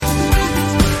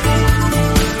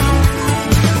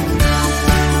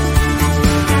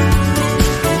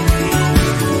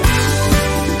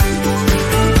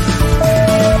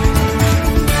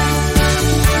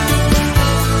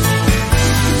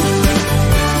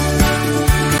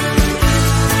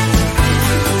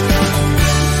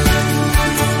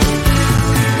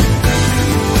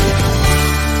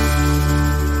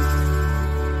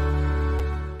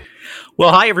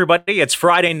Well, hi, everybody. It's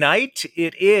Friday night.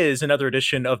 It is another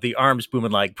edition of the Arms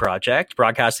Bumanlag Project,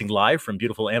 broadcasting live from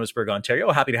beautiful Amherstburg,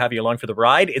 Ontario. Happy to have you along for the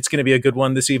ride. It's going to be a good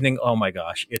one this evening. Oh, my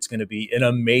gosh. It's going to be an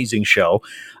amazing show.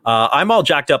 I'm all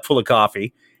jacked up full of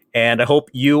coffee, and I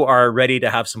hope you are ready to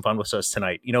have some fun with us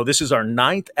tonight. You know, this is our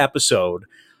 9th episode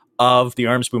of the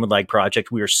Arms Bumanlag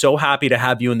Project. We are so happy to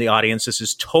have you in the audience. This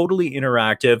is totally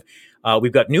interactive.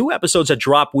 We've got new episodes that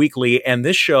drop weekly, and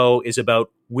this show is about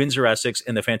Windsor, Essex,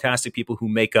 and the fantastic people who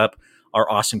make up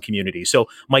our awesome community. So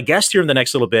my guest here in the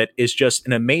next little bit is just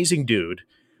an amazing dude.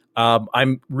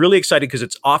 I'm really excited because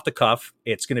it's off the cuff.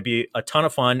 It's going to be a ton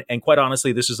of fun. And quite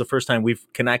honestly, this is the first time we've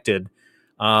connected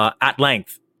at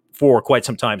length for quite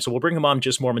some time. So we'll bring him on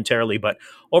just momentarily. But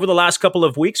over the last couple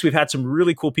of weeks, we've had some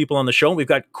really cool people on the show. And we've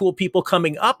got cool people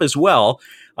coming up as well.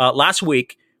 Last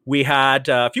week, we had,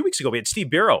 a few weeks ago, we had Steve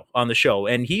Biro on the show,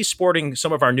 and he's sporting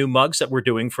some of our new mugs that we're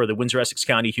doing for the Windsor-Essex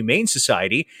County Humane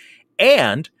Society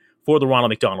and for the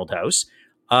Ronald McDonald House.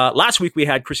 Last week, we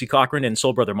had Chrissy Cochran and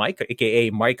Soul Brother Mike,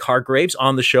 a.k.a. Mike Hargraves,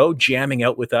 on the show, jamming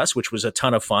out with us, which was a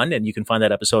ton of fun, and you can find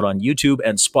that episode on YouTube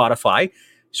and Spotify.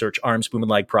 Search Arms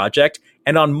Bumanlag Project.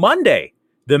 And on Monday,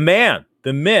 the man,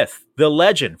 the myth, the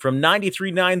legend from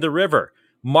 93.9 The River,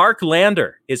 Mark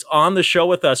Lander is on the show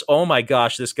with us. Oh my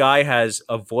gosh, this guy has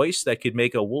a voice that could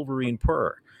make a Wolverine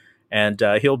purr. And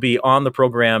he'll be on the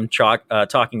program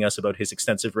talking us about his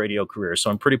extensive radio career. So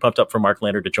I'm pretty pumped up for Mark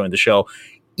Lander to join the show.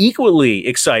 Equally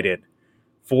excited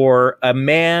for a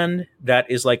man that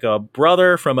is like a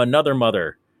brother from another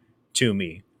mother to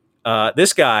me.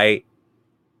 This guy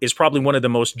is probably one of the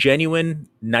most genuine,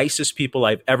 nicest people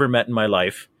I've ever met in my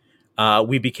life.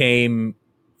 We became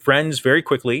friends very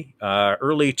quickly,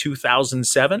 early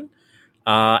 2007.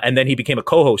 And then he became a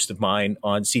co-host of mine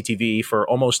on CTV for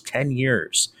almost 10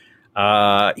 years.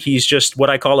 He's just what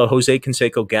I call a Jose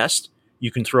Canseco guest. You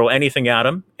can throw anything at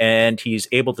him and he's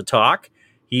able to talk.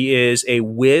 He is a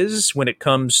whiz when it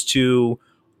comes to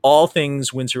all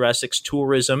things Windsor-Essex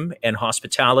tourism and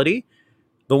hospitality.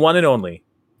 The one and only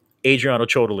Adriano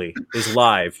Ciotoli is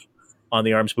live on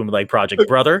the Arms Bumanlag Project.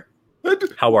 Brother,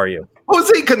 how are you?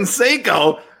 Jose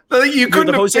Canseco? You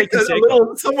couldn't have picked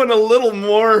someone a little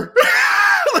more,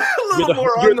 on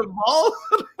the ball.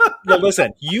 No,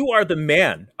 listen, you are the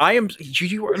man. I am. Do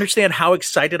you understand how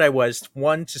excited I was?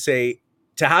 One, to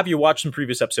have you watch some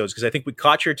previous episodes, because I think we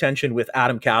caught your attention with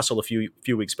Adam Castle a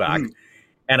few weeks back,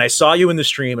 and I saw you in the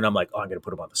stream, and I'm like, oh, I'm going to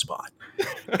put him on the spot.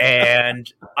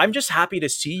 And I'm just happy to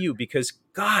see you because,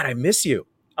 God, I miss you.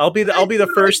 I'll be the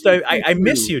first. I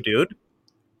miss you, dude.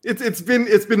 It's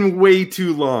been way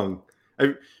too long.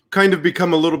 I've kind of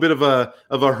become a little bit of a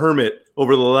hermit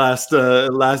over the last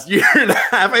year and a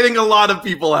half. I think a lot of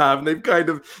people have. They've kind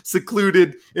of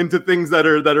secluded into things that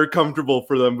are comfortable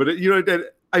for them. But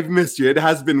I've missed you. It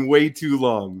has been way too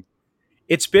long.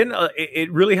 It's been. It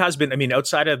really has been. I mean,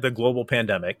 outside of the global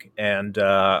pandemic, and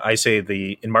I say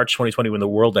in March 2020 when the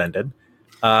world ended,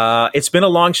 it's been a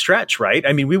long stretch, right?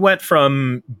 I mean, we went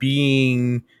from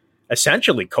being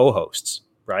essentially co-hosts,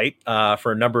 right,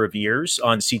 for a number of years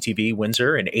on CTV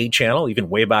Windsor and A Channel, even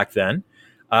way back then,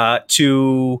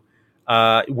 to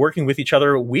working with each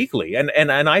other weekly.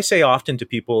 And I say often to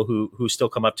people who still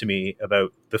come up to me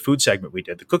about the food segment we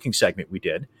did, the cooking segment we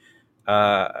did,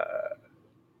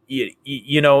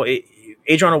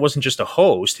 Adriano wasn't just a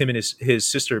host. Him and his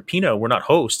sister Pina were not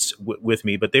hosts with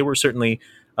me, but they were certainly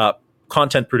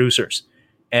content producers.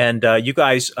 And you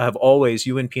guys have always,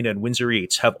 you and Pina and Windsor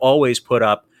Eats, have always put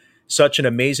up such an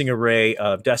amazing array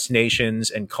of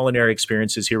destinations and culinary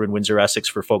experiences here in Windsor, Essex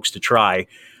for folks to try.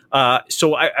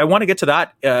 So I want to get to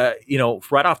that,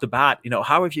 right off the bat.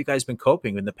 How have you guys been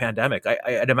coping in the pandemic?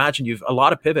 I'd imagine you've a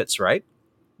lot of pivots, right?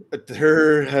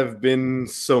 There have been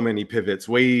so many pivots,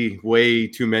 way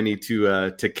too many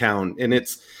to count. And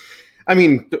it's, I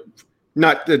mean,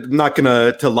 not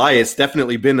gonna lie, it's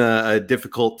definitely been a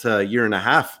difficult year and a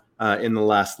half in the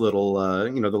last little,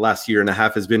 the last year and a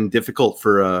half has been difficult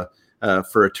for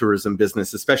a tourism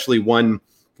business, especially one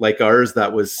like ours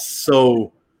that was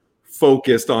so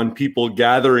focused on people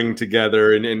gathering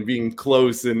together and being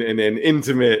close and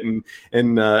intimate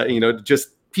and just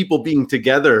people being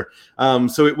together.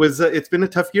 So it's been a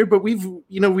tough year, but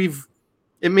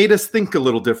it made us think a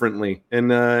little differently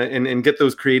and get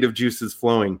those creative juices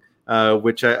flowing,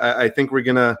 which I think we're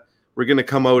gonna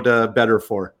come out better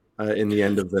for in the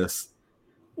end of this.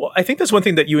 Well, I think that's one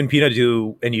thing that you and Pina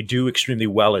do, and you do extremely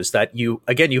well, is that you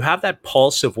have that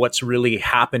pulse of what's really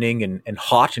happening and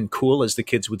hot and cool, as the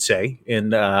kids would say,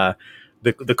 in the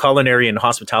culinary and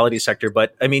hospitality sector.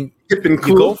 But I mean, hip and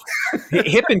cool,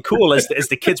 hip and cool, as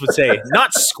the kids would say,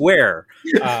 not square.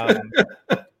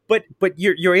 but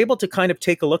you're able to kind of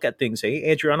take a look at things,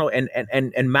 Adriano,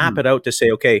 and map it out to say,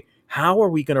 okay, how are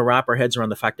we going to wrap our heads around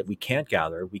the fact that we can't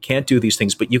gather, we can't do these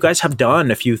things, but you guys have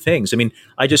done a few things. I mean,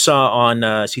 I just saw on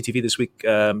CTV this week,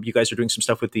 you guys are doing some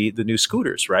stuff with the new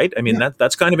scooters, right? I mean,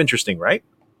 that's kind of interesting, right?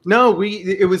 No,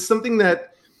 it was something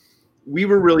that we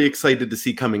were really excited to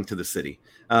see coming to the city.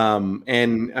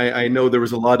 And I know there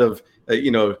was a lot of,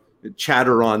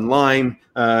 chatter online,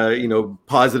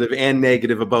 positive and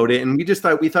negative about it. And we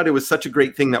thought it was such a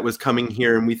great thing that was coming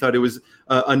here. And we thought it was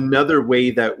another way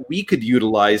that we could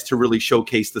utilize to really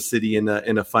showcase the city in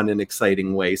a fun and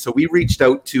exciting way. So we reached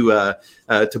out to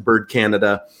Bird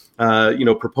Canada,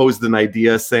 proposed an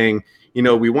idea saying,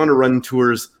 we want to run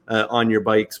tours on your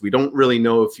bikes. We don't really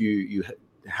know if you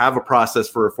have a process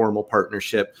for a formal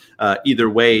partnership. Either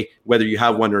way, whether you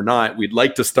have one or not, we'd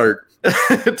like to start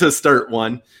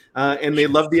one. And they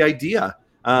love the idea.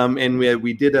 And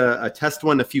we did a test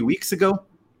one a few weeks ago,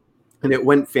 and it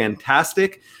went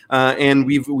fantastic. And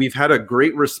we've had a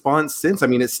great response since. I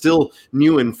mean, it's still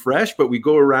new and fresh, but we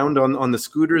go around on the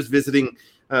scooters visiting,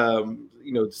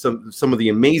 some of the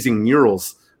amazing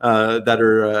murals that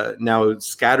are now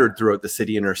scattered throughout the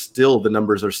city, and the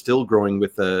numbers are still growing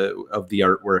with the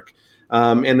artwork.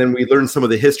 And then we learned some of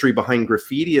the history behind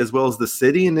graffiti as well as the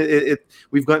city, and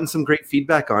we've gotten some great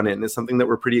feedback on it, and it's something that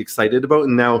we're pretty excited about,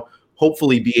 and now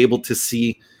hopefully be able to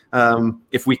see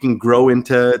if we can grow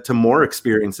into more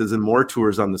experiences and more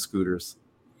tours on the scooters.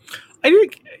 I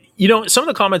think, some of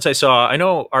the comments I saw, I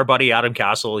know our buddy Adam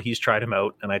Castle, he's tried him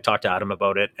out, and I talked to Adam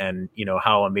about it, and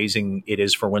how amazing it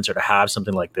is for Windsor to have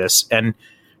something like this. And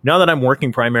now that I'm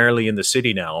working primarily in the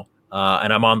city now,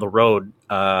 and I'm on the road,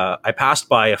 I passed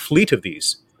by a fleet of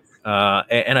these,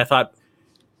 and I thought,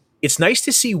 it's nice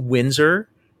to see Windsor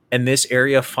and this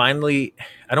area finally,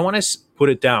 I don't want to put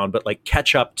it down, but like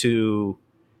catch up to,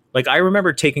 like, I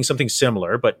remember taking something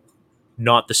similar, but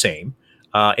not the same,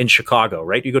 in Chicago,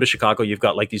 right? You go to Chicago, you've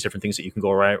got like these different things that you can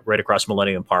go right across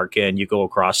Millennium Park, and you go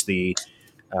across the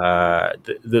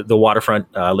waterfront,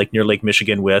 near Lake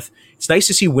Michigan with. It's nice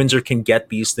to see Windsor can get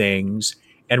these things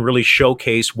and really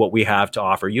showcase what we have to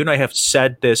offer. You and I have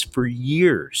said this for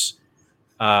years,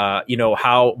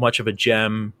 how much of a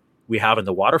gem we have in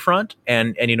the waterfront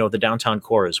and the downtown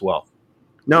core as well.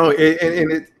 No,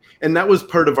 and that was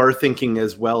part of our thinking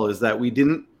as well, is that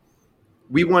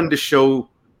we wanted to show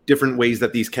different ways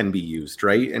that these can be used,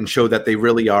 right? And show that they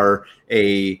really are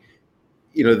the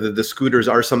scooters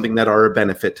are something that are a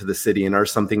benefit to the city and are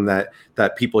something that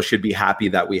people should be happy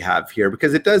that we have here,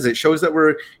 because it shows that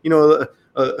we're,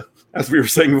 as we were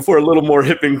saying before, a little more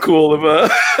hip and cool of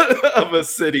a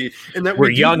city, and that we're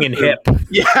young and hip.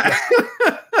 Yeah.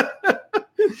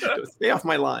 Stay off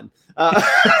my lawn. But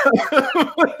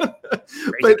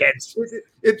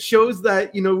it shows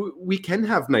that we can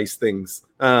have nice things,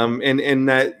 and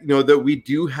that that we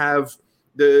do have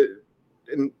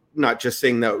and not just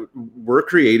saying that we're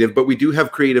creative, but we do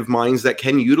have creative minds that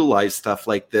can utilize stuff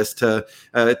like this to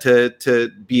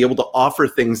be able to offer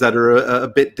things that are a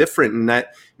bit different, and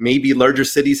that maybe larger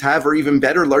cities have, or even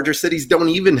better, larger cities don't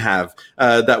even have,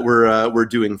 that we're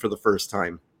doing for the first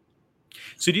time.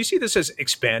 So do you see this as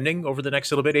expanding over the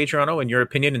next little bit, Adriano, in your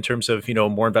opinion, in terms of,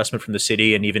 more investment from the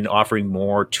city and even offering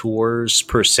more tours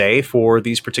per se for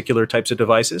these particular types of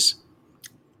devices?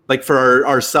 Like for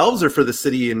ourselves or for the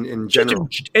city in general?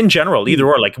 In general, either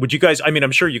or. Like, would you guys, I mean,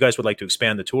 I'm sure you guys would like to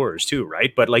expand the tours too,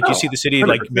 right? But like, do you see the city 100%.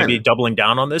 Like maybe doubling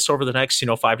down on this over the next,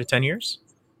 5 to 10 years?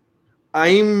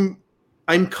 I'm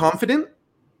confident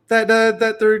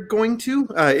that they're going to.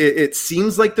 It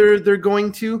seems like they're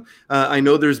going to. I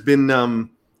know there's been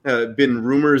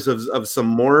rumors of some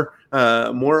more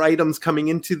items coming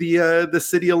into the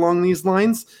city along these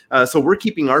lines. So we're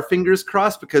keeping our fingers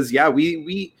crossed, because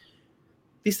we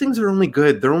these things are only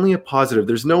good. They're only a positive.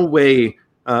 There's no way,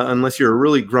 unless you're a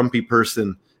really grumpy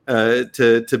person,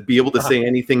 to be able to say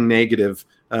anything negative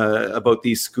about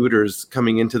these scooters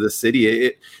coming into the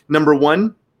city. Number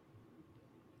one,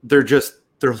 they're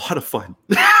a lot of fun.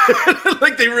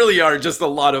 Like, they really are just a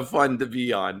lot of fun to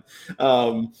be on.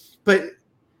 But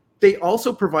they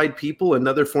also provide people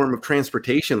another form of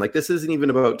transportation. Like, this isn't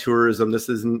even about tourism. This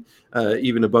isn't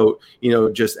even about,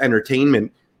 just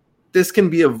entertainment. This can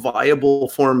be a viable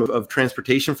form of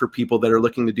transportation for people that are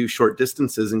looking to do short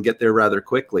distances and get there rather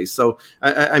quickly. So,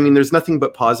 I mean, there's nothing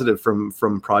but positive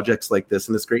from projects like this.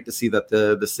 And it's great to see that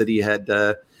the city had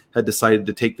decided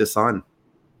to take this on.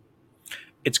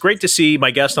 It's great to see my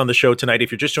guest on the show tonight.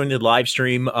 If you're just joining the live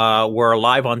stream, we're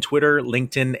live on Twitter,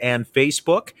 LinkedIn, and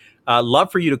Facebook.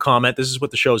 Love for you to comment. This is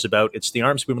what the show is about. It's the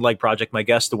Arms Bumanlag Project. My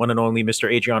guest, the one and only Mr.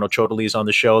 Adriano Ciotoli, is on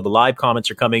the show. The live comments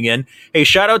are coming in. Hey,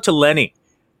 shout out to Lenny.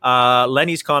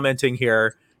 Lenny's commenting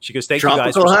here. She goes, thank you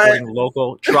guys Tropical for Hut. supporting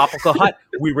local Tropical Hut.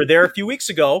 We were there a few weeks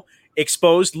ago,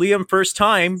 exposed Liam first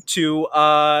time to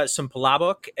some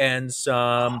palabok and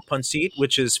some pancit,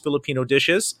 which is Filipino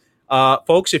dishes.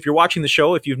 Folks, if you're watching the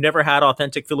show, if you've never had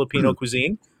authentic Filipino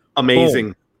cuisine, Amazing.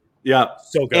 boom. Yeah.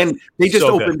 So good. And they just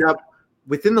So opened up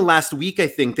within the last week, I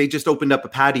think they just opened up a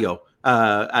patio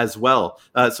as well.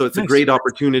 So it's Nice. a great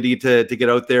opportunity to get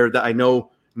out there. That I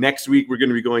know next week we're going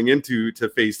to be going into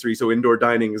phase 3. So indoor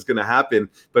dining is going to happen.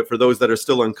 But for those that are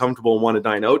still uncomfortable and want to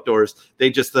dine outdoors, they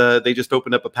just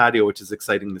opened up a patio, which is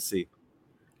exciting to see.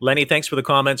 Lenny, thanks for the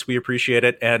comments. We appreciate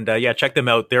it. And yeah, check them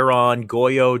out. They're on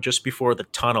Goyo just before the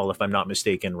tunnel, if I'm not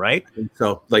mistaken, right?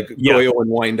 So like Goyo and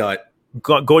Wyandotte.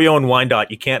 Goyo and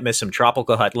Wyandotte. You can't miss them.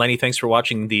 Tropical Hut. Lenny, thanks for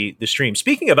watching the stream.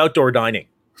 Speaking of outdoor dining,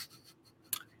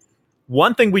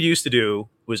 one thing we used to do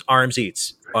was Arms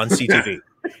Eats on CTV.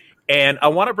 And I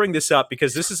want to bring this up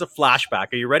because this is a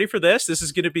flashback. Are you ready for this? This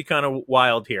is going to be kind of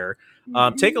wild here.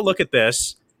 Take a look at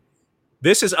this.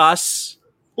 This is us.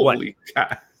 Holy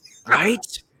cow.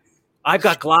 Right? I've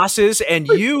got glasses, and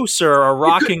you, sir, are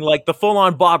rocking like the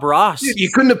full-on Bob Ross.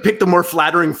 You couldn't have picked a more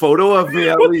flattering photo of me,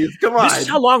 at least. Come on. This is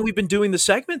how long we've been doing the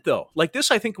segment, though. Like this,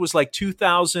 I think was like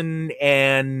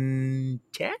 2010,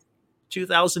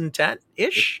 2010-ish.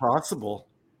 It's possible.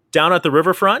 Down at the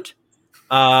riverfront.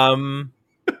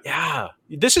 Yeah.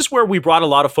 This is where we brought a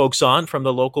lot of folks on from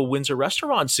the local Windsor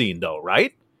restaurant scene, though,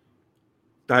 right?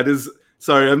 That is...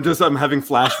 Sorry, I'm having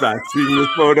flashbacks seeing this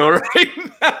photo right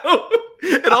now.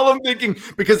 And all I'm thinking,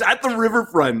 because at the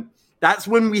riverfront, that's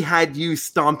when we had you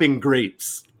stomping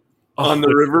grapes on the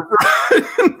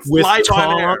riverfront. With Live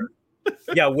Tom. on air.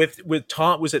 Yeah, with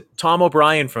Tom. Was it Tom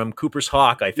O'Brien from Cooper's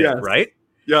Hawk, I think, Yes. right?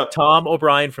 Yeah. Tom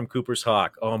O'Brien from Cooper's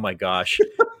Hawk. Oh my gosh.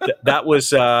 That was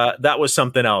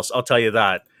something else. I'll tell you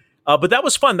that. But that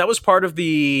was fun. That was part of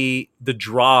the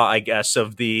draw, I guess,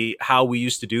 of the how we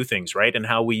used to do things, right? And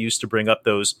how we used to bring up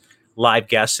those live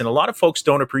guests. And a lot of folks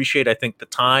don't appreciate, I think, the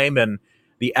time and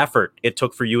the effort it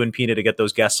took for you and Pina to get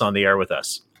those guests on the air with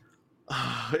us.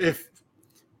 If,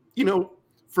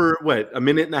 for what, a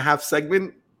minute and a half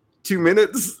segment, 2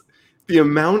 minutes, the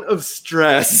amount of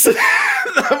stress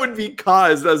that would be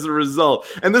caused as a result.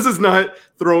 And this is not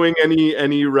throwing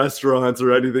any restaurants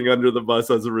or anything under the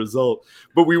bus as a result,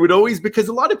 but we would always, because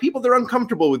a lot of people, they're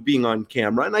uncomfortable with being on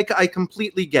camera, and I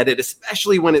completely get it,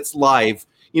 especially when it's live.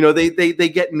 They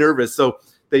get nervous, so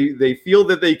they feel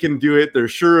that they can do it, they're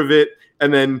sure of it,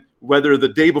 and then whether the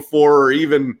day before or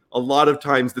even a lot of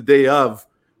times the day of,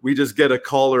 we just get a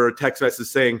call or a text message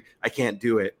saying, I can't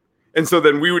do it. And so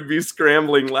then we would be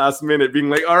scrambling last minute, being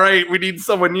like, all right, we need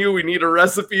someone new. We need a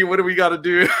recipe. What do we got to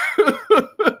do?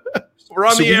 We're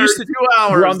on the air in 2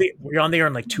 hours. We're on the air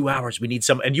in like 2 hours. We need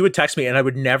some. And you would text me, and I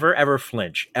would never, ever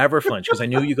flinch, because I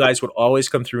knew you guys would always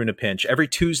come through in a pinch. Every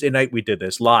Tuesday night we did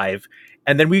this live.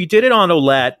 And then we did it on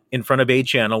Olette in front of A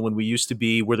Channel when we used to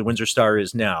be where the Windsor Star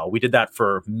is now. We did that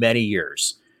for many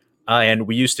years. And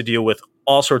we used to deal with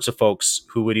all sorts of folks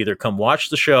who would either come watch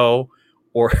the show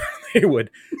or they would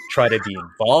try to be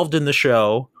involved in the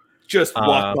show. Just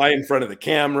walk by in front of the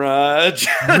camera.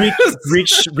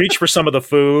 reach for some of the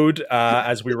food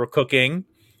as we were cooking.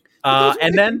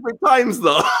 And then times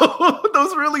though,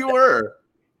 those really were.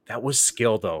 That was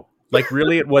skill though. Like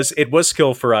really, it was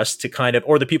skill for us to kind of,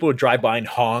 or the people would drive by and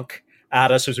honk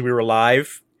at us as we were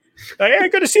live. Like, hey,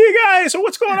 good to see you guys. So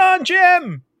what's going on,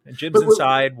 Jim? And Jim's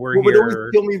inside. We're here. What would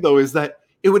always kill me though is that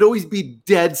it would always be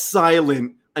dead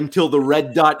silent until the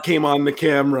red dot came on the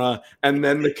camera, and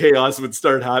then the chaos would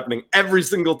start happening every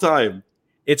single time.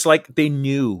 It's like they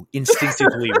knew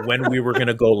instinctively when we were going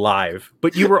to go live.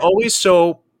 But you were always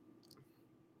so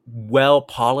well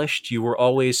polished. You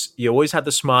always had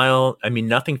the smile. I mean,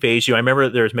 nothing fazed you. I remember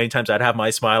there was many times I'd have my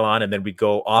smile on, and then we'd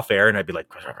go off air, and I'd be like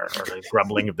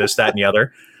grumbling of this, that, and the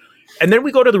other. And then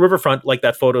we go to the riverfront, like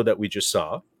that photo that we just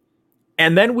saw.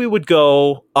 And then we would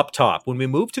go up top. When we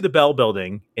moved to the Bell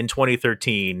Building in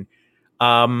 2013,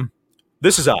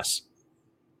 this is us.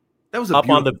 That was a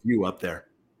beautiful view up there.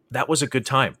 That was a good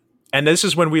time. And this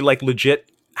is when we like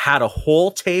legit had a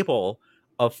whole table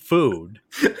of food,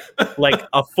 like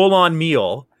a full-on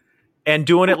meal, and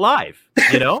doing it live,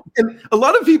 And a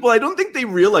lot of people, I don't think they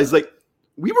realize, like,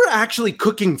 we were actually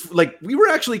cooking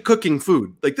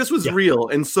food. Like, this was real.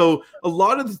 And so a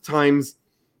lot of the times,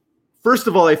 first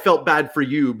of all, I felt bad for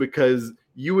you because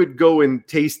you would go and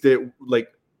taste it like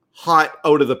hot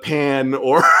out of the pan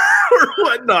or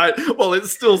whatnot while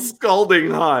it's still scalding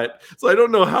hot. So I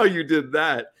don't know how you did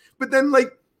that. But then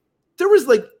like there was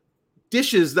like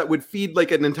dishes that would feed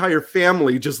like an entire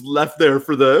family just left there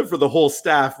for the whole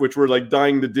staff, which were like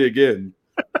dying to dig in.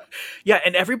 Yeah,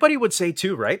 and everybody would say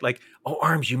too, right? Like, oh,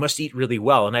 Arms, you must eat really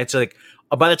well. And I'd say, like,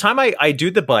 by the time I do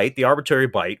the bite, the arbitrary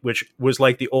bite, which was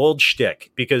like the old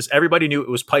shtick, because everybody knew it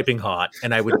was piping hot,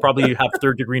 and I would probably have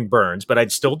third-degree burns, but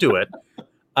I'd still do it.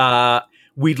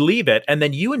 We'd leave it, and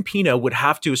then you and Pina would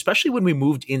have to, especially when we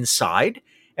moved inside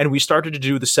and we started to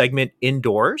do the segment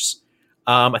indoors.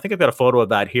 I think I've got a photo of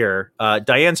that here.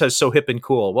 Diane says, so hip and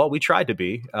cool. Well, we tried to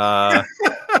be.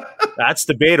 That's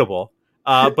debatable.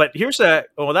 But here's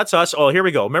that's us. Oh, here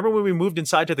we go. Remember when we moved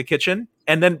inside to the kitchen?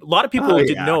 And then a lot of people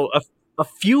didn't know a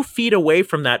few feet away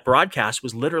from that broadcast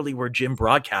was literally where Jim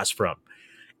broadcast from.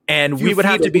 And we would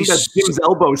have to be Jim's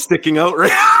elbow sticking out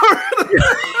right.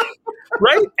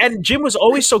 Right. And Jim was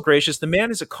always so gracious. The man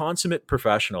is a consummate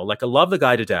professional. Like, I love the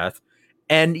guy to death.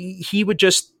 And he would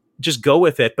just go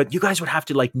with it. But you guys would have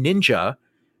to like ninja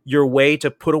your way to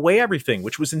put away everything,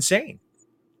 which was insane.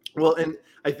 Well, and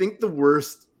I think the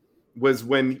worst was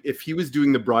if he was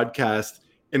doing the broadcast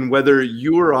and whether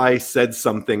you or I said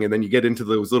something and then you get into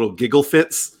those little giggle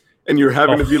fits and you're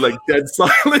having to be like dead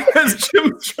silent as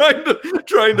Jim's trying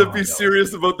to be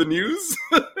serious about the news.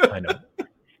 I know.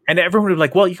 And everyone would be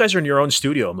like, well, you guys are in your own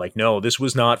studio. I'm like, no, this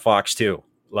was not Fox 2.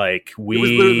 Like,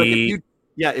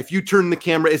 if you turn the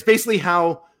camera, it's basically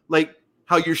how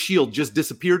your shield just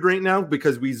disappeared right now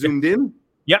because we zoomed in.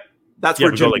 Yep. That's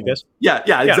where Jim like this. Yeah,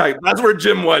 exactly. That's where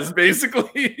Jim was,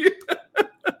 basically.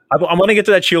 I'm going to get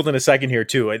to that shield in a second here,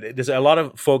 too. There's a lot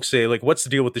of folks say, like, what's the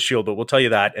deal with the shield? But we'll tell you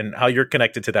that and how you're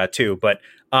connected to that, too. But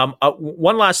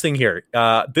one last thing here.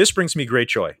 This brings me great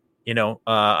joy.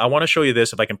 I want to show you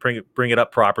this if I can bring it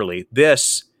up properly.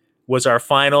 This was our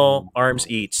final Arms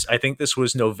Eats. I think this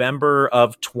was November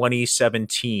of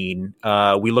 2017.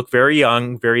 We look very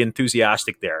young, very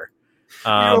enthusiastic there.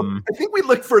 I think we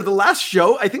look for the last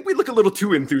show. I think we look a little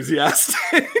too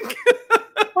enthusiastic.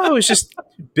 Well, it was just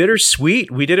bittersweet.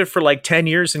 We did it for like 10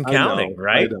 years and counting,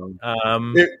 right?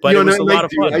 But it was a lot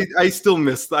of fun. I still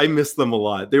miss them a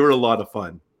lot. They were a lot of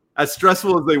fun. As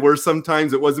stressful as they were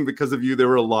sometimes, it wasn't because of you. They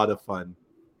were a lot of fun.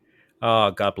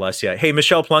 Oh, God bless you. Hey,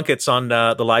 Michelle Plunkett's on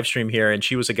the live stream here, and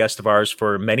she was a guest of ours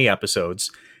for many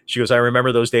episodes. She goes, I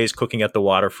remember those days cooking at the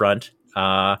waterfront.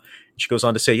 She goes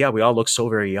on to say, yeah, we all look so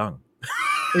very young.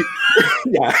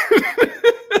 Yeah.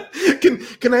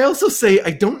 Can I also say,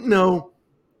 I don't know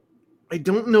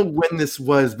when this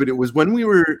was, but it was when we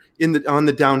were on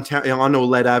the downtown, on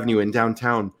Olette Avenue in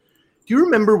downtown. Do you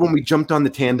remember when we jumped on the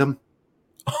tandem?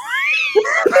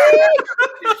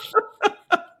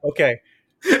 Okay.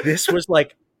 This was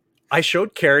like, I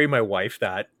showed Carrie, my wife,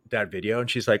 that video, and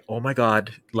she's like, oh my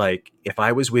God, like, if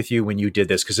I was with you when you did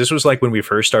this, because this was like when we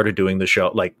first started doing the show,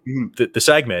 like the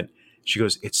segment, she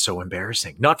goes, it's so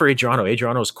embarrassing. Not for Adriano.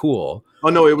 Adriano's cool. Oh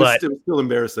no, it was still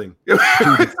embarrassing.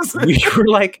 We were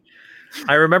like,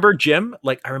 I remember Jim,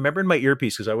 like I remember in my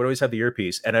earpiece, because I would always have the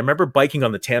earpiece, and I remember biking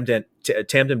on the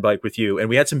Tamden bike with you, and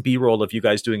we had some B-roll of you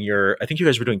guys doing I think you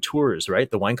guys were doing tours, right?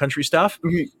 The wine country stuff.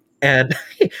 Mm-hmm. And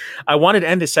I wanted to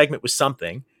end the segment with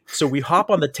something. So we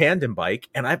hop on the tandem bike,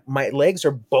 and my legs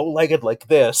are bow-legged like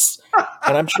this,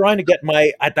 and I'm trying to get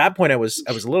at that point I was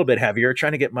a little bit heavier,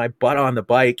 trying to get my butt on the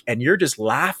bike, and you're just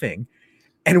laughing.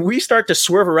 And we start to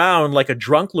swerve around like a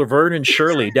drunk Laverne and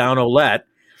Shirley down Olette.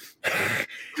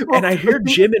 And I hear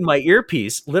Jim in my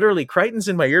earpiece, literally Crichton's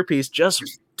in my earpiece, just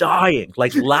dying,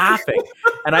 like laughing.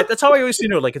 And that's how I always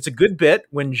like, it's a good bit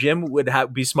when Jim would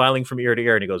be smiling from ear to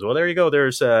ear, and he goes, well, there you go.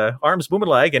 There's Arms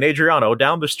Bumanlag and Adriano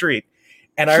down the street.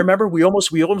 And I remember we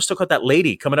almost took out that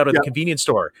lady coming out of the convenience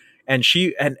store, and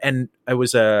she and I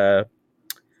was our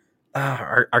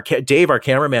Dave, our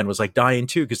cameraman, was like dying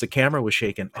too because the camera was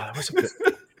shaking. Oh, that was a good.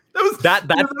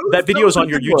 that video is on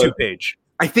your YouTube page.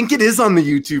 I think it is on the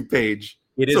YouTube page.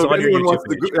 It is on your YouTube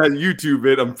page. YouTube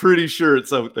it. I'm pretty sure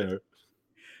it's out there.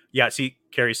 Yeah, see,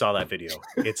 Carrie saw that video.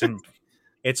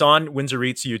 It's on Windsor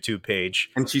Eats YouTube page,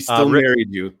 and she still married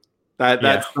you.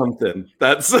 That's something.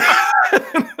 That's.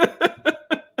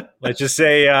 Let's just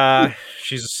say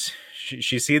she's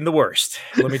seen the worst.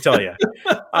 Let me tell you.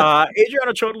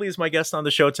 Adriano Ciotoli is my guest on the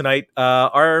show tonight.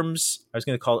 Arms, I was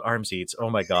going to call it Arms Eats.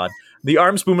 Oh my God. The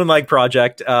Arms Bumanlag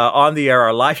Project on the air,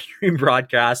 our live stream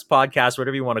broadcast, podcast,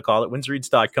 whatever you want to call it,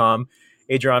 windsoreats.com.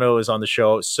 Adriano is on the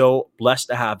show. So blessed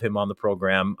to have him on the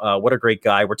program. What a great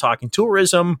guy. We're talking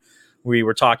tourism. We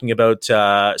were talking about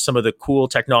some of the cool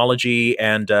technology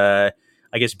and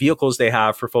I guess vehicles they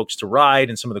have for folks to ride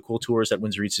and some of the cool tours that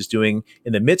Windsor Eats is doing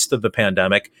in the midst of the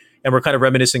pandemic. And we're kind of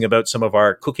reminiscing about some of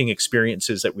our cooking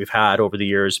experiences that we've had over the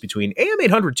years between AM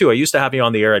 800 too. I used to have you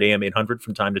on the air at AM 800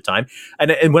 from time to time.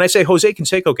 And when I say Jose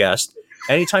Canseco guest,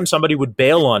 anytime somebody would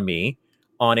bail on me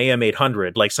on AM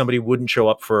 800, like somebody wouldn't show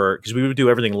up because we would do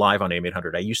everything live on AM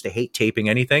 800. I used to hate taping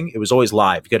anything. It was always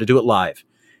live. You got to do it live.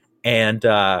 And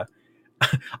I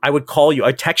would call you,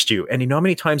 I'd text you. And you know how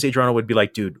many times Adriano would be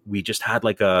like, dude, we just had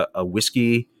like a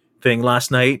whiskey thing last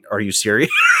night. Are you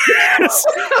serious?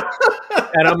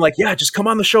 And I'm like, yeah, just come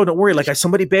on the show. Don't worry. Like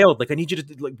somebody bailed. Like I need you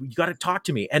to, like, you got to talk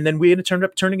to me. And then we ended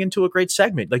up turning into a great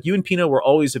segment. Like you and Pino were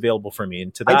always available for me.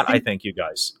 And to that, I thank you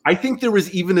guys. I think there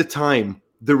was even a time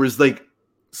there was like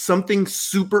something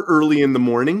super early in the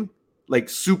morning,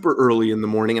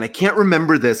 and I can't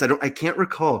remember this. I can't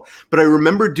recall, but I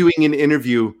remember doing an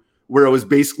interview where I was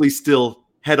basically still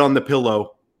head on the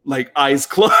pillow, like eyes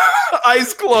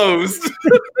closed,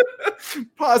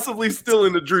 possibly still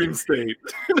in a dream state.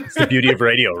 It's the beauty of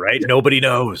radio, right? Nobody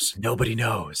knows. Nobody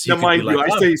knows. Now, mind you, I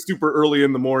say super early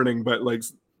in the morning, but like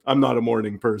I'm not a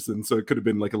morning person, so it could have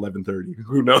been like 11:30.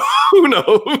 Who knows? Who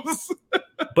knows?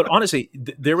 But honestly,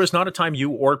 there was not a time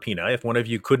you or Pina, if one of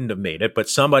you couldn't have made it, but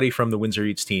somebody from the Windsor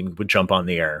Eats team would jump on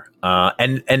the air.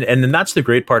 And then that's the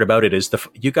great part about it is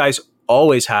you guys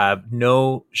always have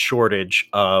no shortage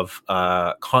of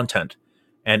content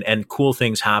and cool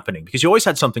things happening because you always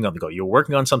had something on the go. You were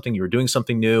working on something, you were doing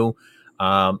something new.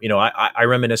 I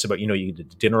reminisce about, you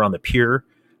did dinner on the pier,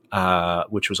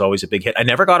 which was always a big hit. I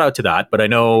never got out to that, but I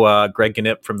know Greg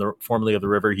Ganip from formerly of the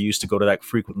River, he used to go to that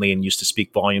frequently and used to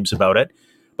speak volumes about it.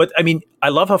 But I mean, I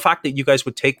love the fact that you guys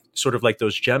would take sort of like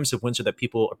those gems of Windsor that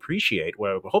people appreciate,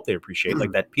 or I hope they appreciate,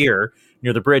 like that pier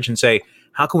near the bridge, and say,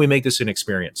 how can we make this an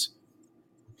experience?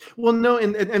 Well, no,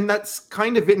 and that's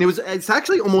kind of it. And it's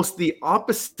actually almost the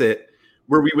opposite,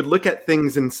 where we would look at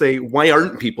things and say, why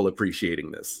aren't people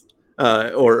appreciating this?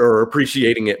 Or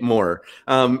appreciating it more.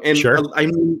 And sure. I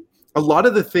mean, a lot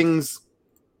of the things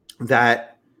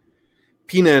that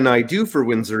Pina and I do for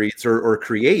Windsor Eats or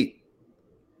create,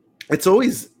 it's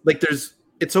always like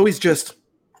it's always just,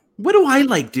 what do I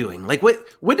like doing? Like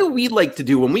what do we like to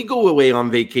do when we go away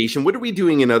on vacation? What are we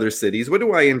doing in other cities? What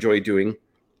do I enjoy doing?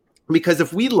 Because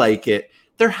if we like it,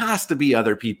 there has to be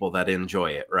other people that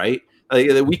enjoy it, right?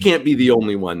 We can't be the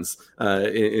only ones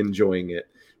enjoying it.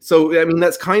 So, I mean,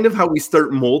 that's kind of how we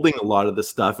start molding a lot of the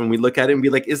stuff. And we look at it and be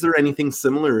like, is there anything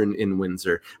similar in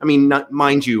Windsor? I mean,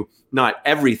 mind you, not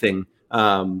everything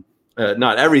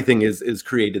is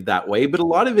created that way. But a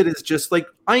lot of it is just like,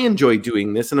 I enjoy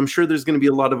doing this. And I'm sure there's going to be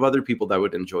a lot of other people that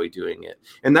would enjoy doing it.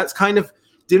 And that's kind of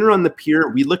dinner on the pier.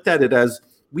 We looked at it as,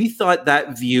 we thought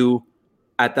that view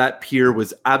at that pier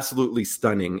was absolutely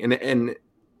stunning. And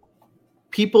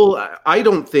people, I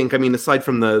don't think, I mean, aside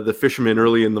from the fishermen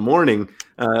early in the morning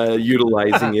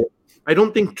utilizing it, I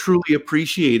don't think truly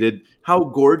appreciated how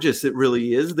gorgeous it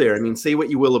really is there. I mean, say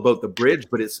what you will about the bridge,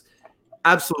 but it's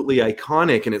absolutely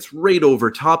iconic, and it's right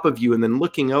over top of you. And then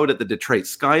looking out at the Detroit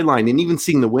skyline and even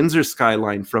seeing the Windsor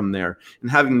skyline from there and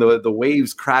having the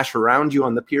waves crash around you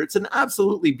on the pier, it's an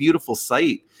absolutely beautiful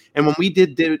sight. And when we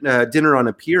did dinner on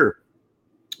a pier,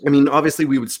 I mean, obviously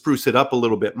we would spruce it up a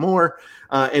little bit more.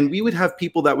 And we would have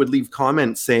people that would leave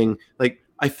comments saying, like,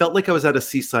 I felt like I was at a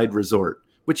seaside resort,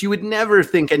 which you would never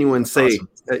think anyone say. Awesome.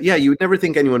 You would never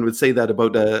think anyone would say that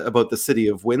about the city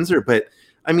of Windsor. But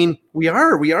I mean, we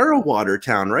are a water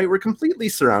town, right? We're completely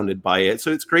surrounded by it.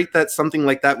 So it's great that something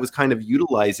like that was kind of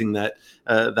utilizing that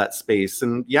space.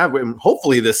 And yeah,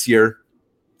 hopefully this year,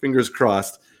 fingers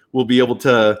crossed, we'll be able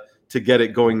to get it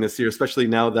going this year, especially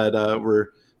now that we're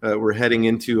heading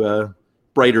into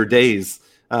brighter days.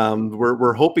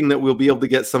 We're hoping that we'll be able to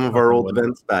get some of our old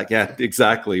events back. Yeah,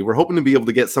 exactly. We're hoping to be able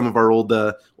to get some of our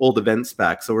old events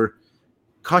back. So we're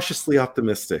cautiously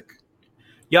optimistic.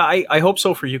 Yeah, I hope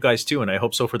so for you guys too, and I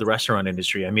hope so for the restaurant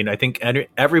industry. I mean, I think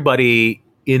everybody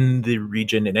in the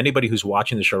region and anybody who's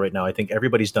watching the show right now, I think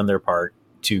everybody's done their part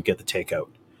to get the takeout.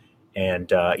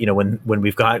 And when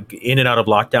we've got in and out of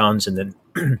lockdowns, and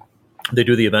then they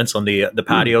do the events on the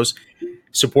patios,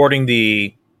 supporting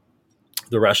the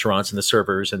restaurants and the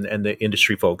servers and the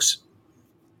industry folks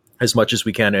as much as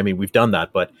we can. I mean, we've done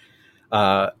that, but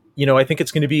I think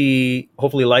it's going to be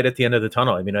hopefully light at the end of the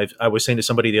tunnel. I mean, I was saying to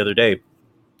somebody the other day,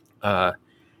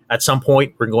 at some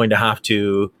point we're going to have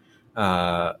to,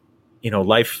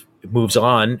 life moves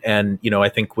on, and I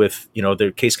think with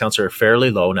the case counts are fairly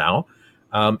low now.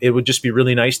 It would just be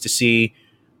really nice to see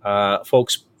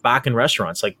folks back in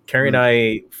restaurants. Like Carrie and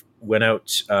I went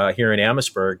out here in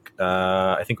Amherstburg.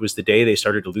 I think it was the day they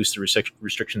started to loose the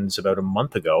restrictions about a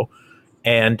month ago.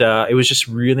 And it was just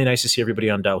really nice to see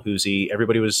everybody on Dalhousie.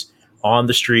 Everybody was on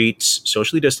the streets,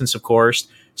 socially distanced, of course.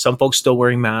 Some folks still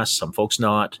wearing masks, some folks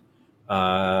not.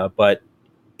 But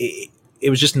it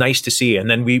was just nice to see. And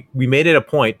then we made it a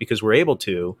point, because we're able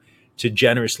to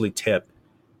generously tip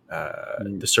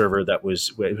the server that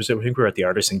was I think we were at the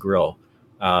Artisan Grill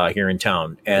here in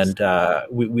town, and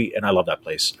we and I love that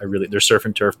place. I really, their surf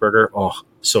and turf burger, oh,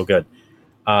 so good.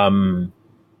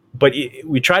 But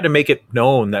we try to make it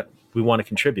known that we want to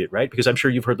contribute, right? Because I'm sure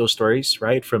you've heard those stories,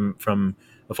 right, from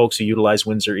the folks who utilize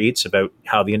Windsor Eats about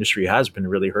how the industry has been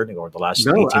really hurting over the last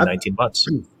 19 months.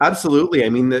 Absolutely. I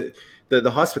mean,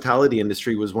 the hospitality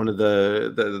industry was one of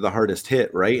the hardest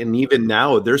hit, right? And even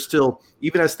now, they're still,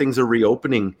 even as things are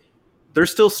reopening, they're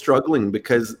still struggling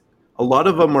because a lot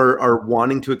of them are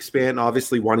wanting to expand,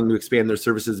 obviously wanting to expand their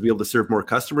services to be able to serve more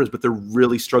customers, but they're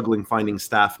really struggling finding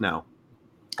staff now.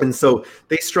 And so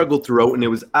they struggled throughout, and it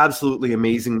was absolutely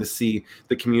amazing to see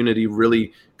the community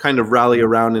really kind of rally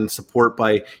around and support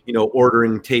by,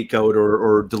 ordering takeout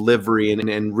or delivery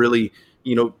and really,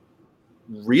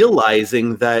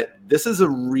 realizing that this is a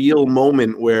real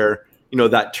moment where,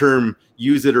 that term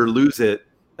use it or lose it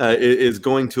is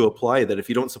going to apply, that if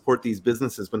you don't support these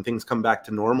businesses, when things come back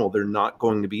to normal, they're not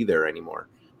going to be there anymore.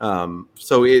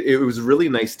 So it was really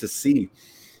nice to see.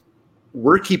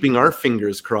 We're keeping our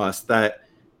fingers crossed that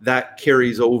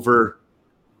carries over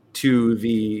to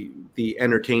the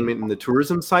entertainment and the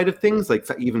tourism side of things, like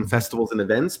even festivals and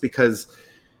events, because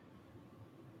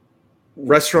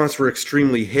restaurants were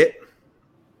extremely hit,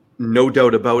 no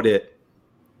doubt about it.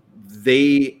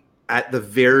 They, at the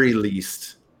very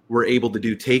least, were able to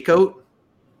do takeout.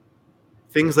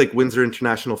 Things like Windsor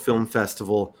International Film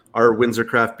Festival, our Windsor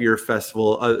Craft Beer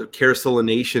Festival, Carousel of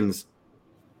Nations,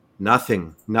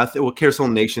 nothing. Well, Carousel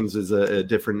of Nations is a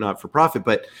different not-for-profit,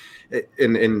 but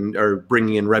and are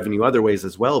bringing in revenue other ways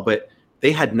as well. But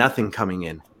they had nothing coming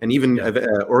in, and even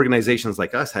organizations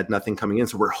like us had nothing coming in.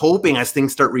 So we're hoping, as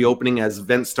things start reopening, as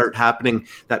events start happening,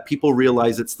 that people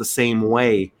realize it's the same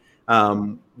way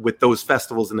with those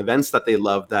festivals and events that they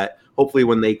love. That hopefully,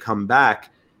 when they come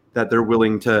back, that they're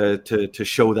willing to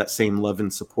show that same love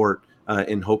and support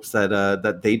in hopes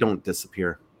that they don't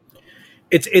disappear.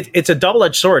 It's a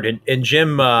double-edged sword, and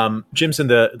Jim's in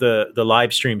the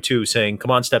live stream too, saying, "Come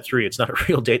on, step 3. It's not a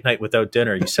real date night without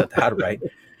dinner." You said that right.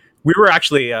 We were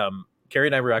actually Carrie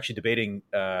and I were actually debating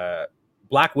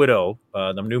Black Widow.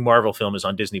 The new Marvel film is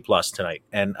on Disney Plus tonight,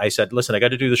 and I said, "Listen, I got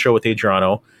to do the show with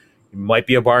Adriano. It might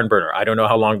be a barn burner. I don't know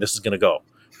how long this is going to go,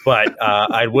 but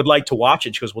I would like to watch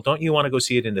it." She goes, "Well, don't you want to go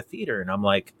see it in the theater?" And I'm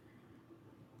like,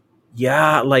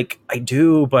 yeah, like I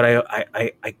do, but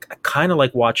I kind of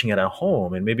like watching it at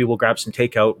home, and maybe we'll grab some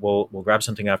takeout. We'll grab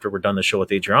something after we're done the show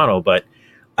with Adriano. But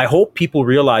I hope people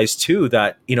realize too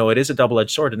that, it is a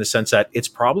double-edged sword in the sense that it's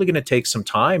probably going to take some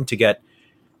time to get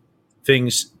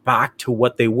things back to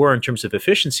what they were in terms of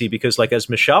efficiency, because like, as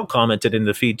Michelle commented in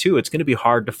the feed too, it's going to be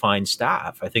hard to find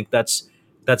staff. I think that's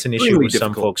an issue really with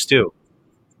difficult. Some folks too,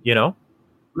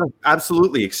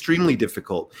 Absolutely, extremely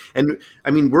difficult. And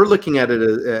I mean, we're looking at it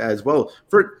as well.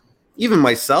 For even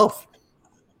myself,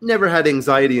 never had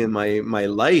anxiety in my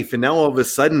life, and now all of a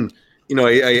sudden,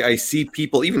 I see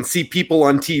people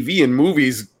on TV and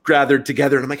movies gathered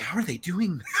together, and I'm like, how are they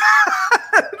doing that?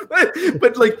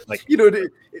 but like like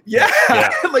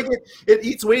it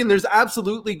eats away, and there's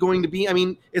absolutely going to be. I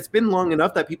mean, it's been long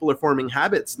enough that people are forming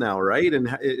habits now, right? And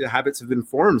habits have been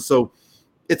formed, so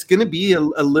it's going to be a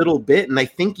little bit, and I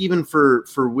think even for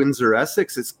Windsor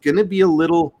Essex, it's going to be a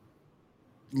little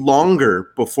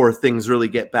longer before things really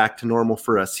get back to normal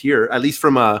for us here, at least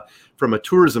from a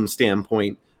tourism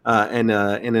standpoint and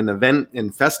an event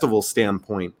and festival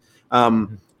standpoint.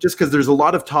 Just because there's a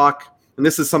lot of talk, and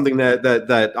this is something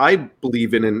that I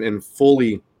believe in and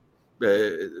fully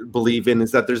believe in,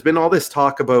 is that there's been all this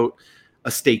talk about a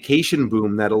staycation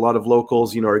boom, that a lot of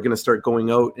locals, are going to start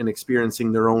going out and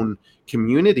experiencing their own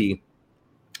community.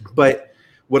 But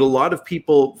what a lot of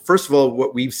people, first of all,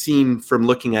 what we've seen from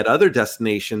looking at other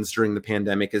destinations during the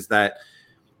pandemic is that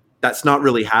that's not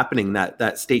really happening. That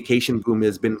staycation boom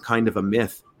has been kind of a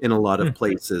myth in a lot of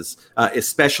places,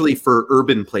 especially for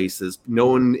urban places. No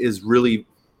one is really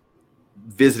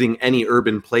visiting any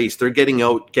urban place. They're getting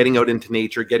out into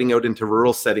nature, getting out into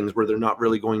rural settings where they're not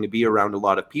really going to be around a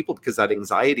lot of people, because that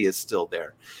anxiety is still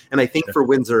there. And I think for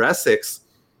Windsor Essex,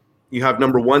 you have,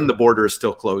 number one, the border is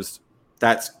still closed.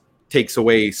 That takes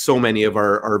away so many of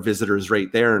our visitors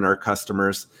right there and our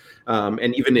customers.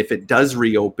 And even if it does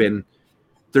reopen,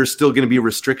 there's still going to be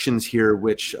restrictions here,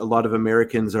 which a lot of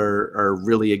Americans are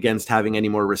really against having any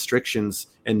more restrictions,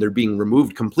 and they're being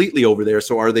removed completely over there.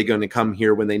 So are they going to come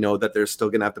here when they know that they're still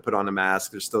going to have to put on a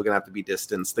mask? There's still going to have to be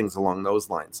distance, things along those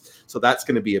lines. So that's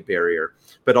going to be a barrier.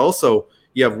 But also,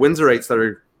 you have Windsorites that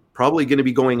are probably going to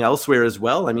be going elsewhere as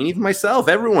well. I mean, even myself,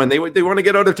 everyone, they want to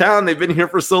get out of town. They've been here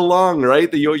for so long,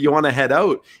 right? That you want to head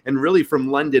out. And really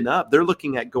from London up, they're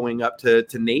looking at going up to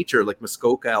nature like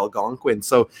Muskoka, Algonquin.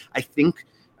 So I think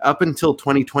up until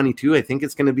 2022, I think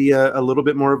it's going to be a little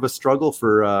bit more of a struggle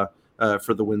for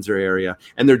the Windsor area.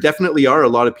 And there definitely are a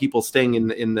lot of people staying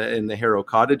in the Harrow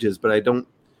cottages, but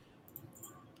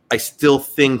I still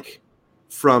think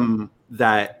from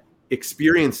that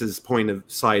experiences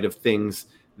side of things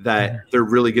that they're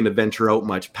really going to venture out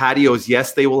much. Patios,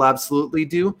 yes, they will absolutely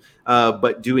do,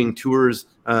 but doing tours,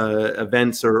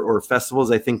 events or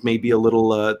festivals, I think maybe a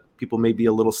little people may be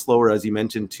a little slower, as you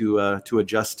mentioned, to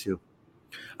adjust to.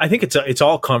 I think it's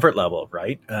all comfort level,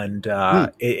 right? And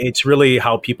it's really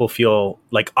how people feel.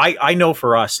 Like I know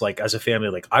for us, like as a family,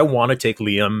 like I want to take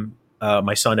Liam,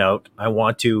 my son, out.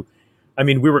 I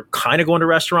mean, we were kind of going to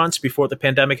restaurants before the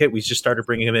pandemic hit. We just started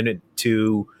bringing him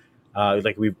into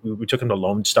like we took him to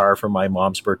Lone Star for my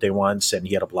mom's birthday once, and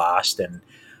he had a blast. And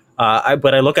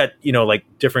but I look at like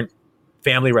different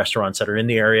family restaurants that are in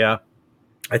the area.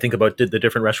 I think about the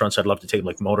different restaurants I'd love to take,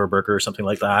 like Motor Burger or something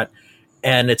like that.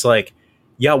 And it's like,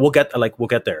 yeah, we'll get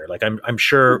there. Like I'm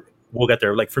sure we'll get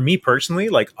there. Like for me personally,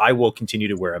 like I will continue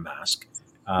to wear a mask.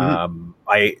 I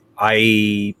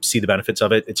see the benefits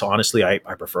of it. It's honestly, I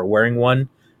prefer wearing one.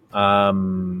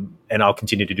 And I'll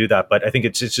continue to do that. But I think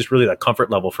it's just really that comfort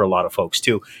level for a lot of folks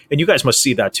too. And you guys must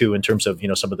see that too in terms of,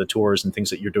 some of the tours and things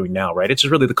that you're doing now, right? It's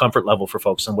just really the comfort level for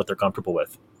folks and what they're comfortable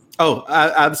with. Oh,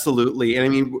 absolutely. And I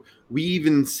mean, we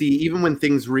even see, even when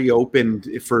things reopened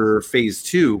for phase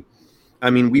 2, I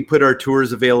mean, we put our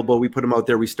tours available, we put them out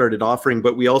there, we started offering,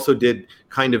 but we also did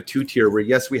kind of 2-tier where,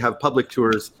 yes, we have public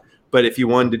tours, but if you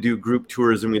wanted to do group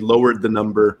tours, and we lowered the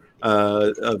number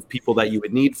of people that you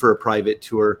would need for a private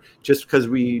tour, just because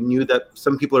we knew that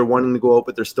some people are wanting to go out,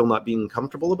 but they're still not being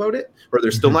comfortable about it, or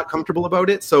they're still not comfortable about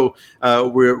it. So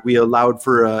we allowed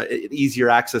for easier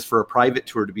access for a private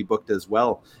tour to be booked as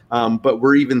well. But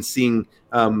we're even seeing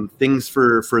things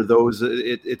for those.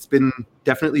 It's been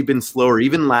definitely been slower.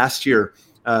 Even last year,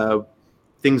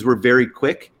 things were very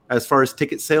quick as far as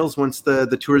ticket sales once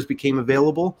the tours became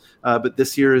available. But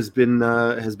this year has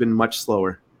been much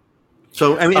slower.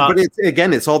 So, I mean, but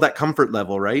it's all that comfort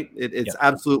level, right? It's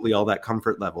absolutely all that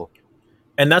comfort level.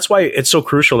 And that's why it's so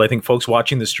crucial. I think folks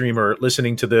watching the stream or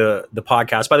listening to the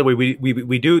podcast, by the way,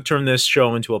 we do turn this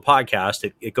show into a podcast.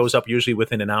 It goes up usually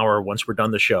within an hour once we're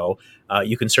done the show.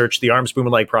 You can search the Arms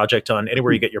Bumanlag Project on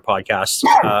anywhere you get your podcasts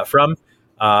from,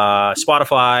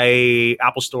 Spotify,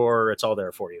 Apple Store. It's all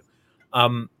there for you.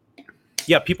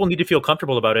 People need to feel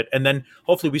comfortable about it. And then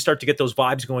hopefully we start to get those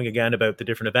vibes going again about the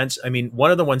different events. I mean,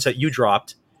 one of the ones that you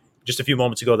dropped just a few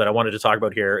moments ago that I wanted to talk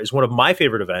about here is one of my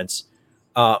favorite events.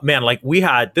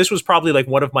 This was probably like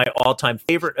one of my all-time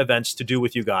favorite events to do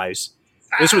with you guys.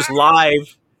 This was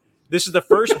live. This is the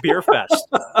first beer fest.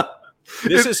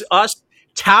 This is us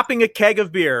tapping a keg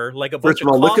of beer like a bunch of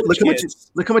college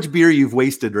kids. Look how much beer you've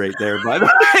wasted right there, by the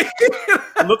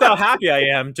way. Look how happy I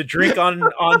am to drink on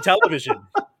television,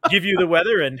 give you the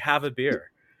weather, and have a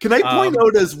beer. Can I point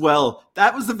out as well,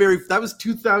 that was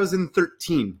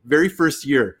 2013, very first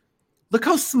year. Look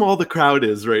how small the crowd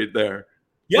is right there.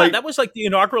 Yeah, that was like the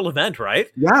inaugural event, right?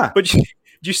 Yeah. But did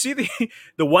you see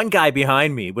the one guy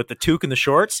behind me with the toque and the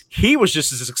shorts? He was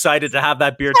just as excited to have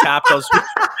that beer tapped.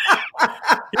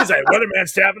 He's like,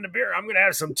 Weatherman's tapping the beer. I'm going to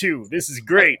have some too. This is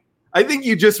great. I think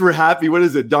you just were happy. What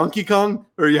is it, Donkey Kong?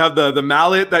 Or you have the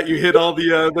mallet that you hit all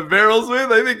the barrels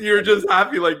with? I think you were just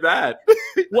happy like that.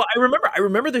 Well, I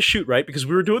remember the shoot, right? Because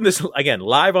we were doing this, again,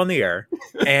 live on the air.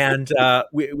 And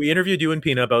we interviewed you and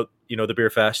Pina about, the beer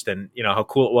fest and, how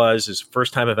cool it was, his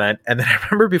first time event. And then I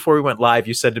remember before we went live,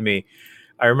 you said to me,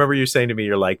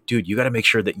 you're like, dude, you got to make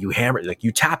sure that you hammer, like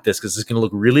you tap this because it's going to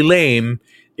look really lame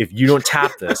if you don't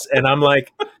tap this. And I'm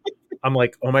like,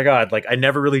 oh my God, like I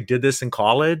never really did this in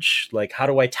college. Like, how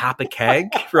do I tap a keg?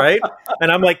 Right.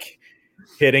 And I'm like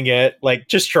hitting it, like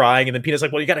just trying. And then Pina's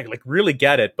like, well, you got to like really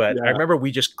get it. But I remember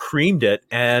we just creamed it.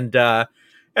 And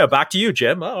back to you,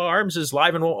 Jim. Oh, Arms is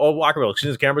live in Old Walkerville. As soon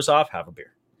as the camera's off, have a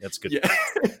beer. That's good. Yeah.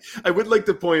 I would like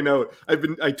to point out,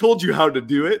 I told you how to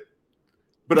do it,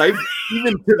 but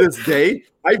even to this day,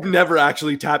 I've never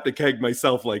actually tapped a keg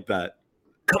myself like that.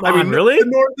 Come on, really?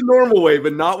 The normal way,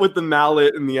 but not with the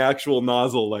mallet and the actual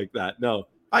nozzle like that. No,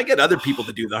 I get other people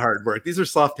to do the hard work. These are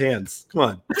soft hands. Come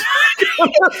on.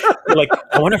 You're like,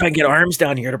 I wonder if I can get Arms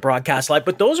down here to broadcast live.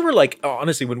 But those were like,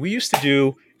 honestly, when we used to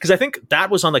do, because I think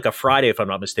that was on like a Friday, if I'm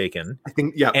not mistaken. I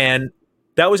think, yeah. And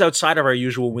that was outside of our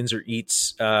usual Windsor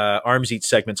Eats, Arms Eats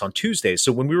segments on Tuesdays.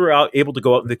 So when we were able to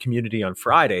go out in the community on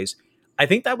Fridays, I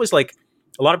think that was like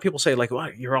a lot of people say like,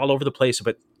 well, you're all over the place.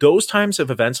 But those times of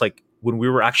events, like when we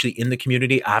were actually in the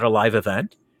community at a live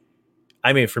event,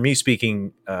 I mean, for me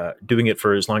speaking, doing it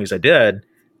for as long as I did,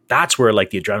 that's where like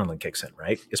the adrenaline kicks in,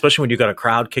 right? Especially when you got a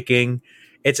crowd kicking.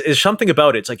 It's something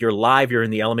about it. It's like you're live, you're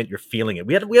in the element, you're feeling it.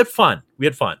 We had fun. We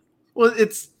had fun. Well,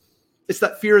 it's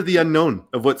that fear of the unknown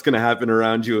of what's going to happen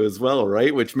around you as well,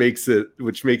 right? Which makes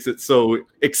it so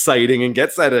exciting and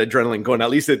gets that adrenaline going. At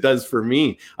least it does for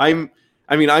me. I'm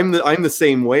the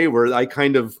same way where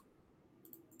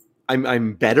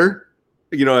I'm better.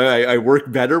 You know, I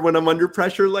work better when I'm under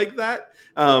pressure like that.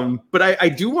 But I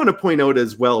do want to point out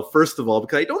as well, first of all,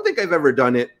 because I don't think I've ever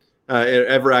done it,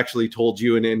 ever actually told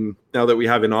you, and now that we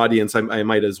have an audience, I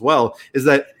might as well, is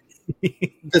that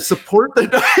the support that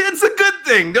it's a good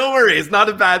thing. Don't worry, it's not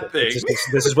a bad thing.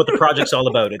 This is what the project's all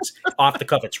about. It's off the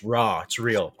cuff. It's raw. It's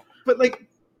real. But like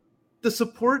the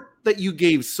support that you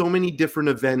gave so many different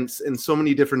events and so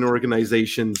many different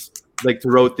organizations like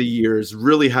throughout the years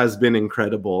really has been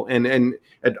incredible. And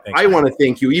Thanks, I want to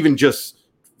thank you even just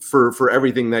for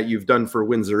everything that you've done for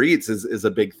Windsor Eats is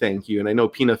a big thank you. And I know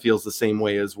Pina feels the same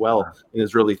way as well and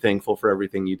is really thankful for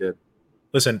everything you did.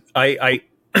 Listen, I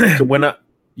when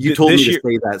you told me to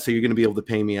say that, so you're going to be able to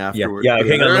pay me afterwards. Yeah,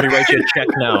 hang on. Let me write you a check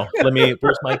now.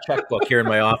 Where's my checkbook here in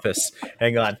my office?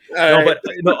 Hang on.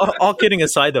 All kidding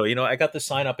aside, though, I got the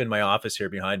sign up in my office here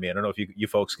behind me. I don't know if you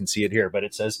folks can see it here, but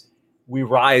it says, "We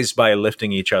rise by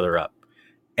lifting each other up."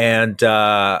 And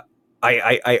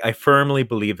I firmly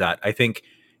believe that. I think,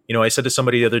 I said to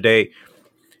somebody the other day,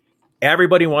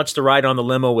 everybody wants to ride on the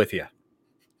limo with you,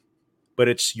 but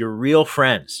it's your real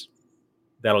friends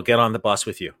that'll get on the bus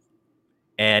with you.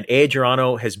 And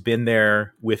Adriano has been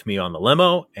there with me on the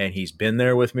limo, and he's been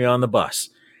there with me on the bus.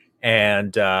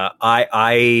 And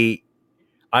I'm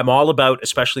all about,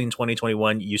 especially in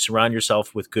 2021, you surround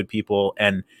yourself with good people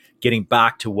and getting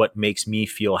back to what makes me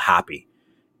feel happy.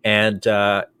 And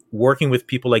working with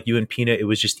people like you and Pina, it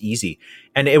was just easy.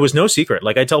 And it was no secret.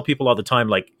 Like I tell people all the time,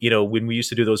 like, when we used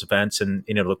to do those events and,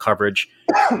 the coverage,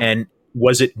 and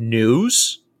was it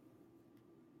news?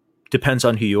 Depends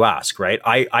on who you ask, right?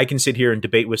 I can sit here and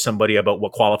debate with somebody about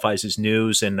what qualifies as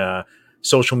news in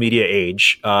social media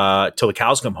age till the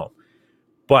cows come home.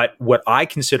 But what I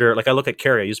consider, like I look at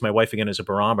Carrie, I use my wife again as a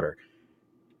barometer.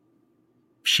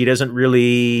 She doesn't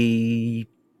really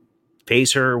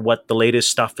phase her what the latest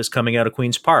stuff is coming out of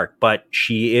Queen's Park, but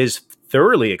she is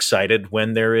thoroughly excited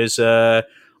when there is a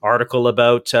article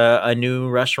about a new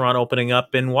restaurant opening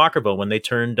up in Walkerville when they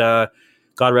turned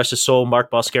God rest his soul, Mark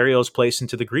Boscario's place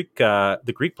into the Greek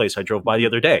place I drove by the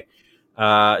other day.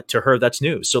 To her, that's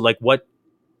news. So like what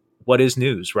is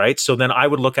news, right? So then I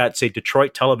would look at, say,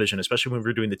 Detroit television, especially when we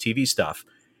were doing the TV stuff.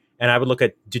 And I would look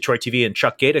at Detroit TV and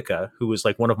Chuck Gatica, who was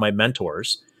like one of my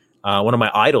mentors, one of my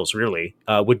idols, really.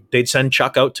 They'd send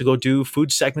Chuck out to go do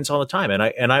food segments all the time.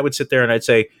 And I would sit there and I'd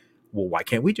say, well, why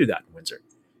can't we do that in Windsor?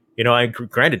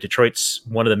 Granted, Detroit's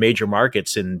one of the major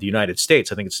markets in the United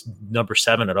States. I think it's number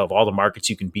 7 out of all the markets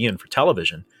you can be in for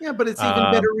television. Yeah, but it's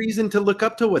even better reason to look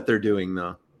up to what they're doing,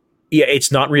 though. Yeah,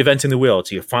 it's not reinventing the wheel.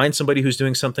 It's you find somebody who's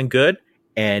doing something good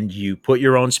and you put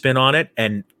your own spin on it.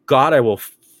 And God, I will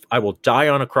die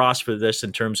on a cross for this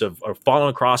in terms of, or fall on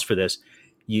a cross for this.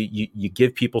 You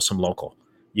give people some local.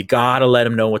 You got to let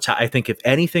them know I think if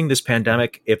anything, this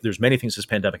pandemic, if there's many things this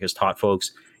pandemic has taught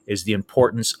folks, is the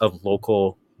importance of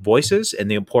local voices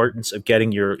and the importance of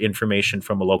getting your information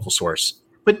from a local source.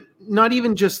 But not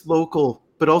even just local,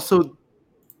 but also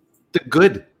the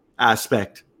good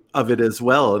aspect of it as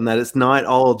well. And that it's not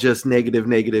all just negative,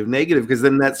 because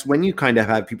then that's when you kind of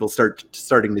have people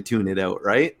starting to tune it out,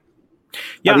 right?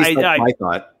 Yeah, that's my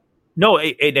thought. No,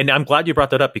 and I'm glad you brought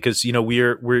that up because,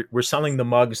 we're selling the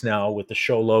mugs now with the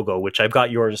show logo, which I've got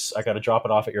yours. I got to drop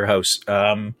it off at your house.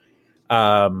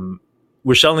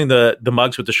 We're selling the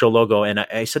mugs with the show logo. And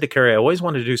I said to Carrie, I always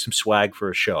wanted to do some swag for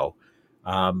a show.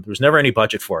 There was never any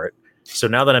budget for it. So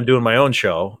now that I'm doing my own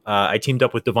show, I teamed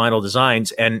up with Divinyl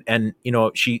Designs and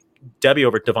Debbie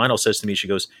over at Divinyl says to me, she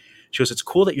goes, it's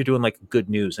cool that you're doing like good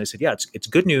news. And I said, yeah, it's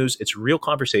good news. It's real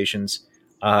conversations.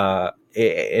 And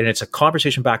it's a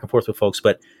conversation back and forth with folks.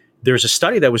 But there's a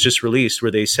study that was just released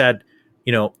where they said,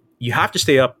 you have to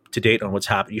stay up to date on what's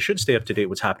happening. You should stay up to date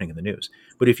what's happening in the news.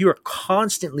 But if you are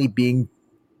constantly being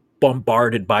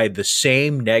bombarded by the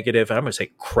same negative, I'm going to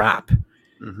say crap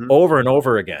over and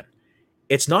over again,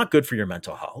 it's not good for your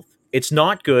mental health. It's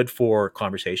not good for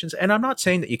conversations. And I'm not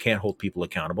saying that you can't hold people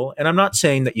accountable. And I'm not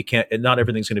saying that not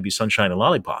everything's going to be sunshine and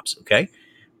lollipops. Okay.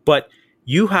 But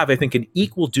you have, I think, an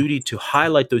equal duty to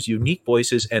highlight those unique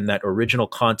voices and that original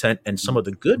content and some of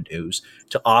the good news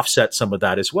to offset some of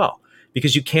that as well.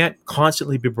 Because you can't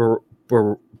constantly be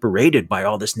berated by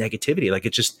all this negativity. Like,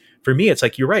 it just, for me, it's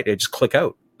like, you're right. I just click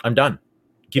out. I'm done.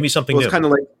 Give me something new. It's kind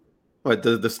of like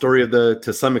the story of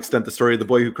to some extent, the story of the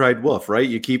boy who cried wolf, right?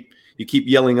 You keep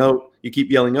yelling out,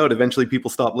 eventually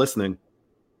people stop listening.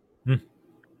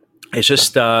 It's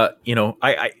just,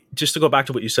 I just to go back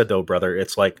to what you said though, brother,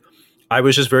 it's like, I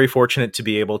was just very fortunate to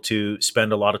be able to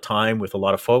spend a lot of time with a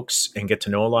lot of folks and get to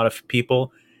know a lot of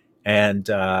people and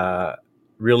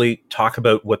really talk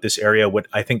about what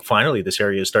I think finally this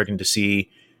area is starting to see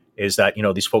is that,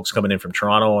 these folks coming in from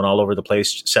Toronto and all over the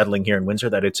place, settling here in Windsor,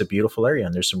 that it's a beautiful area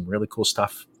and there's some really cool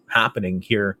stuff happening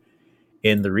here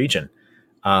in the region.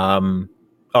 God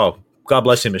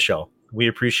bless you, Michelle. We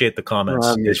appreciate the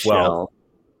comments as well.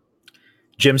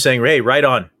 Jim saying, Ray, right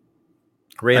on.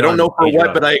 I don't know for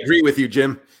what, but I agree with you,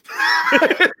 Jim.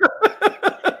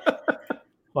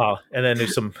 Wow. And then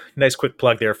there's some nice quick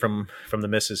plug there from the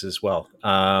missus as well.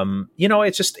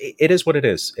 It's just, it is what it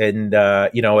is. And,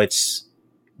 it's,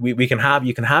 you can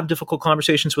have difficult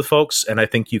conversations with folks. And I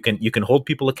think you can hold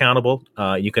people accountable.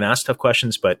 You can ask tough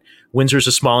questions, but Windsor's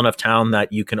a small enough town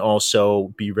that you can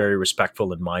also be very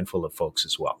respectful and mindful of folks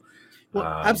as well. Well,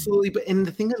 absolutely. And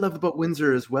the thing I love about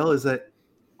Windsor as well is that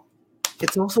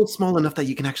it's also small enough that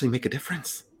you can actually make a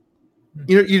difference.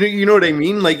 You know what I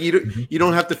mean? Like you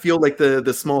don't have to feel like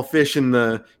the small fish in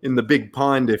the big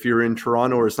pond if you're in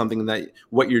Toronto or something, that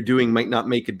what you're doing might not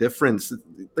make a difference.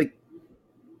 Like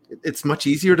it's much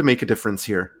easier to make a difference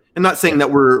here. I'm not saying that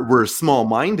we're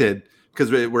small-minded, because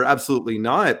we're absolutely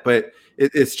not, but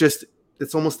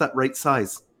it's almost that right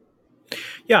size.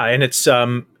 Yeah, and it's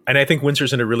and I think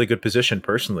Windsor's in a really good position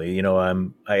personally.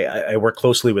 I work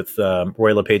closely with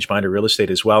Roy LePage Binder Real Estate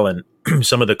as well, and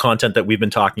some of the content that we've been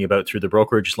talking about through the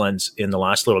brokerage lens in the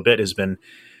last little bit has been,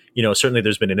 certainly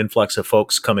there's been an influx of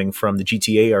folks coming from the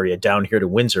GTA area down here to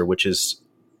Windsor, which is,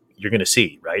 you're going to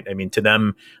see, right? I mean, to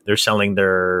them, they're selling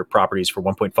their properties for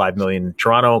 1.5 million in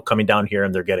Toronto, coming down here,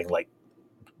 and they're getting like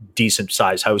decent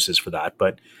sized houses for that.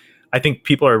 But I think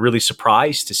people are really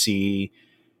surprised to see,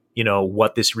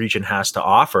 what this region has to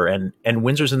offer. And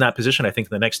Windsor's in that position, I think,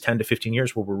 in the next 10 to 15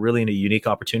 years, where we're really in a unique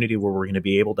opportunity where we're going to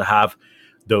be able to have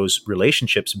those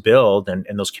relationships build and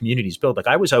those communities build. Like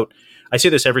I say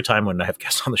this every time when I have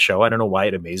guests on the show. I don't know why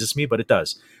it amazes me, but it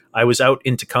does. I was out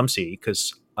in Tecumseh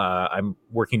because I'm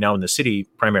working now in the city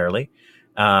primarily.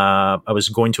 I was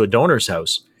going to a donor's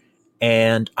house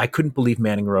and I couldn't believe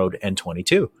Manning Road and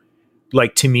 22.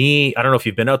 Like, to me, I don't know if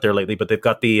you've been out there lately, but they've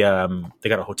got they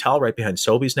got a hotel right behind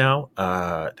Sobeys now.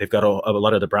 They've got a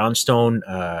lot of the brownstone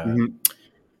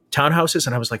townhouses,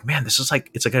 and I was like, man, it's like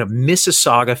a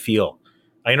Mississauga feel.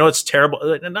 I know it's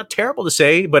terrible, not terrible to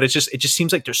say, but it just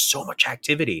seems like there's so much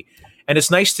activity, and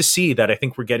it's nice to see that. I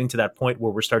think we're getting to that point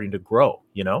where we're starting to grow.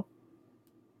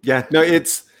 Yeah, no,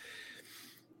 it's,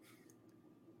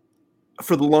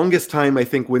 for the longest time, I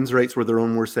think Windsorites were their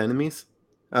own worst enemies.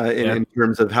 In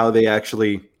terms of how they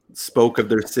actually spoke of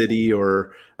their city,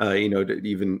 or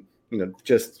even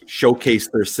just showcase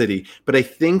their city. But I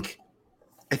think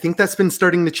that's been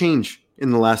starting to change in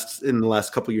the last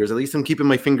couple of years. At least I'm keeping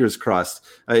my fingers crossed.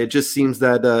 It just seems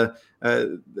that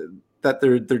that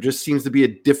there just seems to be a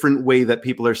different way that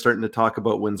people are starting to talk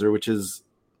about Windsor, which is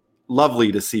lovely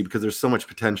to see, because there's so much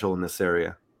potential in this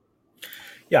area.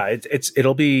 Yeah,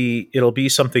 it'll be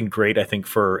something great, I think,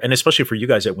 and especially for you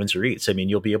guys at Windsor Eats. I mean,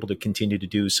 you'll be able to continue to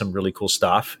do some really cool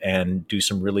stuff and do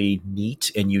some really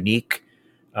neat and unique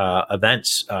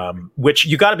events. Which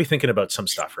you got to be thinking about some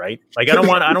stuff, right? Like, I don't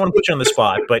want to put you on the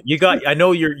spot, but I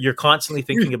know you're constantly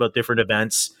thinking about different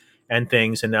events and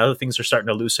things, and other things are starting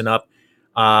to loosen up.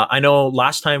 I know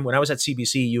last time when I was at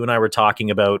CBC, you and I were talking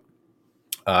about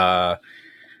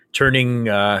turning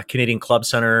Canadian Club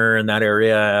Center in that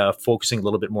area, focusing a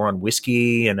little bit more on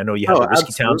whiskey. And I know you have the Whiskey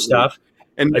absolutely. Town stuff.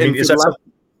 And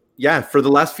for the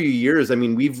last few years, I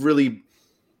mean,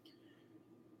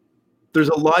 there's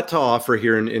a lot to offer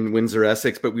here in Windsor,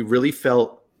 Essex, but we really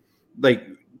felt like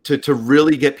to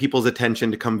really get people's attention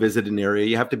to come visit an area,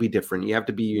 you have to be different. You have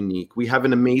to be unique. We have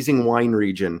an amazing wine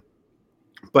region,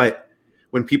 but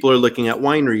when people are looking at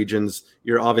wine regions,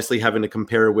 you're obviously having to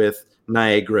compare with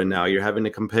Niagara now. You're having to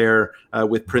compare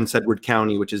with Prince Edward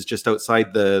County, which is just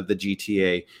outside the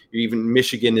GTA. Even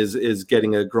Michigan is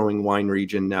getting a growing wine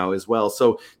region now as well.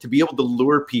 So to be able to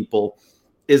lure people,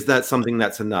 is that something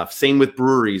that's enough? Same with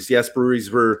breweries. Yes,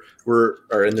 breweries were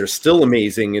and they're still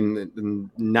amazing and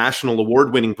national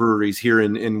award-winning breweries here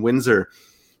in Windsor.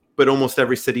 But almost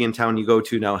every city and town you go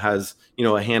to now has,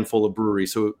 a handful of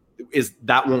breweries. So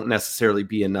that won't necessarily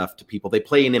be enough to people. They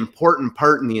play an important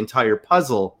part in the entire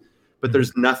puzzle, but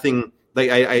there's nothing like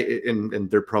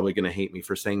and they're probably going to hate me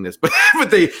for saying this, but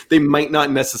they might not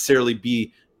necessarily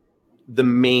be the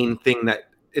main thing that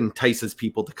entices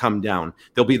people to come down.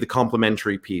 There'll be the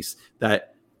complimentary piece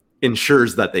that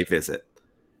ensures that they visit.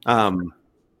 And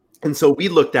so we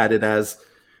looked at it as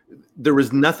there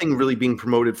was nothing really being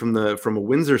promoted from a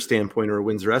Windsor standpoint or a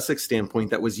Windsor Essex standpoint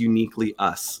that was uniquely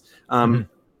us.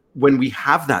 When we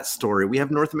have that story, we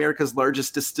have North America's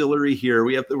largest distillery here.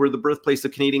 We're the birthplace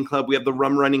of Canadian Club. We have the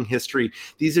rum running history.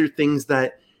 These are things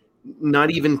that not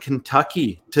even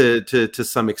Kentucky to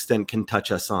some extent can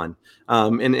touch us on.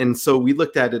 And so we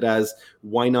looked at it as,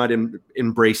 why not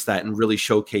embrace that and really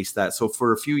showcase that? So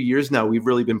for a few years now, we've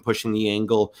really been pushing the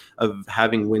angle of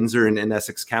having Windsor and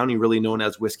Essex County really known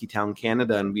as Whiskey Town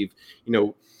Canada. And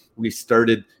we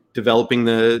started developing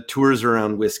the tours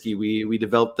around whiskey. We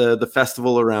developed the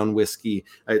festival around whiskey.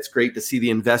 It's great to see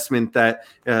the investment that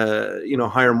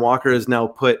Hiram Walker has now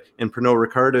put, and Pernod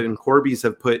Ricard and Corby's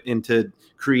have put into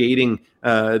creating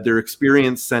their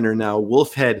experience center now.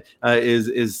 Wolfhead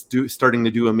is starting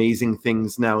to do amazing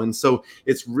things now, and so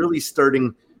it's really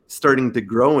starting to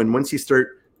grow. And once you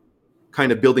start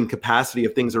kind of building capacity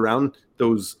of things around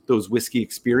those whiskey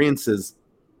experiences,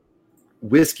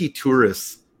 whiskey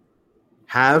tourists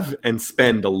have and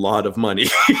spend a lot of money.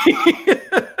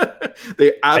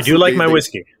 I do like my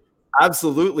whiskey.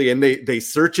 Absolutely. And they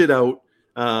search it out.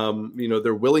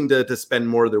 They're willing to spend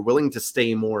more. They're willing to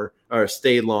stay more or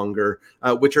stay longer,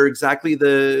 which are exactly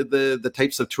the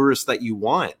types of tourists that you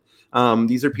want.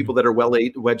 These are people that are well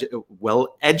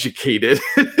educated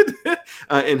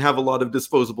and have a lot of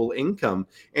disposable income.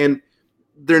 And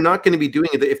they're not going to be doing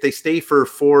it if they stay for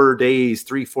 4 days,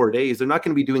 3-4 days. They're not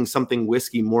going to be doing something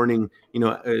whiskey morning,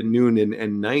 noon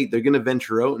and night. They're going to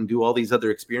venture out and do all these other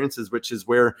experiences, which is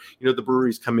where the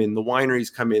breweries come in, the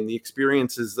wineries come in, the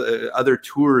experiences, other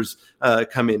tours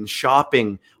come in,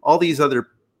 shopping, all these other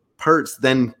parts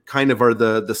then kind of are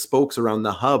the spokes around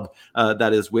the hub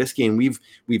that is whiskey. And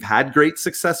we've had great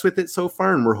success with it so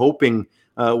far, and we're hoping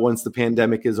once the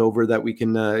pandemic is over that we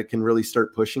can really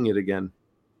start pushing it again.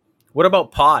 What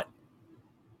about pot?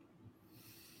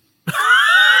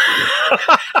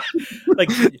 Like,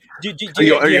 are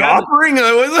you offering?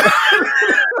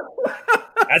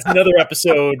 That's another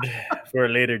episode for a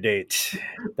later date.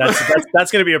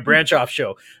 That's going to be a branch off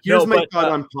show. Here's my thought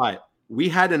on pot. We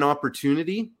had an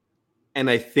opportunity, and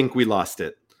I think we lost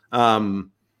it.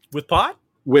 With pot?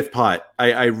 With pot,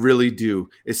 I really do.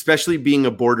 Especially being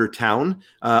a border town,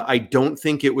 I don't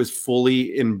think it was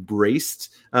fully embraced.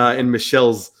 And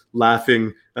Michelle's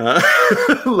laughing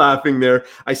there.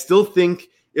 I still think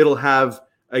it'll have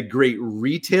a great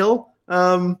retail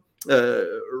aspect.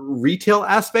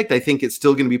 I think it's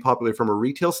still going to be popular from a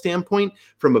retail standpoint.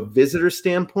 From a visitor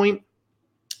standpoint,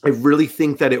 I really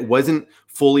think that it wasn't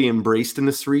fully embraced in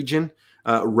this region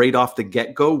right off the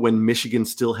get-go when Michigan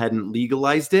still hadn't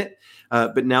legalized it.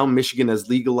 But now Michigan has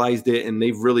legalized it, and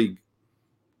they've really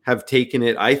have taken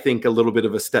it, I think, a little bit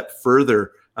of a step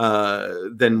further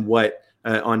than what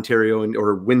Ontario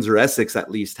or Windsor Essex at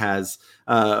least has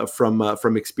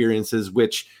from experiences,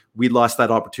 which we lost that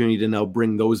opportunity to now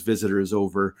bring those visitors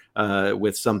over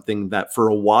with something that for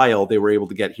a while they were able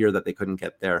to get here that they couldn't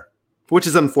get there, which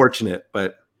is unfortunate.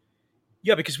 But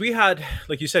yeah, because we had,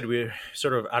 like you said, we were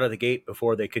sort of out of the gate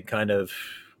before they could kind of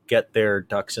get their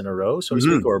ducks in a row, so to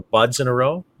speak, or buds in a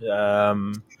row.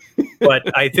 But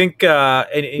I think,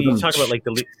 and you talk about like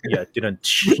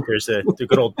there's the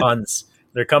good old puns.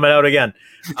 They're coming out again.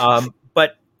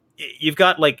 But you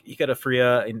got a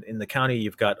Freya in the county.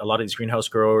 You've got a lot of these greenhouse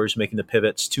growers making the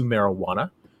pivots to marijuana,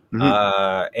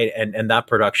 and that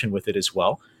production with it as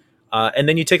well. And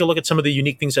then you take a look at some of the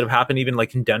unique things that have happened, even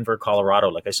like in Denver, Colorado.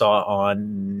 Like I saw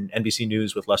on NBC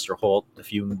News with Lester Holt a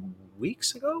few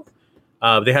weeks ago.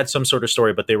 They had some sort of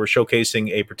story, but they were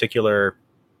showcasing a particular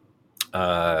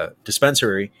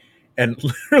dispensary. And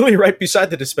literally right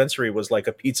beside the dispensary was like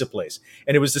a pizza place.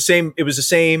 And it was the same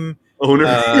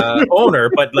owner,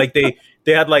 but like they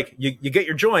had like, you get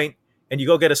your joint and you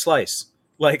go get a slice.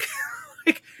 Like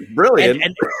brilliant.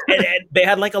 And they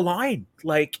had like a line,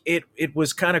 like it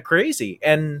was kind of crazy.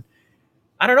 And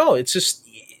I don't know, it's just,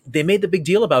 they made the big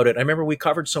deal about it. I remember we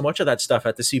covered so much of that stuff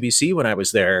at the CBC when I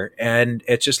was there. And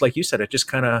it's just, like you said, it just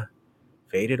kind of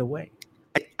faded away.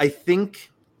 I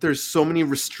think there's so many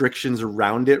restrictions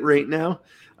around it right now.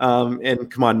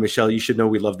 And come on, Michelle, you should know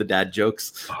we love the dad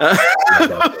jokes.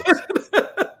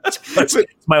 That's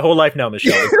my whole life now,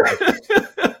 Michelle.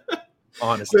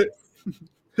 Honestly.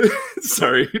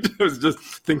 Sorry, I was just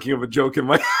thinking of a joke in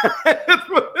my head.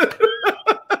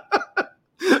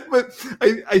 But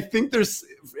I think there's,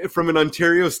 from an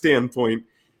Ontario standpoint,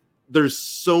 there's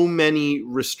so many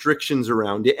restrictions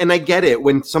around it. And I get it.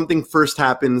 When something first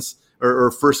happens,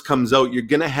 or first comes out, you're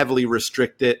going to heavily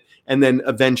restrict it and then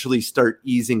eventually start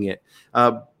easing it.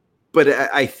 But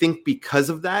I think because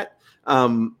of that,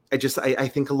 I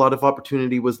think a lot of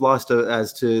opportunity was lost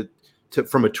as to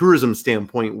from a tourism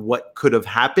standpoint, what could have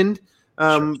happened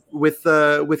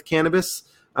with cannabis,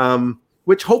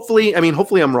 which hopefully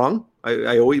I'm wrong.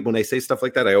 I always, when I say stuff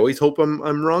like that, I always hope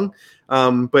I'm wrong.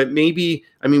 But maybe,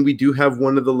 we do have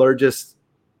one of the largest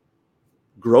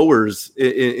growers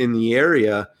in the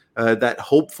area that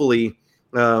hopefully,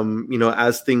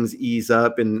 as things ease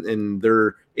up and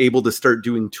they're able to start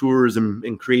doing tours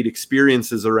and create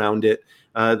experiences around it,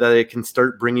 that it can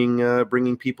start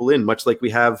bringing people in, much like we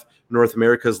have North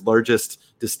America's largest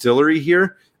distillery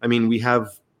here. We have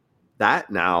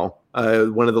that now,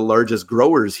 one of the largest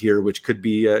growers here, which could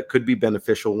be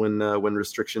beneficial when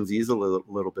restrictions ease a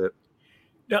little bit.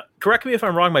 Now, correct me if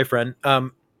I'm wrong, my friend.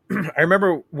 I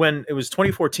remember when it was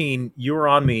 2014, you were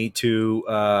on me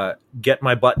to get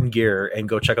my button gear and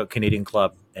go check out Canadian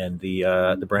Club and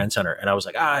the brand center. And I was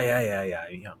like,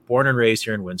 yeah. Born and raised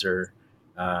here in Windsor.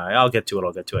 I'll get to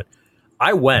it.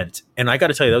 I went, and I got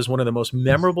to tell you, that was one of the most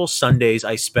memorable Sundays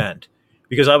I spent,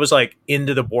 because I was like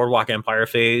into the Boardwalk Empire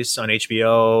phase on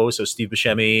HBO. So Steve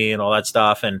Buscemi and all that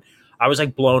stuff. And I was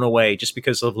like blown away just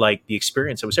because of like the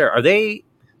experience that was there. Are they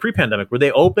pre-pandemic? Were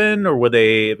they open, or was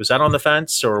that on the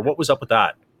fence, or what was up with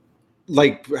that?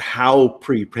 Like how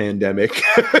pre-pandemic?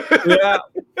 Yeah.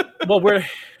 Well, we're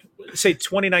say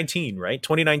 2019, right?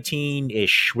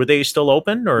 2019-ish. Were they still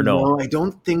open or no? No, I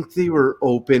don't think they were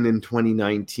open in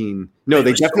 2019. No,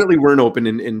 they definitely weren't open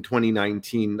in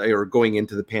 2019 or going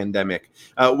into the pandemic,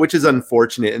 which is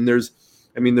unfortunate. And there's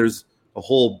a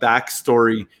whole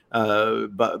backstory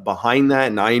behind that,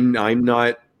 and I'm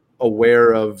not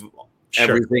aware of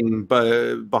everything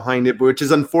behind it, which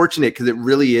is unfortunate because it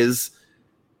really is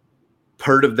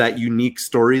part of that unique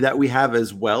story that we have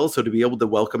as well. So to be able to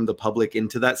welcome the public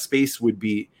into that space would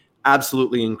be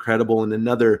absolutely incredible, and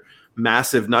another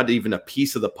massive, not even a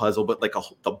piece of the puzzle, but like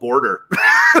the border,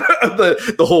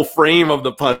 the whole frame of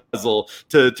the puzzle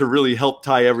to really help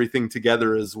tie everything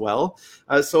together as well.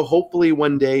 So hopefully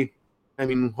one day,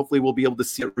 hopefully we'll be able to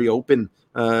see it reopen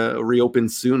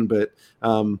soon, but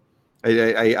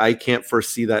I can't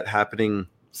foresee that happening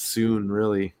soon,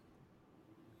 really,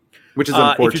 which is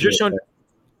unfortunate.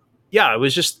 Yeah, it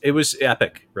was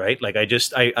epic, right? Like I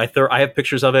have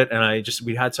pictures of it, and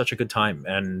we had such a good time.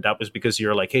 And that was because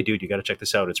you're like, hey dude, you got to check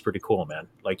this out. It's pretty cool, man.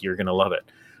 Like, you're going to love it.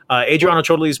 Adriano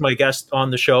Ciotoli is my guest on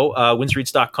the show,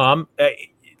 windsreeds.com.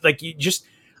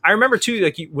 I remember too,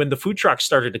 like when the food trucks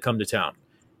started to come to town,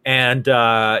 and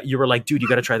you were like, dude, you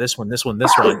got to try this one.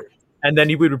 And then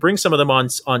you would bring some of them on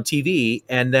TV,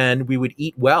 and then we would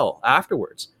eat well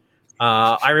afterwards.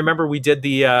 I remember we did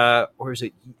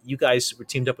you guys were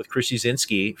teamed up with Chris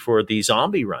Uzinski for the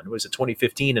zombie run. Was it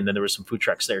 2015? And then there were some food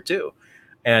trucks there too.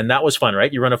 And that was fun,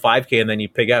 right? You run a 5K and then you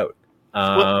pig out.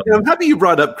 I'm happy you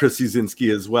brought up Chris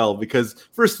Uzinski as well, because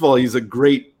first of all, he's a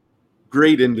great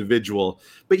individual,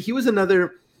 but he was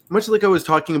another, much like I was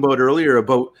talking about earlier,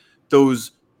 about those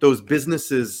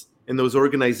businesses and those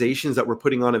organizations that were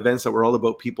putting on events that were all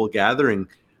about people gathering.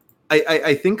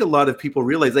 I think a lot of people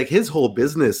realize, like, his whole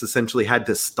business essentially had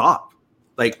to stop.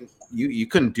 Like, you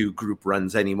couldn't do group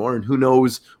runs anymore, and who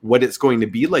knows what it's going to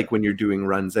be like when you're doing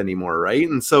runs anymore, right?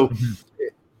 And so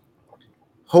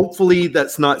hopefully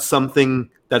that's not something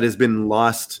that has been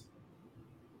lost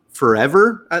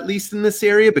forever, at least in this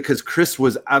area, because Chris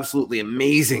was absolutely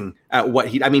amazing at what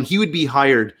he would be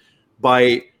hired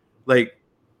by like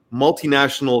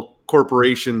multinational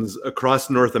corporations across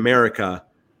North America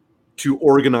to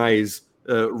organize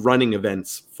running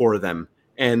events for them.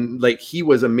 And like, he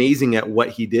was amazing at what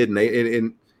he did.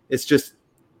 And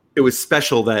it was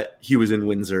special that he was in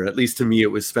Windsor. At least to me,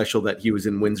 it was special that he was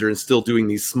in Windsor and still doing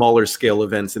these smaller scale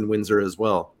events in Windsor as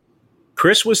well.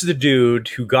 Chris was the dude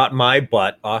who got my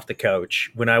butt off the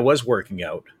couch when I was working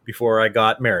out before I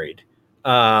got married,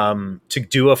 to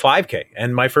do a 5K.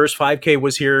 And my first 5K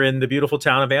was here in the beautiful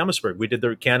town of Amherstburg. We did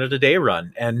the Canada Day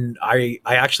run, and I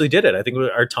actually did it. I think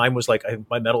our time was like,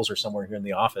 my medals are somewhere here in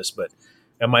the office,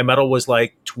 and my medal was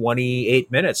like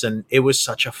 28 minutes. And it was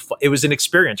it was an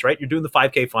experience, right? You're doing the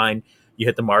 5K fine, you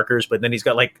hit the markers, but then he's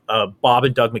got like a Bob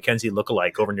and Doug McKenzie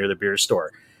lookalike over near the beer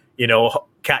store,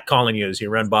 cat calling you as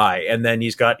you run by. And then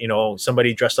he's got,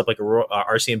 somebody dressed up like a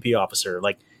RCMP officer.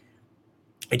 Like,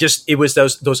 it was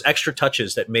those extra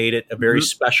touches that made it a very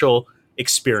special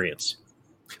experience.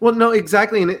 Well, no,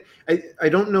 exactly. And I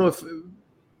don't know if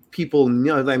people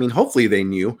knew, hopefully they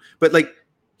knew, but like,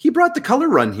 he brought the color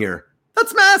run here.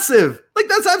 That's massive. Like,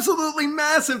 that's absolutely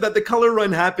massive that the color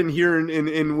run happened here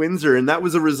in Windsor. And that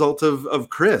was a result of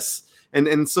Chris.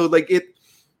 And so like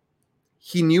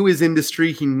he knew his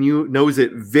industry, knows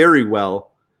it very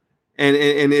well. And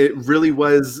it really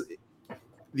was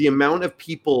the amount of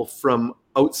people from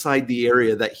outside the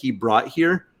area that he brought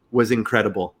here was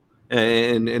incredible.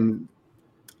 And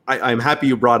I'm happy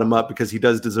you brought him up, because he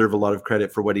does deserve a lot of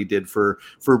credit for what he did for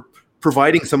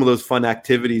providing some of those fun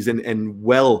activities and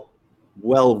well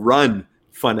run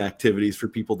fun activities for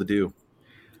people to do.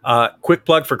 Quick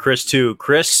plug for Chris too.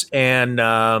 Chris and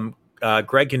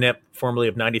Greg Ganip, formerly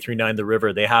of 93.9 The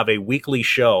River, they have a weekly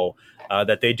show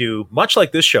that they do, much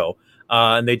like this show.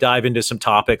 And they dive into some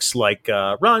topics like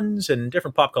runs and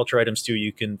different pop culture items too.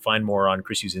 You can find more on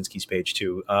Chris Uzinski's page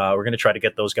too. We're going to try to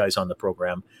get those guys on the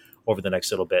program over the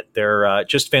next little bit. They're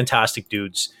just fantastic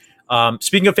dudes.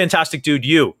 Speaking of fantastic dude,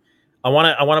 I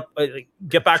want to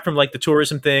get back from like the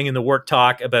tourism thing and the work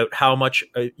talk about how much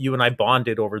you and I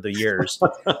bonded over the years.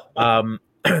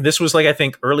 This was like, I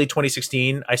think early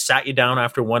 2016. I sat you down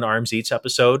after one Arms Eats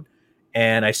episode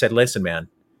and I said, listen, man,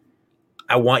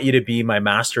 I want you to be my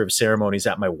master of ceremonies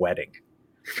at my wedding.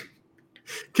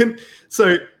 Can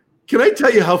I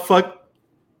tell you how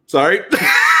sorry.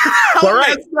 All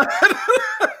right.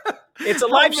 It's a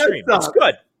live stream. It's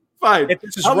good. Fine.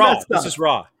 This is raw. This is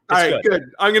raw. All right, good.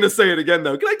 I'm going to say it again,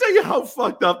 though. Can I tell you how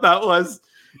fucked up that was?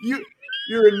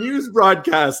 You're a news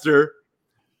broadcaster.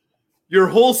 Your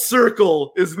whole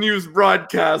circle is news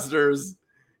broadcasters.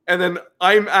 And then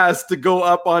I'm asked to go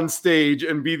up on stage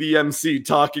and be the MC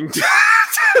talking to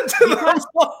them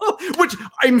all, which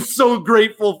I'm so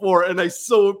grateful for, and I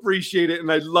so appreciate it,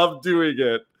 and I love doing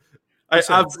it. I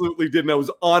absolutely did, and I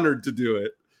was honored to do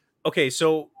it. Okay,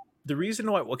 so the reason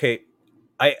why... Okay,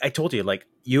 I told you, like,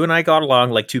 you and I got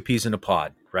along like two peas in a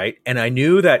pod, right? And I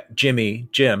knew that Jim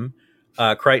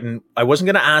Crichton, I wasn't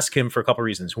going to ask him for a couple of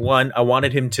reasons. One, I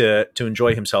wanted him to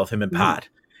enjoy himself, him and Pat.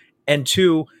 And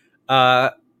two,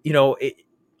 I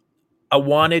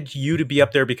wanted you to be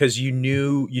up there because you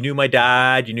knew my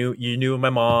dad, you knew my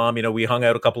mom, we hung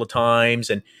out a couple of times,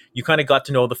 and you kind of got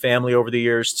to know the family over the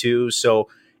years too. So,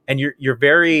 and you're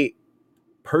very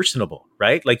personable,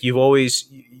 right? Like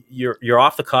you're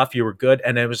off the cuff, you were good.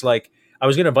 And I was like, I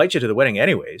was going to invite you to the wedding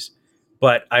anyways,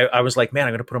 but I was like, man,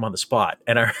 I'm going to put him on the spot.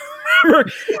 And I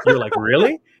remember you're like,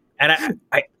 really? And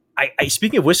I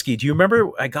speaking of whiskey, do you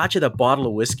remember I got you that bottle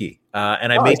of whiskey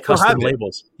and I made custom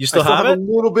labels? You still have it? A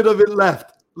little bit of it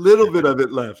left.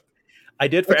 I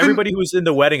did for everybody who was in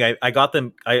the wedding. I got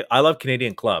them. I love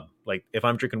Canadian Club. Like if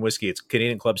I'm drinking whiskey, it's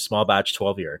Canadian Club small batch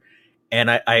 12 year. And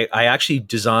I actually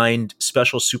designed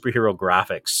special superhero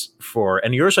graphics for,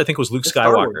 and yours I think was Luke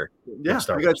Skywalker. Yeah,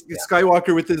 I got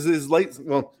Skywalker with his lights.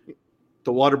 Well,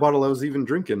 the water bottle I was even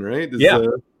drinking, right? The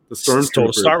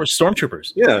Stormtroopers. Star Wars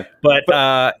Stormtroopers. Yeah, but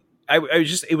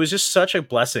it was just such a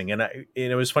blessing, and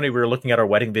it was funny. We were looking at our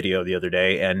wedding video the other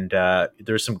day, and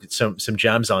there's some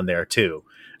gems on there too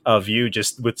of you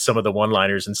just with some of the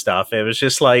one-liners and stuff. It was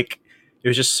just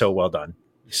so well done.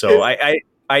 So I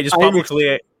just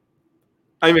publicly.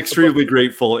 I'm extremely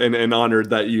grateful and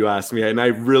honored that you asked me, and I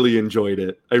really enjoyed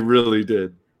it. I really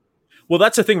did. Well,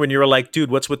 that's the thing when you were like, dude,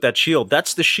 what's with that shield?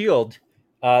 That's the shield,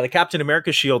 the Captain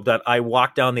America shield that I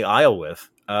walked down the aisle with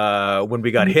when we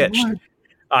got hitched.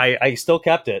 I still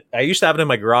kept it. I used to have it in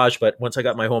my garage, but once I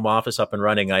got my home office up and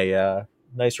running,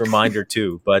 nice reminder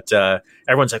too. But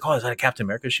everyone's like, oh, is that a Captain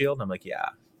America shield? And I'm like, yeah.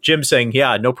 Jim saying,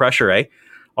 yeah, no pressure, eh?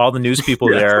 All the news people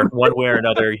there, one way or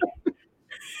another,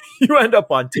 you end up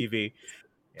on TV.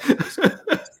 Yeah,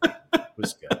 it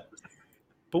was good.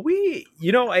 But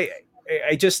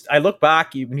I look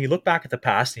back, when you look back at the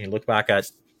past and you look back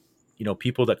at,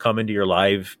 people that come into your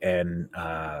life and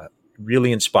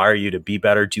really inspire you to be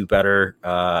better, do better,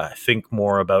 think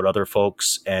more about other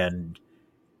folks and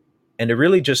to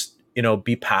really just,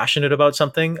 be passionate about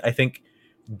something. I think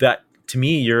that to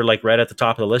me, you're like right at the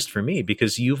top of the list for me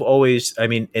because you've always,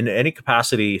 in any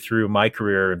capacity through my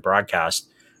career in broadcast,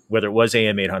 whether it was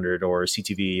AM 800 or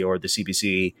CTV or the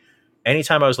CBC,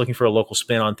 anytime I was looking for a local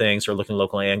spin on things or looking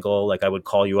local angle, like I would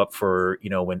call you up for,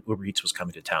 when Uber Eats was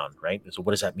coming to town, right? So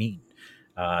what does that mean?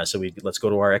 So let's go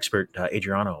to our expert,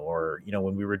 Adriano, or,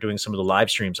 when we were doing some of the live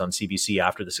streams on CBC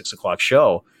after the 6 o'clock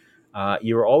show,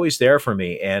 you were always there for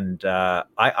me. And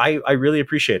I really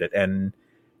appreciate it. And,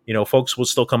 folks will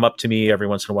still come up to me every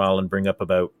once in a while and bring up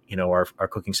about, our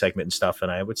cooking segment and stuff. And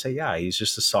I would say, yeah, he's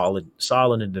just a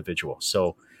solid individual.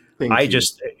 So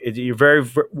you're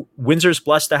Windsor's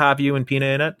blessed to have you and Pina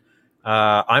in it.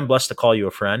 I'm blessed to call you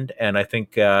a friend. And I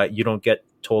think you don't get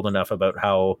told enough about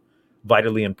how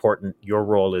vitally important your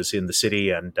role is in the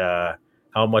city and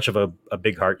how much of a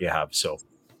big heart you have. So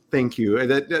thank you.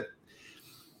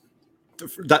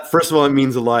 that first of all, it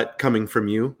means a lot coming from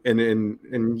you,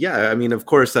 and yeah, I mean, of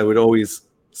course, I would always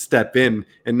step in,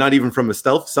 and not even from a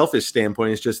selfish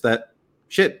standpoint. It's just that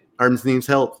shit. Arms needs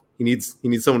help. He needs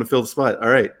someone to fill the spot. All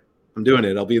right, I'm doing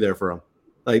it. I'll be there for him.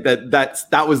 Like that.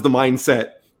 That was the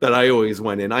mindset that I always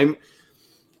went in.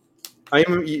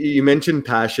 You mentioned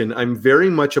passion. I'm very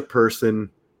much a person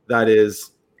that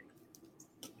is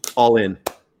all in.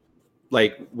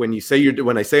 Like when I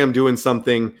say I'm doing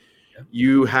something,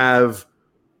 you have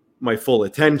my full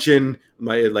attention,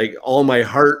 all my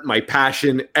heart, my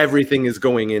passion, everything is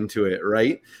going into it.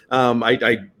 Right.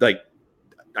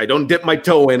 I don't dip my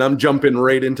toe in. I'm jumping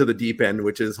right into the deep end,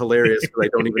 which is hilarious because I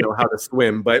don't even know how to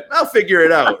swim, but I'll figure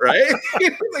it out. Right.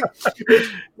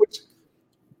 which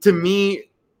to me,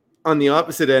 on the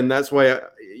opposite end, that's why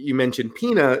you mentioned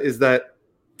Pina, is that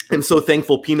I'm so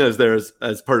thankful Pina is there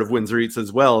as part of Windsor Eats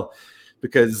as well,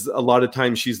 because a lot of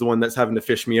times she's the one that's having to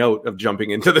fish me out of jumping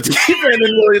into the deep end, and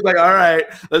really like, all right,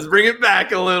 let's bring it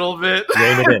back a little bit.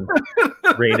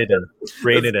 Rein it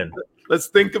in. Let's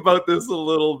think about this a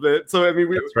little bit. So I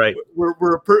mean, that's right.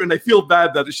 And I feel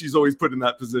bad that she's always put in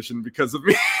that position because of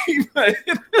me.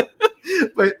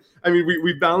 but I mean,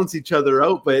 we balance each other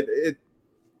out. But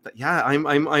yeah,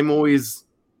 I'm always,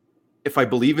 if I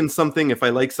believe in something, if I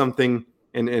like something,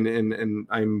 and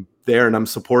I'm there and I'm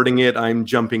supporting it, I'm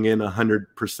jumping in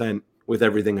 100% with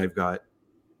everything I've got,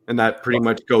 and that pretty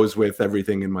much goes with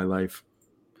everything in my life,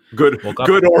 good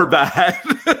or bad.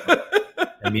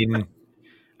 I mean,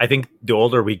 I think the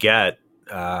older we get,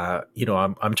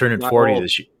 I'm turning 40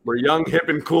 this year. We're young, hip,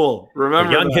 and cool.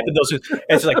 Remember, young, hip, and those.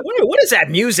 It's like, what is that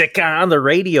music on the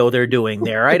radio they're doing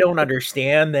there? I don't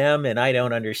understand them, and I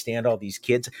don't understand all these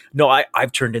kids. No,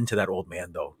 I've turned into that old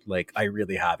man though. Like I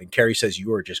really have. And Carrie says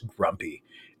you are just grumpy,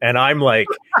 and I'm like,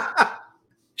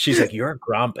 she's like, you're a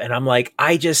grump, and I'm like,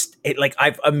 I've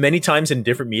many times in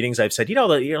different meetings I've said,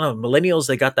 millennials,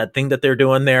 they got that thing that they're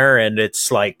doing there, and it's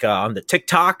like on the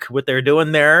TikTok what they're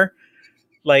doing there,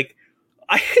 like.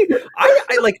 I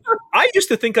used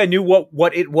to think I knew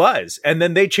what it was, and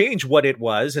then they changed what it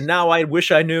was, and now I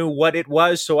wish I knew what it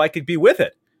was so I could be with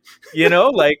it.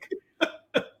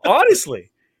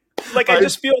 Honestly, I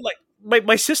just feel like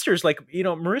my sister's my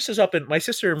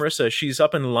sister Marissa, she's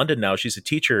up in London now. She's a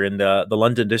teacher in the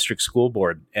London District School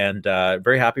Board, and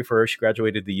very happy for her. She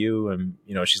graduated the U, and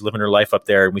she's living her life up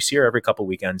there, and we see her every couple of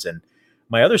weekends. And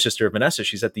my other sister, Vanessa,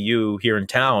 she's at the U here in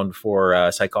town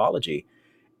for psychology.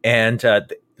 And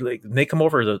they come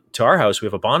over to our house. We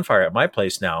have a bonfire at my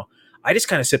place now. I just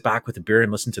kind of sit back with a beer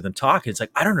and listen to them talk. And it's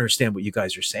like, I don't understand what you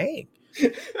guys are saying.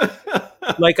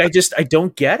 I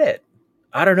don't get it.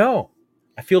 I don't know.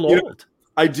 I feel old.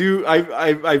 I do.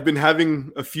 I've been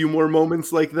having a few more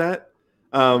moments like that.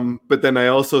 But then I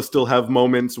also still have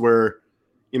moments where,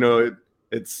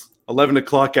 it's 11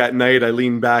 o'clock at night. I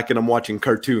lean back and I'm watching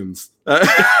cartoons.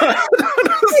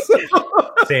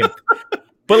 Same.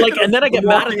 But and then I get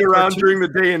mad at the around during the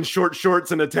day in short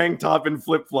shorts and a tank top and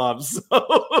flip flops.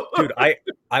 Dude, I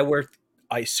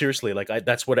seriously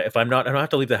that's what if I don't have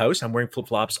to leave the house, I'm wearing flip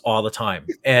flops all the time.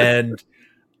 And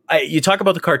you talk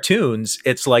about the cartoons,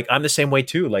 it's like I'm the same way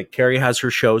too. Like Carrie has her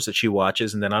shows that she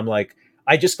watches, and then I'm like,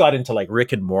 I just got into like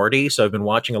Rick and Morty, so I've been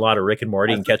watching a lot of Rick and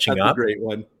Morty and catching up. A great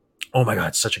one. Oh my god,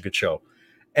 it's such a good show.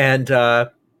 And I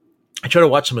try to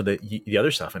watch some of the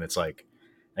other stuff, and it's like,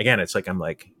 again, it's like I'm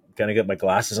like. Kind of get my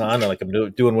glasses on, and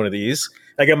I'm doing one of these.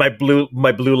 I got my blue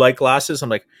light glasses. I'm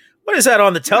like, what is that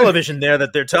on the television there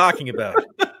that they're talking about?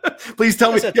 Please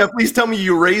tell me. Yeah, please tell me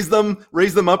you raise them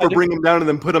up, or bring them down and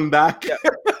then put them back. Yeah.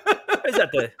 Is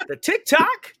that the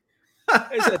TikTok?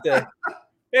 Is that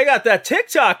they got that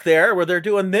TikTok there where they're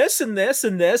doing this and this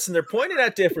and this, and they're pointing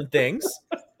at different things,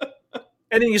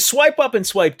 and then you swipe up and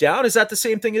swipe down. Is that the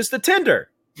same thing as the Tinder?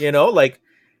 Nobody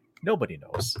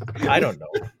knows. I don't know.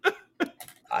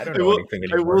 I don't know anything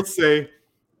anymore. I will say,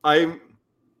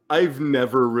 I've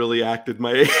never really acted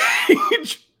my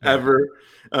age ever.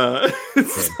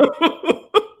 Hence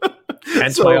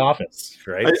my office,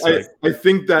 right? I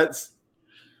think that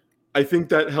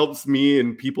helps me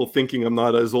and people thinking I'm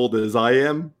not as old as I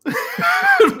am,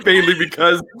 mainly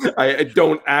because I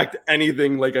don't act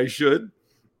anything like I should.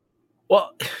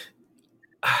 Well,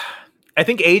 I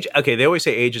think age. Okay, they always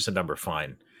say age is a number,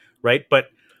 fine, right? But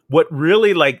what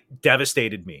really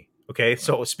devastated me. Okay,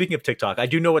 so speaking of TikTok, I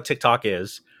do know what TikTok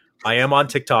is. I am on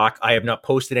TikTok. I have not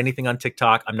posted anything on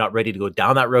TikTok. I'm not ready to go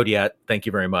down that road yet. Thank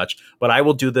you very much. But I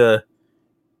will do the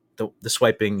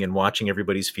swiping and watching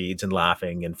everybody's feeds and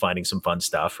laughing and finding some fun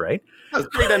stuff. Right? That's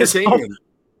great entertainment.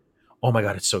 Oh my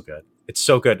god, it's so good. It's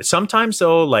so good. Sometimes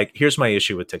though, here's my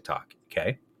issue with TikTok.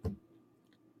 Okay.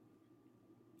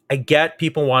 I get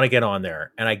people want to get on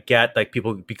there, and I get like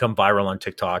people become viral on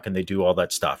TikTok and they do all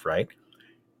that stuff, right?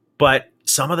 But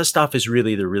some of the stuff is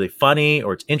really either really funny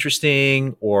or it's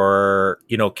interesting, or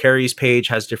Carrie's page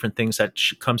has different things that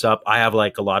comes up. I have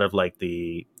like a lot of like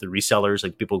the resellers,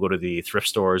 like people go to the thrift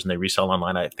stores and they resell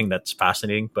online. I think that's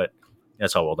fascinating, but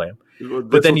that's how old I am.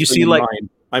 But then you see like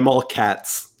I'm all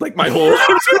cats. Like my whole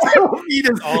feed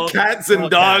is all cats and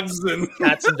dogs and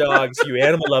cats and dogs. You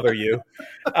animal lover, you.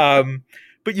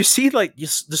 But you see like the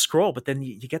scroll, but then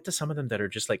you get to some of them that are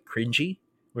just like cringy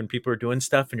when people are doing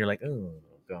stuff, and you're like, oh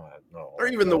God, no. Or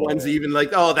even the ones even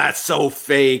like, oh, that's so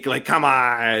fake. Like, come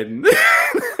on.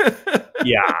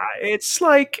 Yeah, it's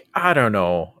like, I don't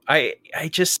know. I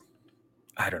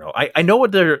don't know. I know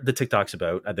what the TikTok's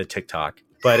about, the TikTok,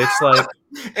 but it's like,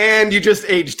 and you just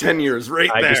aged 10 years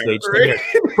right there. I just aged 10 years.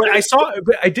 But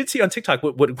I did see on TikTok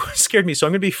what scared me. So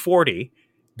I'm going to be 40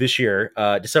 this year,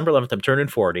 December 11th. I'm turning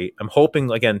 40. I'm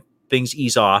hoping again things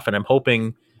ease off, and I'm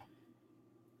hoping.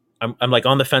 I'm like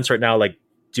on the fence right now. Like,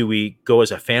 do we go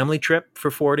as a family trip for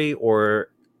 40, or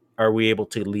are we able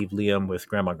to leave Liam with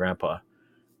grandma and grandpa?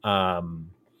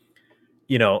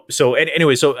 So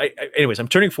anyways, I'm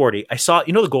turning 40. I saw,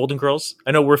 the Golden Girls.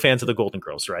 I know we're fans of the Golden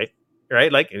Girls, right? Right.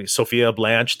 Like Sophia,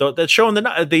 Blanche, that show in the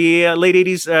late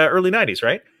 80s, early 90s,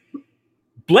 right?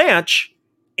 Blanche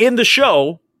in the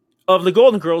show of the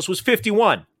Golden Girls was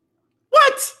 51.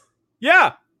 What?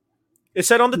 Yeah. It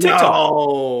said on the TikTok.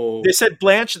 No. They said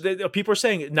Blanche. People are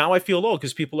saying now I feel old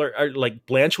because people are like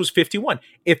Blanche was 51.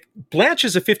 If Blanche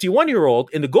is a 51-year-old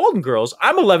in the Golden Girls,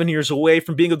 I'm 11 years away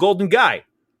from being a golden guy.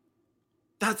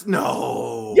 That's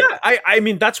no. Yeah, I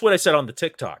mean that's what I said on the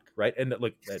TikTok, right? And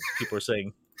look, people are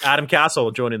saying Adam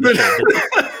Castle joining the show.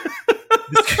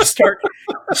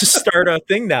 Start a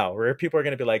thing now where people are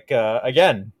going to be like,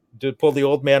 again, to pull the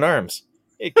old man arms.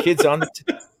 Hey, kids on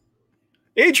the.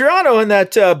 Adriano and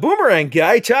that boomerang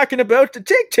guy talking about the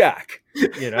TikTok,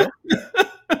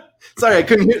 Sorry, I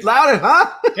couldn't hear it louder, huh?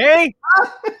 Hey,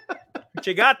 what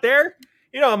you got there?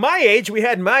 At my age, we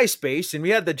had MySpace, and we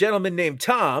had the gentleman named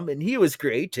Tom, and he was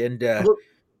great. And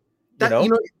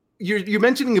you're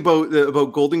mentioning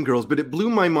about Golden Girls, but it blew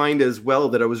my mind as well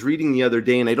that I was reading the other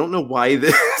day, and I don't know why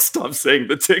this. Stop saying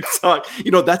the TikTok.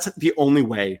 That's the only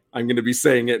way I'm going to be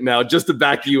saying it now, just to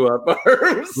back you up.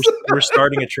 We're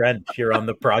starting a trend here on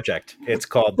the project. It's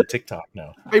called the TikTok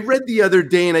now. I read the other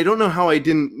day, and I don't know how I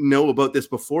didn't know about this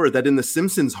before, that in The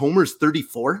Simpsons, Homer's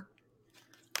 34.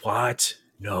 What?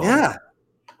 No.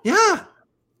 Yeah.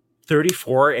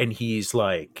 34, and he's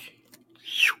like,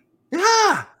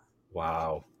 yeah.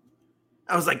 Wow.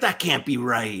 I was like, that can't be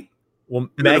right. Well,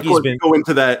 Maggie's been go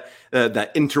into that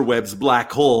interwebs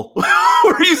black hole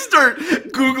where you start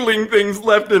Googling things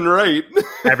left and right.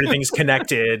 Everything's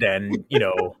connected, and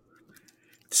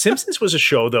Simpsons was a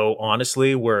show though,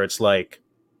 honestly, where it's like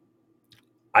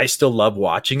I still love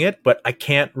watching it, but I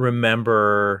can't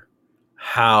remember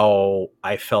how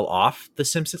I fell off The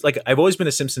Simpsons. Like I've always been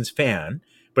a Simpsons fan,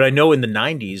 but I know in the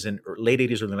 90s and late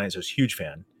 80s, early 90s, I was a huge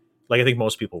fan. Like I think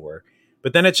most people were.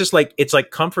 But then it's just like, it's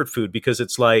like comfort food because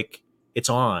it's like, it's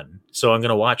on. So I'm going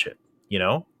to watch it,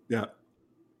 Yeah.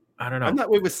 I don't know. I'm that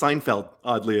way with Seinfeld,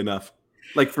 oddly enough.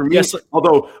 Like for me,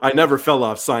 although I never fell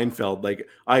off Seinfeld, like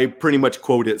I pretty much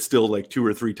quote it still like 2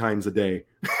 or 3 times a day.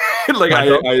 Like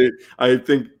I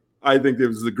think it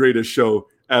was the greatest show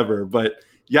ever. But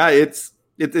yeah, it's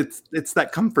that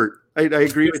comfort. I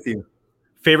agree with you.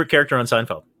 Favorite character on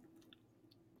Seinfeld?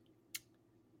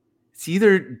 It's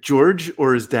either George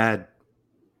or his dad.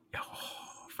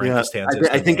 Frank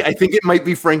Costanza. I think it might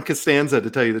be Frank Costanza,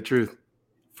 to tell you the truth.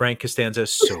 Frank Costanza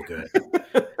is so good.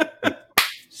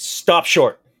 Stop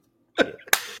short.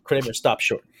 Kramer, stop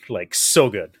short. Like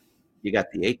so good. You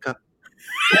got the A cup,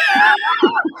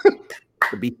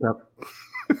 the B cup,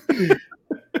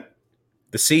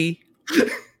 the C,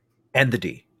 and the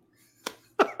D.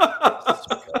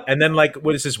 And then, like,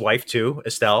 what is his wife too?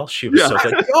 Estelle. She was so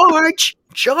good.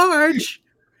 George.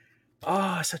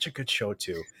 Oh, such a good show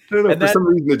too. I don't know. For some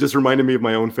reason, it just reminded me of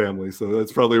my own family, so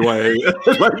that's probably why I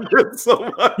like it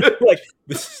so much. Like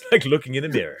this is like looking in the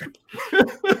mirror.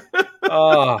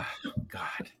 Oh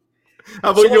God.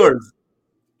 How about yours?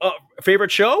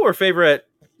 Favorite show or favorite?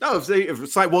 No,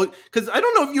 because I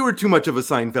don't know if you were too much of a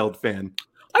Seinfeld fan.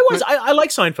 I was. I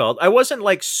like Seinfeld. I wasn't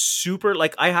like super.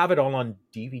 Like I have it all on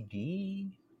DVD.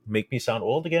 Make me sound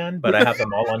old again, but I have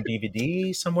them all on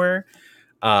DVD somewhere.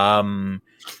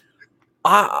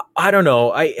 I don't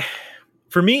know.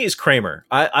 For me is Kramer.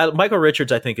 Michael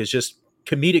Richards, I think, is just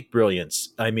comedic brilliance.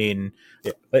 I mean,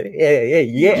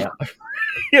 yeah.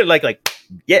 like,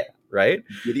 yeah, right.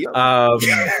 Giddy up.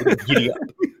 Giddy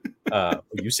up.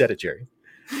 You said it, Jerry.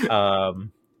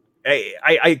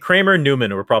 Kramer and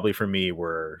Newman were probably for me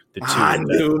were the two.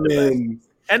 Newman.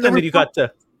 And then you got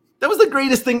to. That was the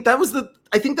greatest thing.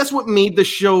 I think that's what made the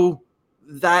show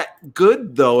that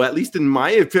good, though, at least in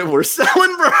my opinion, were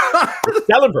selling bras.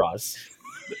 Selling bras.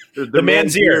 The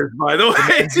man's ear, by the way. The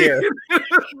man's ear.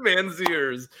 Man's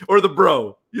ears. Or the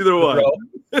bro. Either one.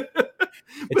 I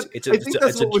think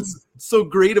that's what was so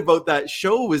great about that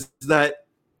show was that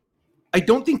I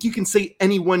don't think you can say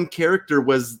any one character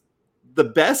was the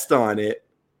best on it,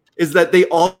 is that they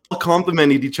all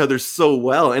complemented each other so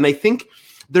well. And I think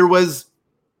there's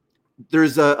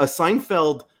a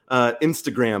Seinfeld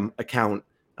Instagram account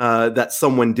that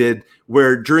someone did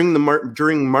where during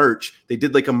March they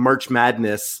did like a March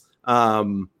Madness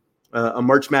breakdown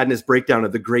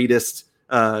of the greatest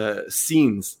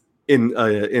scenes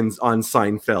on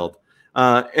Seinfeld.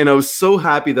 And I was so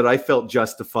happy that I felt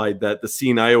justified that the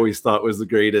scene I always thought was the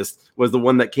greatest was the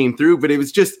one that came through. But it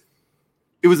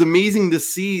was amazing to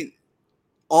see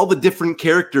all the different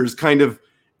characters kind of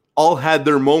all had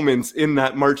their moments in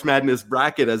that March Madness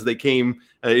bracket as they came,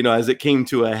 as it came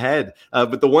to a head.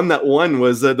 But the one that won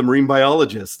was the marine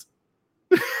biologist.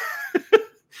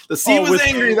 The sea was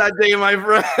angry that day, my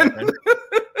friend.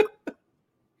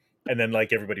 And then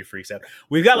like everybody freaks out.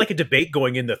 We've got like a debate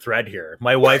going in the thread here.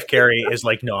 My wife, Carrie, is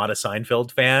like not a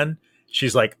Seinfeld fan.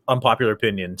 She's like, unpopular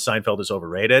opinion, Seinfeld is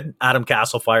overrated. Adam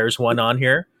Castlefire's one on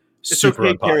here. It's super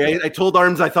okay, unpopular. Carrie. I told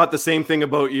Arms I thought the same thing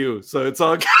about you, so it's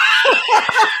all good.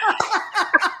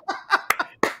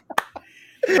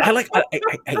 I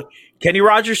Kenny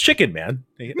Rogers chicken, man.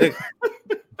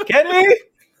 Kenny!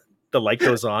 The light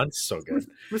goes on. So good.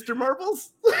 Mr.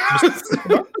 Marbles?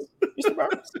 Mr.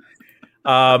 Marbles.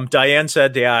 Diane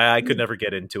said, yeah, I could never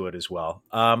get into it as well.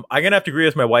 I'm going to have to agree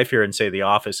with my wife here and say The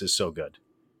Office is so good.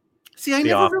 See, I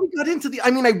never really got into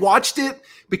I watched it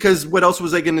because what else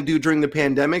was I going to do during the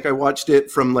pandemic? I watched it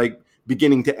from like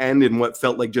beginning to end in what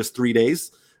felt like just 3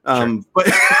 days.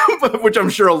 But which I'm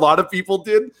sure a lot of people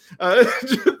did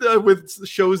with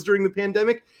shows during the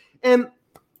pandemic. And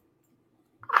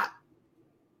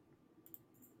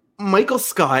Michael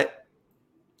Scott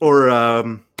or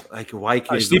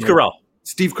Steve Carell.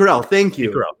 Steve Carell, thank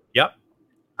you. Steve Carell. Yep.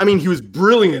 I mean, he was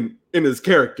brilliant in his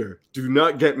character. Do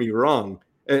not get me wrong.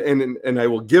 And I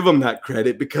will give him that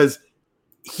credit because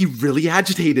he really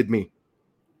agitated me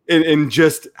in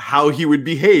just how he would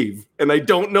behave. And I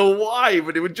don't know why,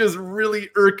 but it would just really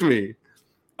irk me.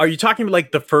 Are you talking about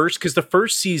like the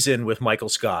first season with Michael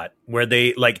Scott, where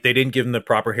they didn't give him the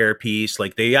proper hairpiece,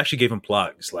 like they actually gave him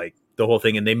plugs, like the whole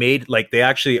thing, and they made on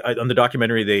the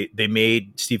documentary they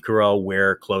made Steve Carell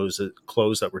wear clothes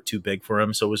that were too big for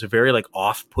him, so it was a very like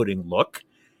off-putting look.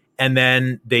 And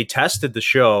then they tested the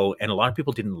show, and a lot of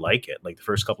people didn't like it, like the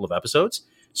first couple of episodes.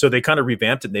 So they kind of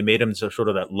revamped it. And they made him sort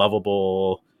of that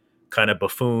lovable kind of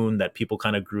buffoon that people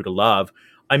kind of grew to love.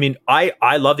 I mean,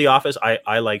 I love The Office.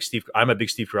 I like Steve. I'm a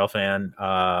big Steve Carell fan.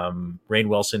 Rainn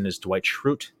Wilson is Dwight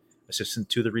Schrute, assistant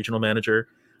to the regional manager.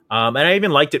 And I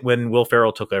even liked it when Will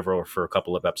Ferrell took over for a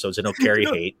couple of episodes. I know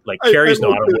Carrie Carrie's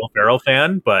not a Will Ferrell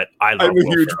fan, but I love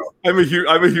Will Ferrell.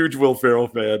 I'm a huge Will Ferrell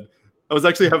fan. I was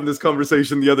actually having this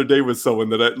conversation the other day with someone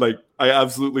that I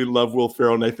absolutely love Will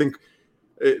Ferrell, and I think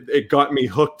it got me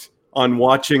hooked on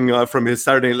watching from his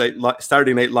Saturday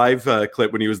Night Live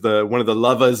clip when he was one of the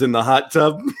lovers in the hot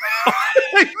tub.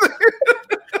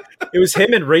 It was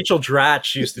him and Rachel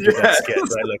Dratch used to do that skit,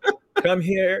 right? Like, come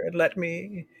here and let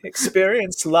me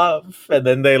experience love, and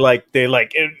then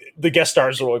the guest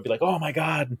stars will always be like, "Oh my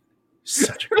god,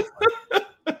 such a good one."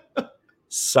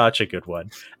 Such a good one.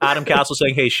 Adam Castle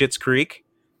saying, "Hey, Schitt's Creek,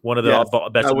 one of the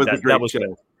best." That was a great show.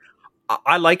 Good.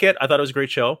 I like it. I thought it was a great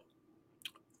show.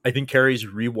 I think Carrie's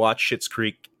rewatched Schitt's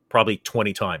Creek probably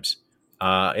 20 times.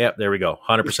 Yeah, there we go.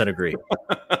 100% agree.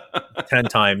 10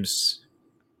 times,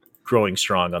 growing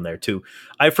strong on there too.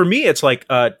 For me, it's like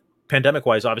pandemic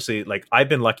wise. Obviously, like I've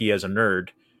been lucky as a nerd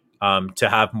to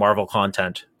have Marvel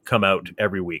content come out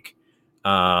every week,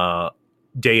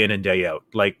 day in and day out.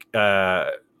 Like.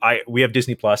 We have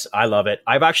Disney Plus. I love it.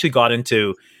 I've actually got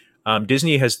into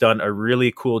Disney has done a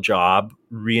really cool job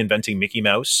reinventing Mickey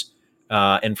Mouse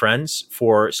and Friends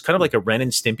for it's kind of like a Ren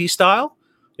and Stimpy style.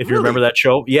 If you remember that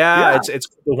show, yeah. It's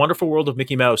the Wonderful World of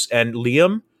Mickey Mouse, and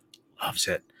Liam loves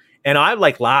it. And I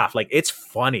laugh, like it's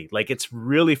funny, like it's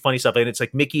really funny stuff, and it's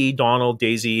like Mickey, Donald,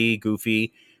 Daisy,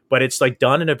 Goofy, but it's like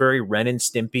done in a very Ren and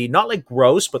Stimpy, not like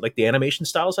gross, but like the animation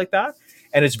styles like that.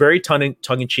 And it's very tongue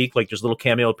in cheek. Like there's little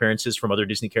cameo appearances from other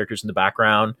Disney characters in the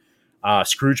background.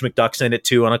 Scrooge McDuck's in it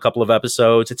too on a couple of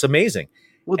episodes. It's amazing.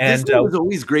 Well, Disney was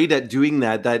always great at doing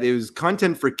that. That it was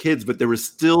content for kids, but there was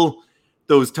still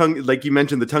those like you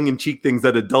mentioned, the tongue in cheek things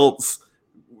that adults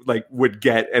like would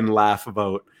get and laugh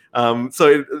about.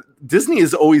 Disney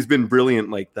has always been brilliant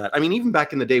like that. I mean, even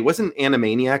back in the day, wasn't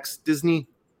Animaniacs Disney?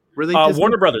 Were they Disney?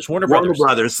 Warner Brothers. Warner Brothers.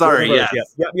 Sorry, Warner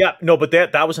Brothers, yeah. No, but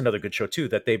that was another good show too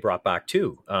that they brought back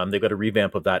too. They've got a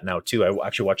revamp of that now too. I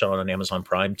actually watch it on Amazon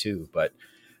Prime too. But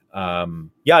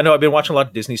yeah, no, I've been watching a lot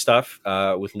of Disney stuff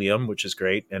with Liam, which is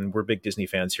great, and we're big Disney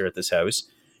fans here at this house.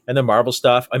 And the Marvel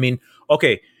stuff. I mean,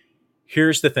 okay,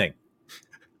 here's the thing.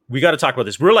 We got to talk about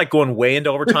this. We're like going way into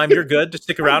overtime. You're good to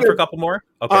stick around for a couple more.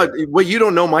 Okay. Well, you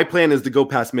don't know. My plan is to go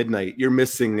past midnight. You're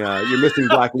missing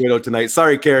Black Widow tonight.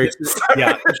 Sorry, Carrie.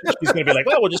 Yeah, she's gonna be like,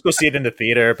 well, we'll just go see it in the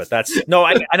theater. But that's no.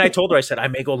 And I told her, I said I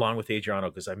may go along with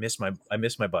Adriano because I miss my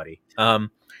buddy. We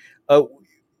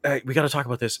got to talk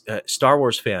about this. Star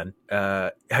Wars fan.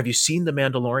 Have you seen The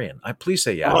Mandalorian? Please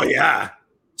say yeah. Oh yeah.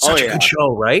 Such a good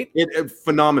show, right?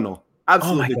 Phenomenal.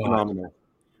 Absolutely phenomenal.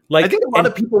 Like, I think a lot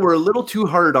of people were a little too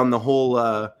hard on the whole,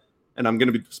 and I'm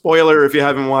going to be spoiler if you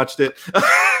haven't watched it, for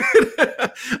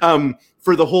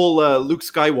the whole Luke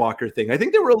Skywalker thing. I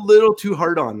think they were a little too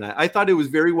hard on that. I thought it was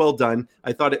very well done.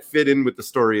 I thought it fit in with the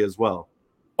story as well.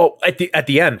 Oh, at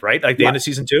the end, right? Like the end of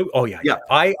season 2. Oh yeah.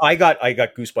 I got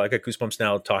goosebumps. I got goosebumps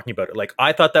now talking about it. Like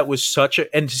I thought that was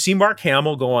and to see Mark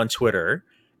Hamill go on Twitter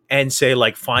and say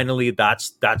like, finally, that's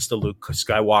the Luke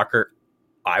Skywalker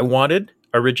I wanted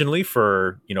originally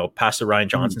for, past the Rian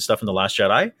Johnson stuff in The Last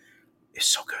Jedi is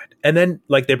so good. And then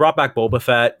like they brought back Boba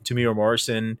Fett, Tamir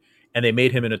Morrison, and they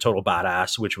made him in a total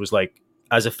badass, which was like,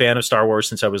 as a fan of Star Wars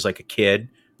since I was like a kid,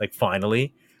 like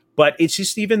finally. But it's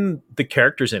just even the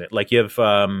characters in it. Like you have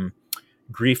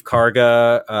Grief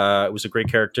Karga, it was a great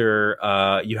character.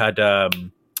 You had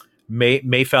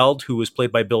Mayfeld, who was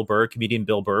played by comedian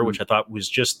Bill Burr, which I thought was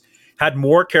just had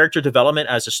more character development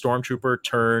as a stormtrooper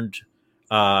turned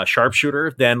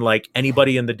sharpshooter than like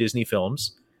anybody in the Disney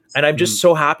films. And I'm just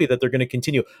so happy that they're going to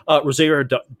continue. Rosario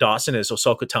Dawson is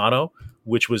Ahsoka Tano,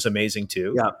 which was amazing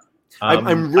too. Yeah.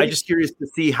 I'm really curious to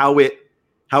see how it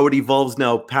evolves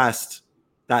now past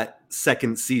that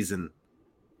second season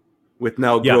with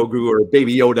now Grogu or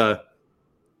Baby Yoda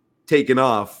taken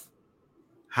off,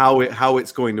 how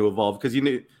it's going to evolve. Because in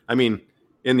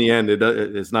the end,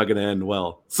 it's not going to end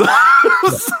well. So,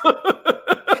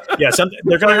 yeah,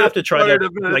 they're going to have to try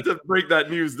to break that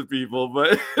news to people.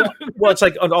 But well, it's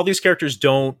like all these characters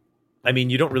don't. I mean,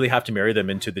 you don't really have to marry them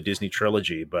into the Disney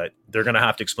trilogy, but they're going to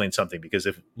have to explain something, because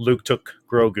if Luke took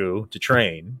Grogu to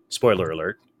train, spoiler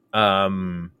alert,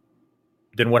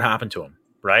 then what happened to him,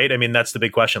 right? I mean, that's the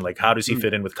big question. Like, how does he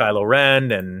fit in with Kylo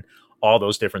Ren and all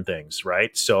those different things,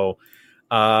 right? So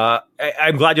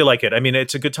I'm glad you like it. I mean,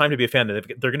 it's a good time to be a fan. They're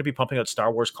going to be pumping out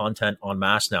Star Wars content en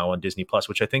masse now on Disney Plus,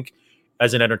 which I think,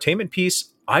 as an entertainment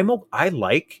piece, I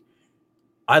like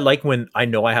when I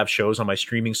know I have shows on my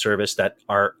streaming service that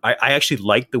are, I actually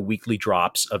like the weekly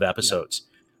drops of episodes. Yeah.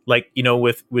 Like,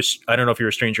 with I don't know if you're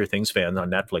a Stranger Things fan on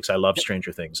Netflix. I love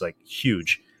Stranger Things, like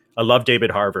huge. I love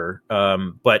David Harbour.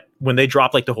 But when they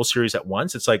drop like the whole series at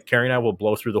once, it's like Carrie and I will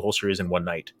blow through the whole series in one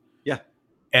night. Yeah.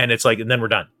 And it's like, and then we're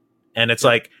done. And it's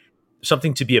like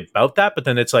something to be about that. But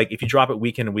then it's like, if you drop it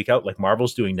week in and week out, like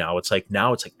Marvel's doing now, it's like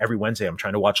every Wednesday I'm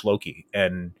trying to watch Loki.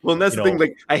 And that's the thing.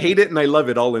 Like, I hate it and I love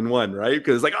it all in one, right?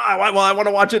 Because it's like, I want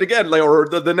to watch it again, like, or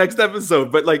the next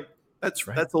episode. But like, that's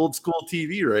old school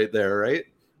TV right there, right?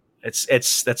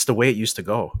 That's the way it used to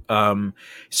go.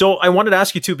 So I wanted to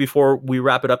ask you too, before we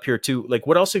wrap it up here too, like,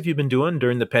 what else have you been doing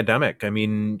during the pandemic? I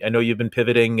mean, I know you've been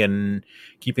pivoting and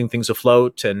keeping things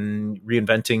afloat and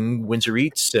reinventing Windsor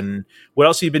Eats, and what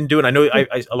else have you been doing? I know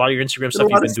a lot of your Instagram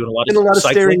stuff, you've been doing a lot of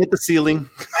staring at the ceiling,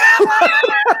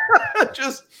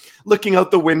 just looking out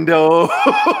the window,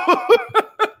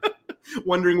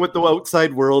 wondering what the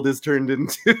outside world has turned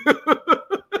into.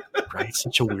 Right,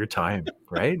 such a weird time,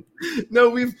 right?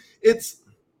 No, it's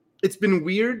been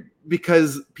weird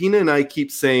because Pina and I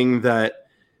keep saying that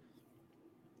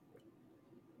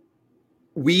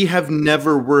we have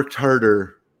never worked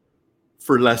harder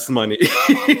for less money.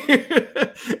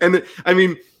 And I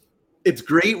mean, it's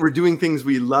great. We're doing things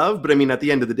we love, but I mean, at the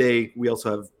end of the day, we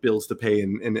also have bills to pay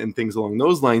and things along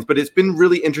those lines. But it's been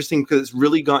really interesting because it's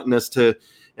really gotten us to,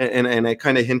 and I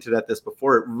kind of hinted at this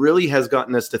before, it really has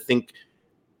gotten us to think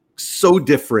so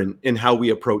different in how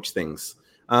we approach things.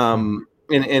 And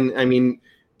I mean,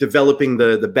 developing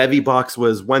the bevy box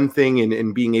was one thing,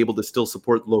 and being able to still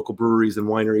support local breweries and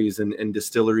wineries and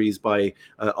distilleries by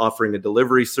offering a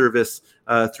delivery service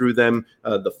through them.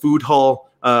 The food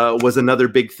hall was another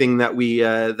big thing that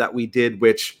we did,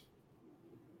 which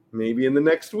maybe in the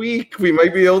next week we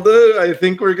might be able to. I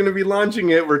think we're going to be launching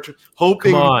it. We're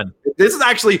hoping. Come on. This is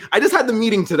actually, I just had the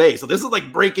meeting today, so this is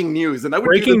like breaking news. And I would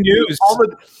breaking news.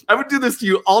 I would do this to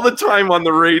you all the time on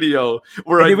the radio.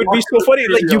 Where it would be so funny,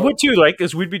 like you would too, like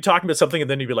because we'd be talking about something, and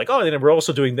then you'd be like, "Oh, and then we're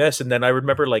also doing this." And then I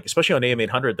remember, like, especially on AM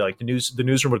 800, like the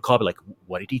newsroom would call me, like,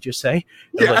 "What did he just say?"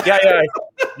 And I'm like, yeah,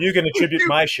 you can attribute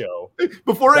my show.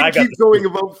 Before I keep going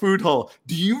about Food Hall,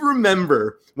 do you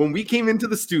remember when we came into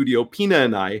the studio, Pina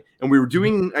and I, and we were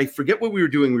doing, I forget what we were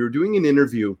doing. We were doing an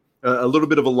interview, a little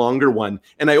bit of a longer one.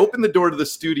 And I opened the door to the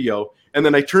studio, and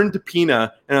then I turned to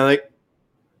Pina, and I'm like,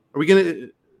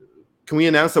 can we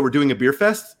announce that we're doing a beer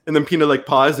fest? And then Pina like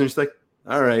paused, and she's like,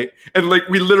 all right. And like,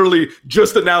 we literally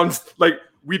just announced, like,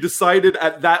 we decided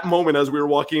at that moment as we were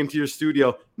walking into your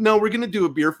studio, no, we're going to do a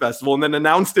beer festival, and then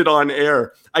announced it on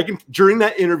air. During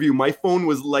that interview, my phone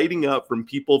was lighting up from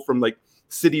people from like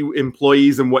city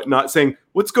employees and whatnot saying,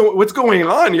 what's going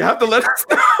on? You have to let us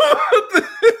know about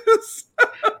this.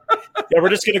 Yeah, we're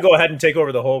just going to go ahead and take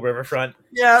over the whole riverfront.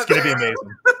 Yeah. It's going to be amazing.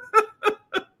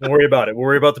 Don't worry about it. We'll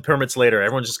worry about the permits later.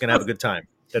 Everyone's just going to have a good time.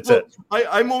 That's it.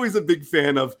 I'm always a big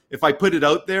fan of, if I put it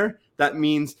out there, that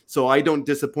means so I don't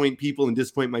disappoint people and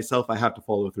disappoint myself, I have to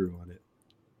follow through on it.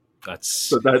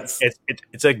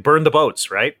 It's like burn the boats,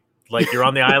 right? Like you're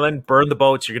on the island, burn the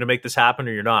boats. You're going to make this happen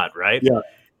or you're not, right? Yeah.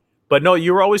 But no,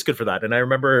 you were always good for that. And I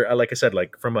remember, like I said,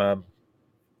 like from a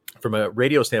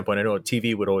radio standpoint, I know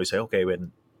TV would always say, okay,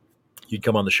 when you'd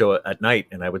come on the show at night,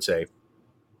 and I would say,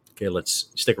 okay,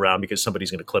 let's stick around because somebody's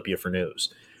going to clip you for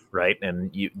news, right?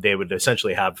 And they would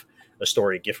essentially have a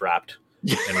story gift wrapped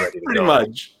and ready to pretty go.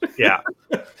 much. Yeah.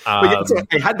 So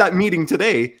I had that meeting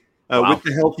today with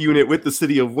the health unit with the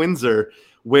city of Windsor,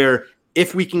 where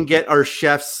if we can get our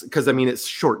chefs, because I mean, it's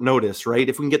short notice, right?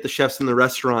 If we can get the chefs in the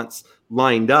restaurants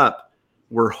lined up,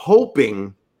 we're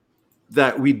hoping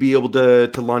that we'd be able to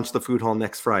launch the food hall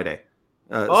next Friday.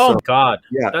 God.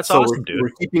 Yeah. That's so awesome, dude.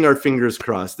 We're keeping our fingers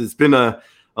crossed. There's been a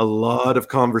lot of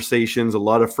conversations, a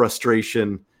lot of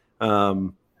frustration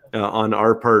on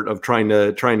our part of trying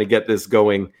to get this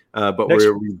going. But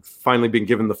we've finally been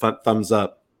given the thumbs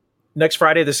up. Next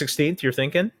Friday, the 16th, you're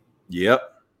thinking? Yep.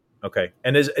 Okay.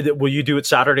 And will you do it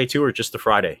Saturday too, or just the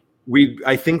Friday?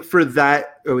 I think for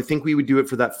that, I think we would do it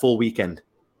for that full weekend.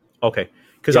 Okay.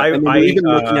 Because we're even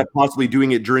looking at possibly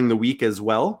doing it during the week as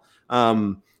well.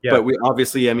 But we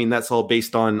obviously, I mean, that's all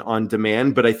based on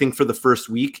demand. But I think for the first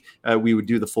week, we would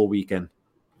do the full weekend.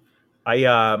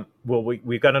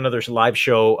 We've got another live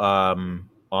show on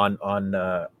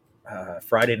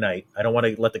Friday night. I don't want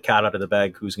to let the cat out of the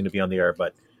bag who's going to be on the air,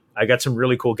 but I got some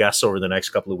really cool guests over the next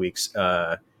couple of weeks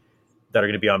that are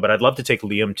going to be on. But I'd love to take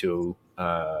Liam to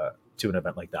an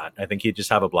event like that. I think he'd just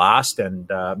have a blast. And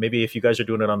maybe if you guys are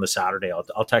doing it on the Saturday,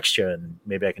 I'll text you and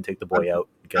maybe I can take the boy out.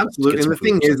 Absolutely. And the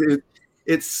thing is,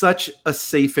 it's such a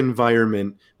safe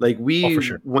environment. Like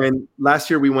when last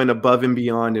year we went above and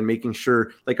beyond and making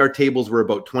sure like our tables were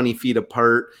about 20 feet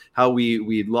apart, how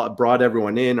we brought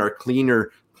everyone in, our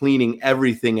cleaner cleaning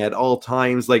everything at all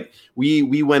times. Like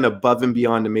we went above and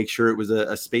beyond to make sure it was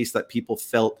a space that people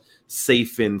felt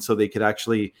safe in so they could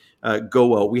actually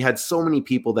go out. We had so many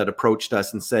people that approached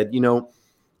us and said,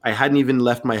 I hadn't even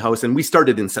left my house, and we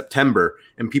started in September,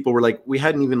 and people were like, we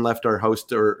hadn't even left our house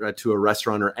to a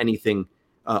restaurant or anything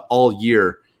all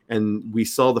year. And we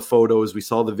saw the photos, we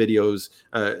saw the videos,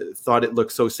 thought it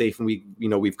looked so safe. And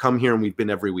we've come here and we've been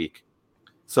every week.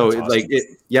 So it's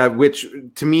awesome. Which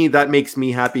to me, that makes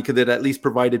me happy because it at least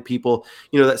provided people,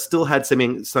 that still had some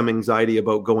anxiety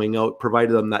about going out,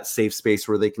 provided them that safe space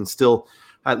where they can still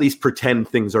at least pretend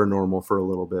things are normal for a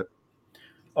little bit.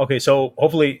 Okay. So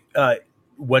hopefully,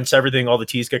 once all the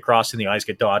T's get crossed and the I's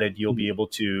get dotted, you'll be able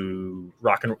to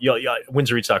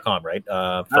WindsorEats.com, right?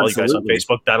 Follow you guys on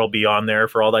Facebook. That'll be on there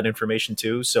for all that information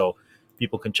too. So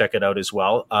people can check it out as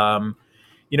well.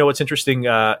 What's interesting,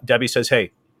 Debbie says,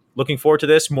 hey, looking forward to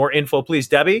this. More info, please.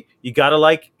 Debbie, you got to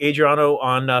like Adriano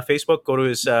on Facebook. Go to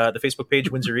his the Facebook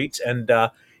page, Windsor Eats. And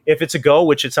if it's a go,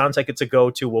 which it sounds like it's a go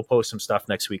too, we'll post some stuff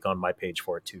next week on my page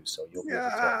for it too. So you'll be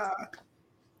able to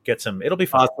get some. It'll be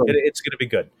fun. Awesome. It's going to be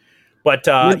good. But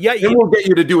then we'll get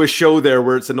you to do a show there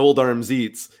where it's an Old Arms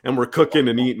Eats and we're cooking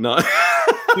and eating.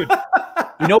 Dude,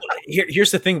 here's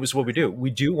the thing: was what we do.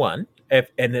 We do one, and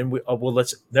then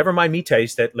let's never mind me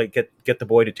taste it. Like get the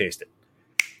boy to taste it,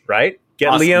 right? Get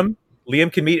awesome. Liam.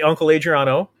 Liam can meet Uncle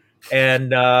Adriano,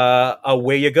 and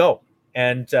away you go.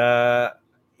 And that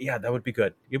would be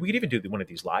good. We could even do one of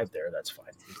these live there. That's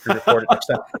fine. Pre-record it next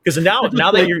time. Because now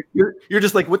that you're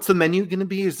just like, what's the menu going to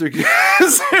be? Is there?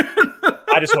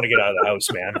 I just want to get out of the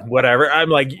house, man. Whatever. I'm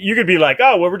like, you could be like,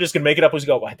 oh, well, we're just gonna make it up as we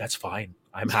go. Well, that's fine.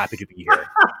 I'm happy to be here.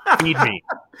 Feed me.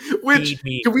 Which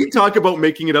can we talk about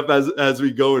making it up as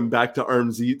we go and back to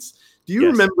Arms Eats? Do you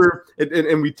remember?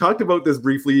 And we talked about this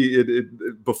briefly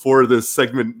before this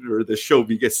segment or the show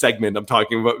segment. I'm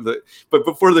talking about but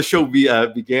before the show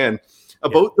began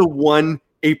about the one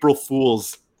April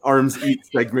Fool's Arms Eat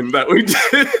segment that we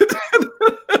did.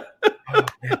 Oh,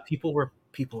 man, people were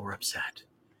upset.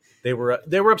 They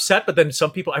were upset, but then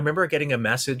some people. I remember getting a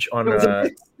message on.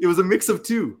 It was a mix of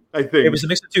two. I think it was a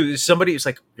mix of two. Somebody was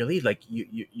like, "Really? Like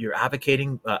you're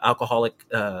advocating alcoholic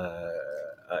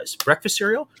breakfast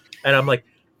cereal?" And I'm like,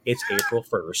 "It's April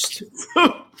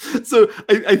 1st." So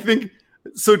I think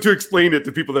so. To explain it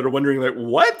to people that are wondering, like,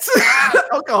 what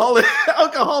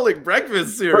alcoholic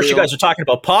breakfast cereal? First, you guys are talking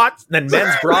about pot, then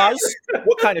men's bras.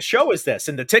 What kind of show is this?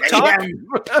 And the TikTok.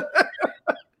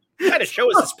 What kind of show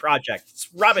is this project? It's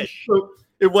rubbish. So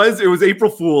it was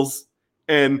April Fool's,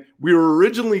 and we were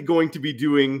originally going to be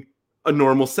doing a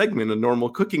normal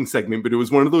cooking segment, but it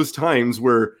was one of those times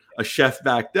where a chef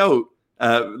backed out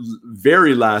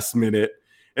very last minute.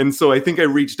 And so I think I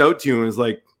reached out to you and was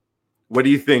like, what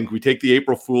do you think? We take the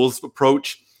April Fool's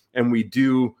approach and we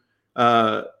do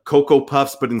Cocoa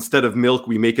Puffs, but instead of milk,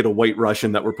 we make it a White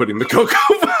Russian that we're putting the Cocoa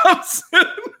Puffs in.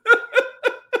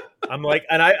 I'm like,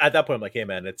 and at that point, I'm like, hey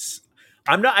man,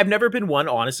 I've never been one,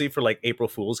 honestly, for like April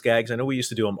Fool's gags. I know we used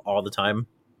to do them all the time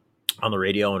on the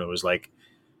radio, and it was like,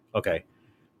 okay.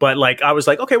 But like, I was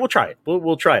like, okay, we'll try it.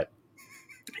 We'll try it.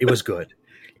 It was good.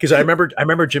 Because I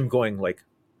remember Jim going like,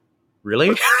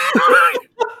 really?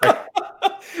 But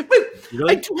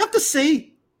really? I do have to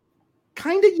say,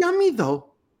 kind of yummy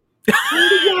though.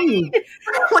 Kind of yummy.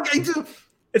 Like I do.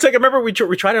 It's like I remember we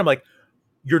tried it. I'm like,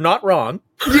 you're not wrong.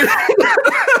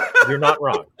 You're not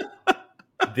wrong.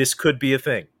 This could be a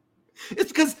thing.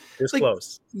 It's because it's like,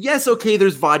 close. Yes, okay,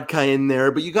 there's vodka in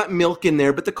there, but you got milk in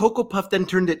there, but the Cocoa Puff then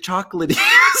turned it chocolatey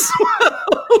as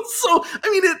well. So I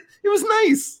mean it was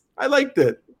nice. I liked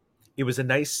it. It was a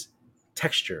nice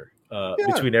texture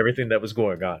between everything that was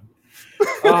going on.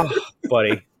 Oh,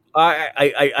 buddy.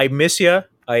 I miss you.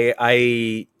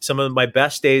 I some of my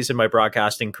best days in my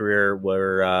broadcasting career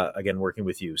were again working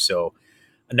with you. So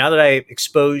now that I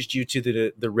exposed you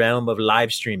to the realm of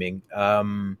live streaming,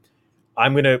 I'm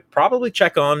going to probably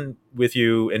check on with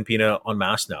you and Pina en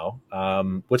masse now.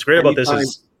 What's great about this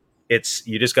is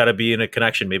you just got to be in a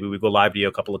connection. Maybe we go live to you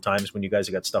a couple of times when you guys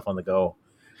have got stuff on the go,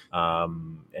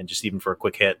 and just even for a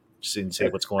quick hit, just to say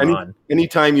what's going on.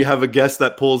 Anytime you have a guest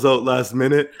that pulls out last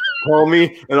minute, call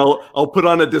me and I'll put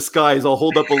on a disguise. I'll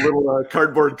hold up a little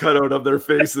cardboard cutout of their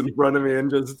face in front of me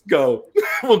and just go.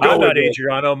 We'll go. I'm not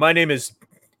Adriano. My name is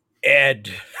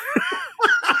Ed.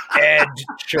 Ed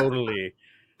Ciotoli.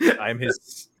 I'm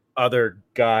his other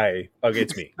guy. Okay,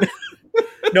 it's me.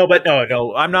 No,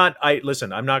 I'm not.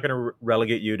 I'm not going to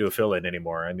relegate you to a fill-in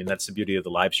anymore. I mean, that's the beauty of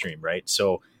the live stream, right?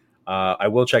 So I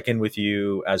will check in with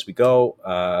you as we go.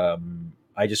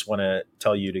 I just want to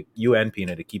tell you and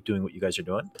Pina to keep doing what you guys are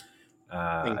doing.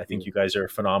 I think you guys are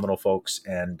phenomenal folks,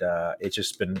 and it's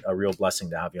just been a real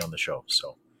blessing to have you on the show.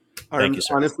 So thank you,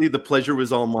 sir. Honestly, the pleasure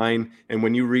was all mine. And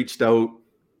when you reached out,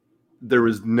 there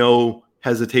was no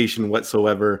hesitation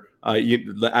whatsoever.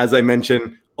 As I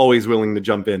mentioned, always willing to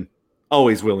jump in.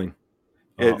 Always willing.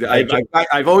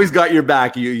 I've always got your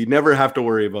back. You never have to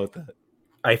worry about that.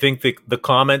 I think the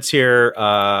comments here.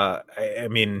 I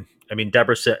mean,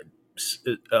 Deborah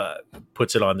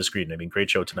puts it on the screen. I mean, great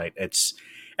show tonight.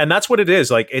 And that's what it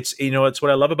is. Like it's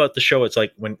what I love about the show. It's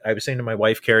like when I was saying to my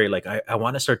wife Carrie, like I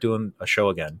want to start doing a show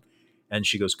again. And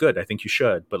she goes, good, I think you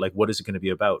should. But like, what is it going to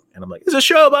be about? And I'm like, it's a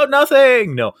show about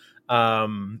nothing. No.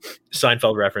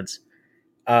 Seinfeld reference.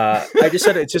 I just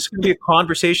said it's just going to be a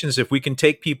conversations if we can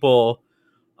take people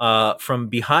from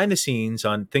behind the scenes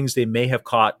on things they may have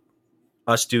caught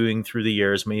us doing through the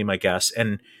years, me and my guests.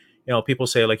 And, people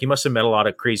say like, you must have met a lot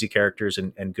of crazy characters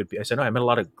and good people. I said, no, I met a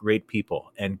lot of great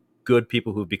people and good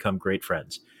people who've become great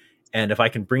friends. And if I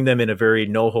can bring them in a very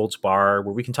no holds bar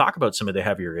where we can talk about some of the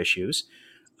heavier issues,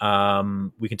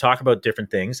 we can talk about different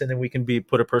things and then we can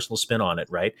put a personal spin on it.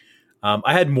 Right.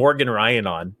 I had Morgan Ryan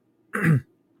on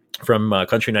from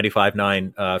Country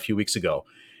 95.9 a few weeks ago.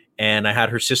 And I had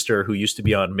her sister who used to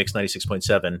be on Mix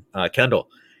 96.7, Kendall.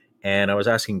 And I was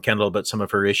asking Kendall about some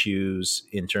of her issues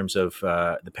in terms of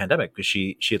the pandemic because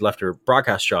she had left her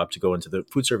broadcast job to go into the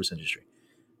food service industry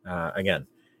again,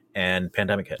 and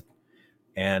pandemic hit.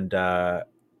 And, it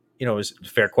was a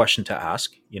fair question to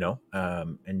ask,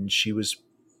 and she was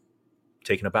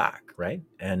taken aback. Right.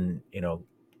 And,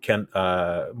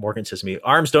 Morgan says to me,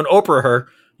 Arms, don't Oprah her.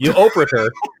 You Oprah her.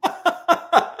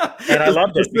 And I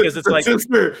loved it because it's like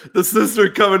the sister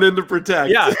coming in to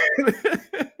protect. Yeah.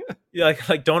 Yeah,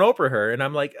 like don't Oprah her. And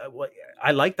I'm like,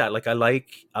 I like that. Like I like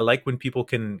when people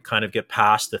can kind of get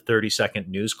past the 30-second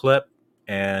news clip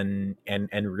and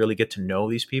really get to know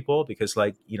these people, because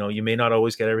like, you know, you may not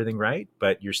always get everything right,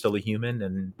 but you're still a human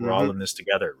and we're all in this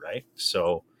together, right?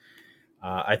 So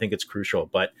I think it's crucial.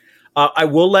 But I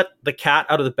will let the cat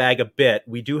out of the bag a bit.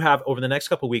 We do have over the next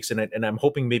couple of weeks, and I'm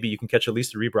hoping maybe you can catch at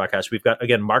least the rebroadcast. We've got,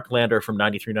 again, Mark Lander from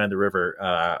 93.9 The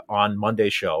River on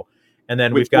Monday's show. And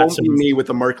then we've got some me with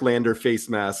a Mark Lander face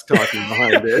mask talking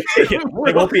behind it. It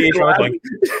won't be Adriano.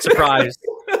 Surprise!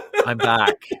 I'm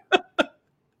back.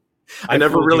 I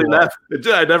never really left.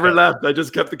 I never left. I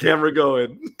just kept the camera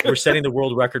going. We're setting the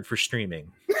world record for streaming.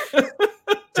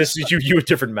 Just you with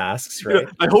different masks, right?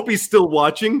 Yeah, I hope he's still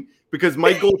watching, because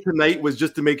my goal tonight was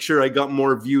just to make sure I got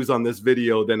more views on this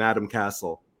video than Adam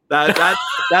Castle.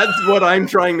 That's what I'm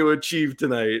trying to achieve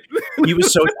tonight.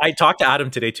 I talked to Adam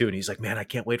today too, and he's like, "Man, I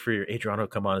can't wait for your Adriano to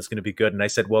come on. It's going to be good." And I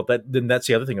said, "Well, that's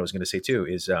the other thing I was going to say too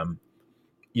is,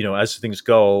 you know, as things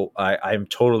go, I'm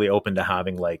totally open to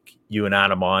having like you and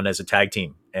Adam on as a tag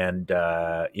team, and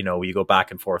you know, we go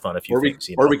back and forth on a few things.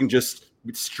 Or we can just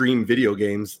stream video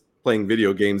games, playing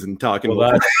video games and talking.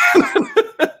 Well,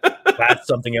 that's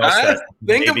something else.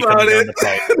 Think about it.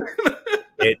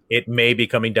 It may be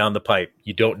coming down the pipe.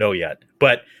 You don't know yet.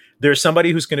 But there's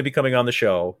somebody who's going to be coming on the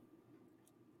show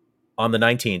on the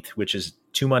 19th, which is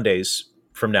 2 Mondays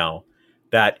from now,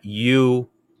 that you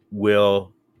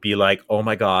will be like, oh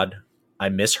my God, I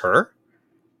miss her.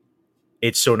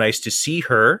 It's so nice to see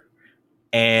her.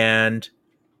 And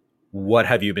what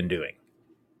have you been doing?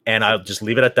 And I'll just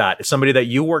leave it at that. It's somebody that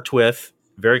you worked with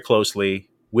very closely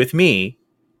with me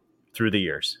through the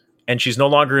years. And she's no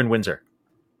longer in Windsor.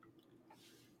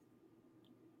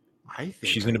 I think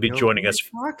she's going to be joining us.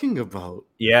 Talking about,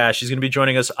 yeah, she's going to be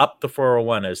joining us up the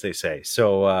 401, as they say.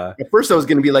 So at first, I was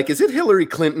going to be like, "Is it Hillary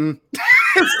Clinton?"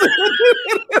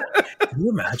 Can you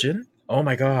imagine? Oh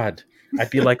my God! I'd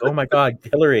be like, "Oh my God,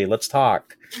 Hillary, let's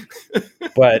talk."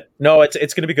 But no, it's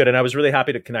going to be good, and I was really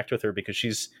happy to connect with her because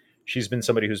she's been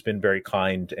somebody who's been very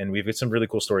kind, and we've got some really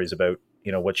cool stories about,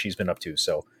 you know, what she's been up to.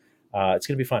 So it's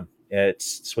going to be fun.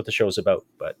 It's what the show's about.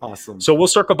 But awesome. So we'll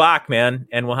circle back, man,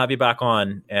 and we'll have you back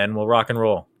on, and we'll rock and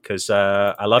roll, because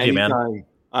I love you, man.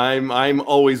 I'm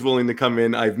always willing to come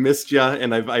in. I've missed you,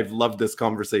 and I've loved this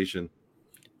conversation.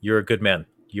 You're a good man.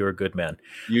 You're a good man.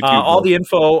 You too, all the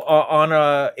info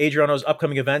on Adriano's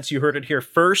upcoming events, you heard it here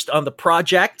first on the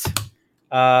project.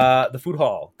 The food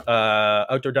hall,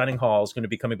 outdoor dining hall, is going to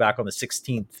be coming back on the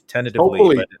 16th,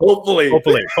 tentatively. Hopefully.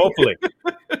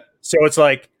 So it's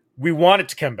like, we want it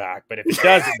to come back, but if it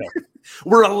doesn't,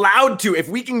 we're allowed to. If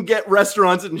we can get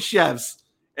restaurants and chefs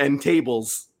and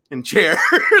tables and chairs,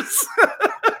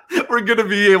 we're going to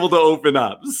be able to open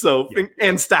up. So, yeah.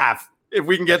 And staff. If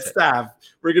we can get staff,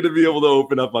 we're going to be able to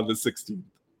open up on the 16th.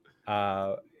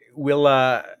 We'll,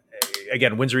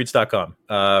 again, windsoreats.com.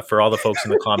 For all the folks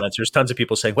in the comments, there's tons of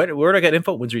people saying, where do I get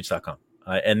info? windsoreats.com.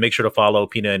 And make sure to follow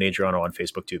Pina and Adriano on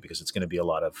Facebook too, because it's going to be a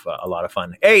lot of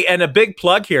fun. Hey, and a big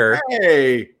plug here.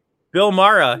 Hey, Bill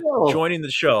Mara joining the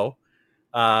show.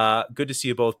 Good to see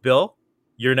you both. Bill,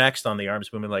 you're next on the Arms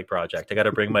Bumanlag project. I got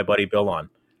to bring my buddy Bill on.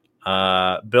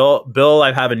 Bill,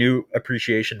 I have a new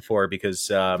appreciation for, because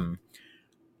we're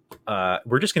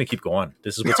just going to keep going.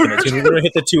 This is what's going to we're going to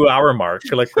hit the 2-hour mark.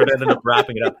 Like, we're going to end up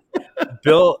wrapping it up.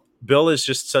 Bill is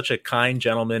just such a kind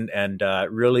gentleman, and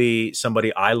really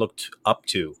somebody I looked up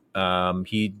to.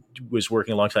 He was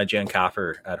working alongside Jan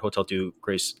Caffer at Hotel Dieu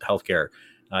Grace Healthcare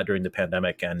during the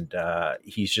pandemic, and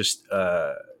he's just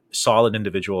a solid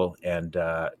individual. And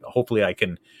hopefully I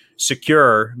can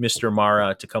secure Mr.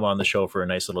 Mara to come on the show for a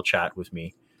nice little chat with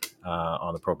me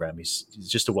on the program. He's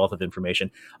just a wealth of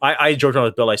information. I joked around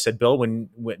with Bill. I said, Bill, when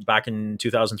back in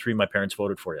 2003, my parents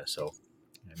voted for you. So,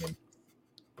 I mean,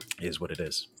 it is what it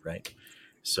is, right?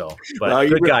 So, but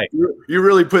good guy. You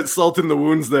really put salt in the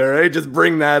wounds there, eh? Just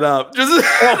bring that up.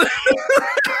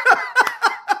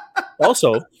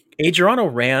 Also, Adriano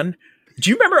ran. Do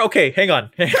you remember? Okay, hang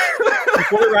on.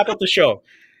 Before we wrap up the show,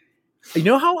 you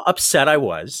know how upset I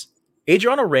was?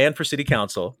 Adriano ran for city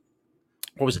council.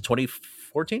 What was it,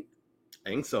 2014? I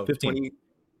think so. 15.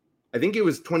 I think it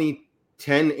was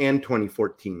 2010 and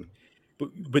 2014.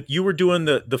 But you were doing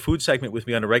the food segment with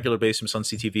me on a regular basis on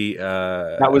CTV.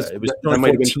 That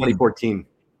might have been 2014.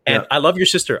 And yeah. I love your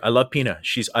sister. I love Pina.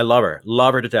 I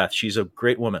love her to death. She's a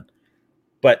great woman.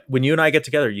 But when you and I get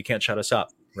together, you can't shut us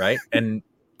up, right? And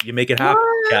you make it happen,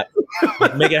 Cap.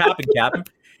 Make it happen, Captain.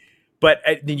 But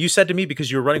you said to me,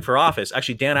 because you were running for office,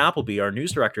 actually Dan Appleby, our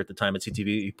news director at the time at CTV,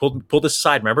 he pulled us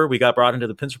aside. Remember, we got brought into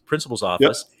the principal's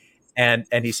office, And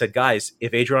he said, guys,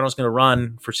 if Adriano's going to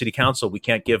run for city council, we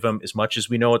can't give him, as much as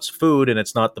we know it's food and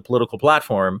it's not the political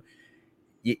platform,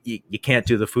 you can't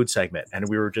do the food segment. And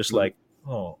we were just like,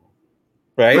 oh,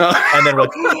 right. No. And then we're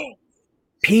like,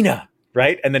 Pina,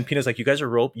 right? And then Pina's like, you guys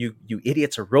are you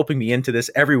idiots are roping me into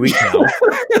this every week now.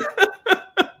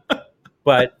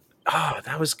 But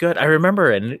that was good. I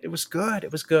remember it, and it was good.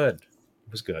 It was good.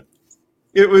 It was good.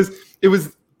 It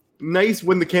was nice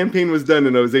when the campaign was done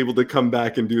and I was able to come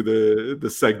back and do the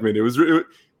segment. It was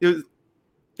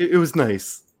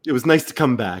nice. It was nice to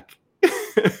come back.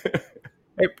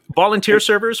 Hey, volunteer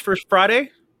servers for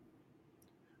Friday?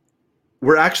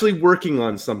 We're actually working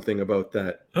on something about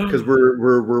that, because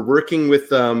we're working with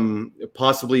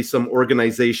possibly some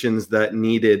organizations that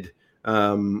needed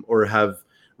or have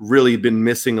really been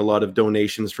missing a lot of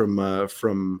donations from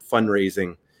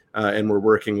fundraising, and we're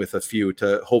working with a few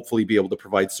to hopefully be able to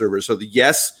provide servers. So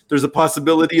yes, there's a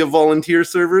possibility of volunteer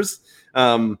servers,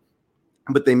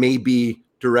 but they may be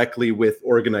directly with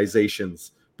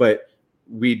organizations. But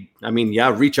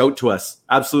reach out to us.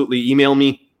 Absolutely, email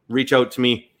me, reach out to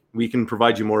me. We can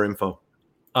provide you more info.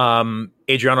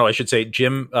 Adriano, I should say,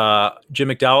 Jim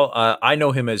McDowell. I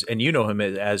know him as, and you know him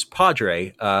as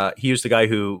Padre. He was the guy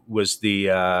who was the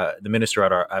minister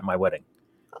at my wedding.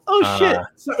 Oh shit!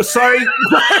 Sorry.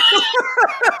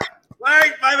 Sorry,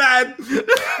 my bad.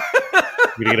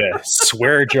 We need a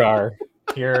swear jar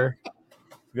here.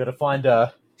 We got to find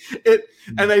it,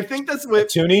 and I think that's what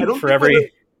tuning for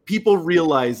every. People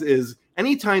realize is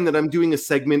anytime that I'm doing a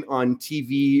segment on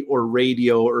TV or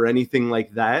radio or anything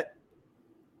like that,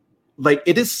 like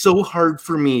it is so hard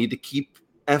for me to keep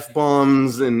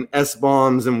F-bombs and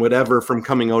S-bombs and whatever from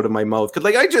coming out of my mouth. Cause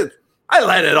like I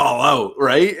let it all out.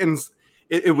 Right. And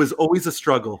it was always a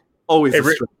struggle. Always a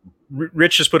struggle.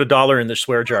 Rich just put $1 in the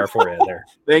swear jar for you there.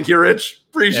 Thank you, Rich.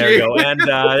 Appreciate it. And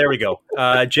there we go.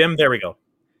 Jim, there we go.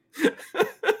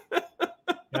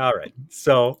 All right.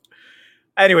 So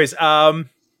anyways, I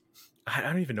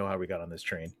don't even know how we got on this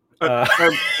train.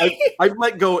 I've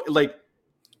let go like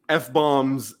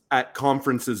F-bombs at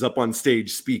conferences up on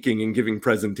stage speaking and giving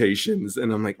presentations.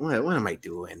 And I'm like, what am I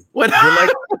doing? What?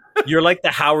 You're like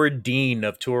the Howard Dean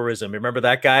of tourism. Remember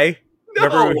that guy? No.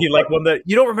 Remember he like won the,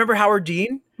 you don't remember Howard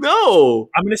Dean? No.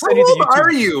 I'm going to send you the YouTube. How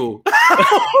are you?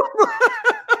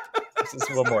 This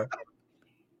is one more.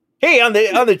 Hey, on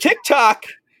the TikTok,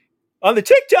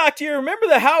 do you remember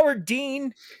the Howard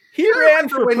Dean? He ran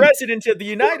for president of the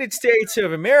United States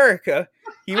of America.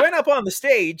 He went up on the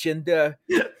stage and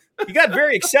he got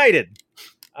very excited.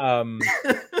 No,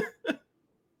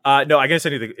 I guess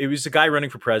anything. It was a guy running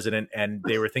for president, and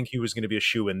they were thinking he was going to be a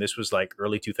shoo-in. This was like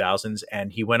early 2000s,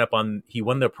 and he won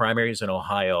the primaries in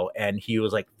Ohio, and he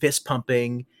was like fist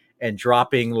pumping and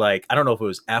dropping like, I don't know if it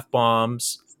was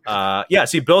F-bombs.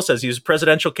 See, Bill says he was a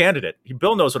presidential candidate.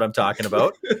 Bill knows what I'm talking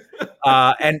about.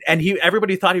 And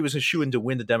everybody thought he was a shoo-in to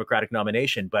win the Democratic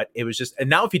nomination, but it was just, and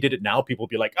now if he did it now, people would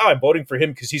be like, oh, I'm voting for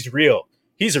him because he's real.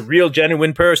 He's a real,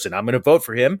 genuine person. I'm going to vote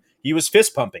for him. He was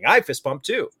fist pumping. I fist pumped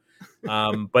too.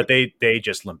 But they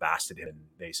just lambasted him.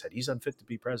 They said he's unfit to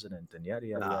be president and yada,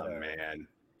 yada, yada. Oh, man.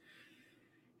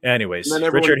 Anyways,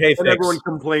 Richard, hey, thanks. Everyone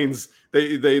complains.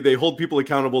 They hold people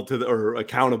accountable to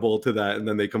that, and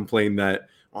then they complain that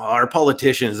our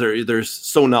politicians they're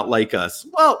so not like us.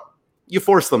 Well, you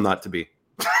force them not to be.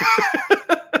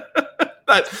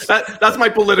 That's my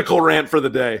political rant for the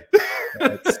day.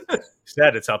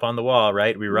 It's up on the wall,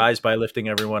 right? We rise by lifting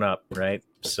everyone up, right?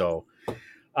 So,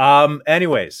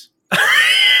 anyways,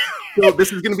 so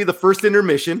this is going to be the first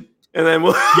intermission. And then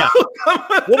we'll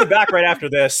be back right after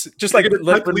this. Just like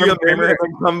remember Kramer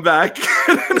come back.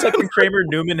 It's like when Kramer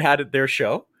Newman had their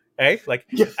show. Hey, like,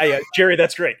 Jerry,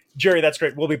 that's great. Jerry, that's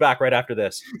great. We'll be back right after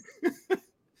this.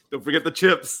 Don't forget the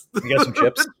chips. You got some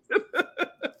chips.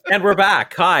 And we're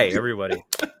back. Hi, everybody.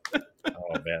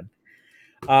 Oh man.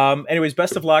 Anyways,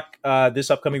 best of luck this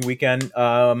upcoming weekend.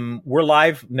 We're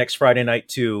live next Friday night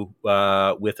too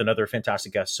with another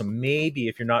fantastic guest. So maybe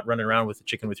if you're not running around with the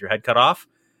chicken with your head cut off.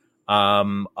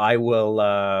 I will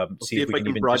see if we can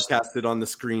even broadcast it on the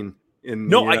screen. You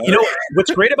know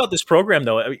what's great about this program,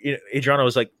 though. Adriano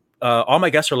was like, all my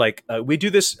guests are like, we do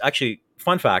this. Actually,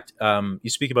 fun fact: you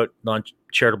speak about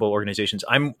non-charitable organizations.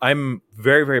 I'm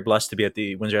very, very blessed to be at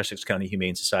the Windsor-Essex County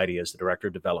Humane Society as the director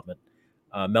of development.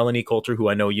 Melanie Coulter, who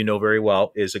I know you know very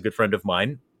well, is a good friend of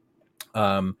mine,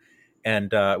 and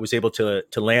was able to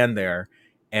land there.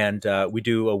 And we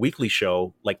do a weekly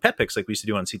show like Pet Picks, like we used to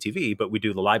do on CTV, but we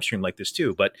do the live stream like this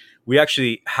too. But we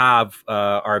actually have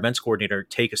our events coordinator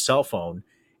take a cell phone,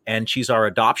 and she's our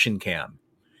adoption cam.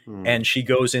 and she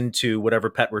goes into whatever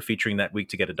pet we're featuring that week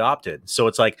to get adopted. So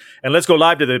it's like, and let's go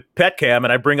live to the pet cam,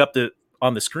 and I bring up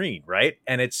on the screen, right?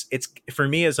 And it's for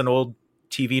me as an old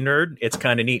TV nerd, it's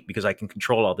kind of neat because I can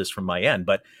control all this from my end.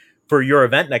 But for your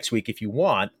event next week, if you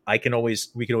want, we can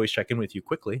always check in with you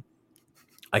quickly.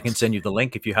 I can send you the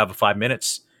link if you have 5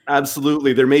 minutes.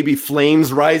 Absolutely. There may be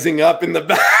flames rising up in the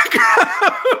back.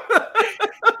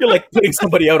 You're like putting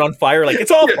somebody out on fire. Like,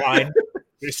 it's all fine.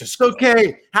 It's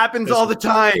okay. Happens all the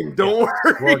time. Don't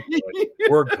worry.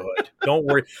 We're good. Don't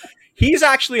worry. He's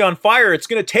actually on fire. It's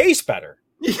going to taste better.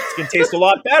 It's going to taste a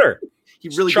lot better. He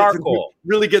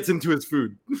really gets into his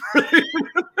food.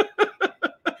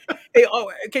 Hey,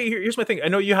 okay. Here's my thing. I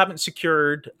know you haven't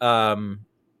secured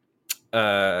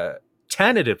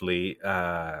tentatively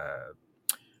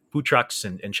food trucks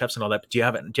and chefs and all that. But do you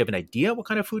have an idea what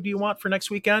kind of food do you want for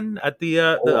next weekend at the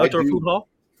outdoor food hall?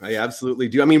 I absolutely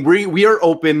do. I mean, we are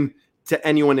open to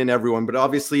anyone and everyone, but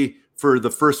obviously for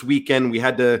the first weekend, we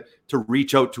had to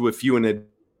reach out to a few in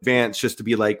advance just to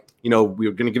be like, we were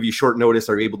going to give you short notice.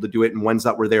 Are you able to do it? And ones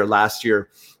that were there last year.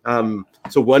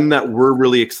 So one that we're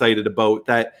really excited about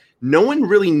that no one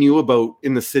really knew about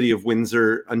in the city of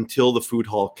Windsor until the food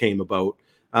hall came about.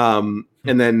 And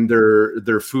then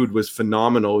their food was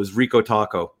phenomenal. It was Rico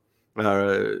Taco,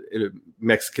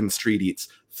 Mexican street eats.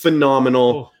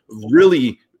 Phenomenal.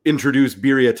 Really introduced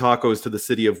birria tacos to the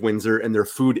city of Windsor, and their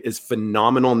food is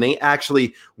phenomenal. And they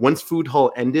actually, once food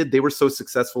hall ended, they were so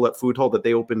successful at food hall that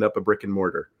they opened up a brick and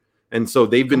mortar. And so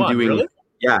they've been doing, really?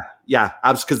 Yeah,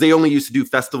 because they only used to do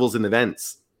festivals and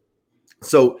events.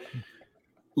 So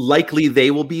likely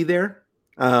they will be there.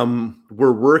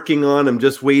 We're working on, I'm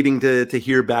just waiting to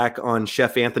hear back on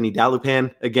Chef Anthony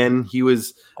Dalupan. Again, he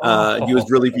was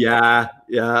really, yeah.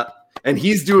 And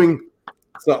he's doing,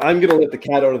 so I'm going to let the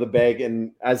cat out of the bag.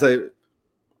 And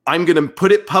I'm going to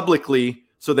put it publicly.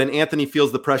 So then Anthony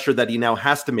feels the pressure that he now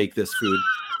has to make this food.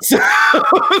 So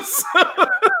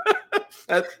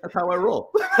that's how I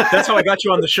roll. That's how I got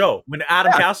you on the show. When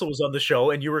Adam Castle was on the show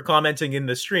and you were commenting in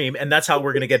the stream, and that's how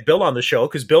we're going to get Bill on the show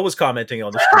because Bill was commenting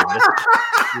on the stream.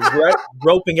 You're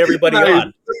roping everybody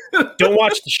on. Don't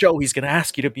watch the show. He's going to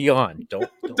ask you to be on. Don't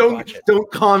watch it. Don't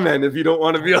comment if you don't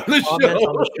want to be on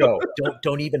the show.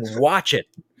 Don't even watch it.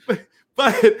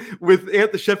 But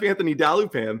with Chef Anthony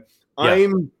Dalupan,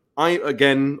 I'm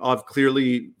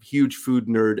clearly huge food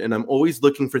nerd, and I'm always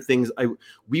looking for things.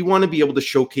 We want to be able to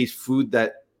showcase food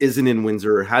that isn't in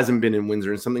Windsor or hasn't been in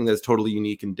Windsor, and something that's totally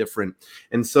unique and different.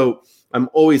 And so I'm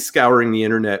always scouring the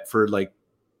internet for like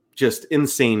just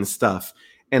insane stuff.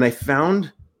 And I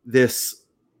found this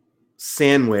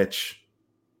sandwich,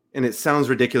 and it sounds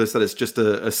ridiculous that it's just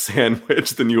a sandwich,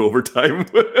 the new overtime.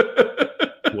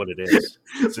 What it is.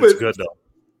 It's good though.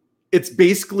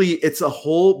 It's a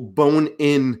whole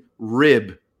bone-in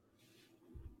rib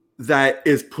that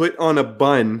is put on a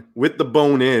bun with the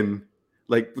bone in,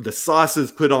 like the sauce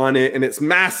is put on it, and it's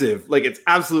massive. Like, it's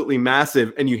absolutely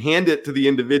massive. And you hand it to the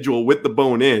individual with the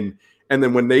bone in, and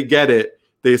then when they get it,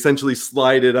 they essentially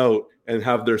slide it out and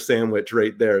have their sandwich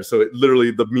right there. So it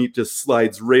literally, the meat just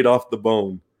slides right off the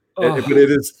bone. But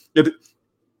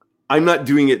I'm not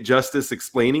doing it justice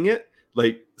explaining it.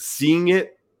 Like, seeing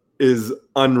it is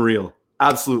unreal,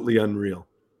 absolutely unreal.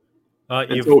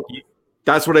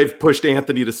 That's what I've pushed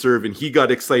Anthony to serve, and he got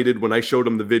excited when I showed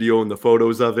him the video and the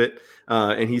photos of it,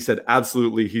 and he said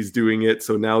absolutely he's doing it.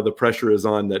 So now the pressure is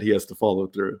on that he has to follow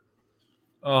through.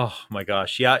 Oh my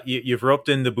gosh, yeah, you've roped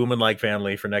in the Bumanlag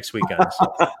family for next weekend.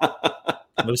 So.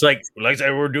 looks like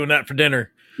we're doing that for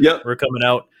dinner. Yep, we're coming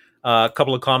out. A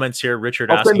couple of comments here.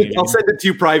 Richard I'll send it to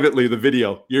you privately. The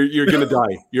video. You're gonna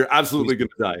die. You're absolutely gonna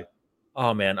die.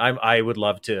 Oh man, I would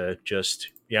love to just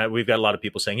we've got a lot of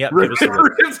people saying give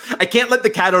us I can't let the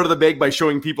cat out of the bag by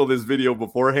showing people this video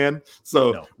beforehand.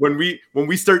 So when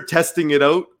we start testing it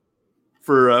out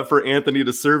for Anthony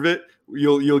to serve it,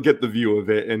 you'll get the view of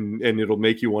it and it'll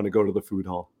make you want to go to the food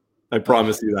hall. I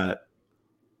promise you that.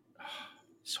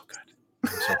 So good.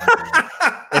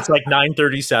 It's like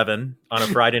 9:37 on a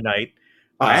Friday night.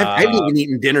 I haven't even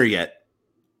eaten dinner yet.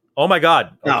 Oh my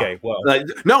God. Okay. Well,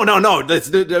 no.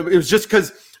 It was just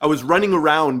because I was running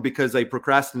around because I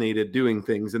procrastinated doing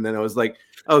things. And then I was like,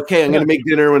 okay, I'm going to make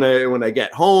dinner when I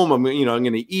get home. I'm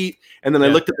going to eat. And then I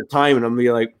looked at the time and I'm going to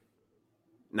be like,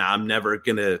 nah, I'm never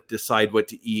going to decide what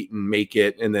to eat and make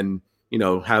it. And then,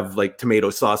 have like tomato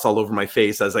sauce all over my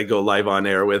face as I go live on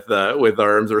air with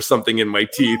arms or something in my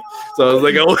teeth. So I was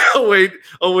like, I'll wait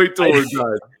till we're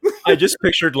done. I just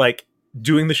pictured like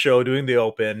doing the show, doing the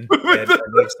open, and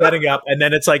like setting up, and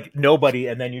then it's like nobody,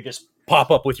 and then you just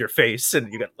pop up with your face,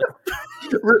 and you got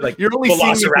like you're only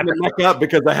seeing me from the neck up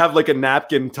because I have like a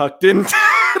napkin tucked in.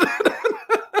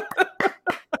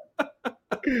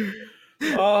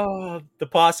 Oh, the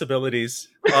possibilities.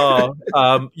 Oh,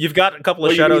 you've got a couple of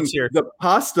What you shout mean outs here. the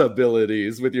pasta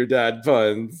abilities with your dad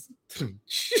puns?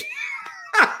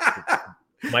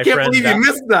 My Can't friend, believe you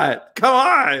missed that. Come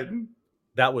on.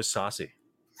 that was saucy.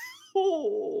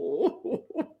 Oh.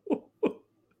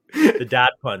 The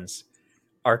dad puns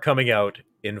are coming out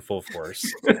in full force.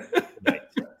 Nice.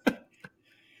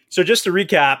 So just to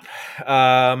recap,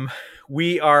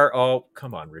 we are. Oh,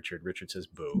 come on, Richard. Richard says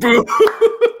boo. Boo.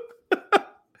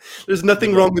 There's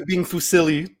nothing wrong with being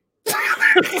fusilli.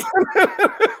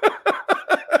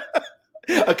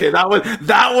 Okay,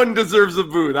 that one deserves a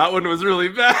boo. That one was really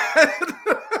bad.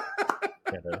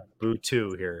 Got a boo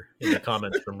too here in the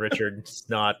comments from Richard. It's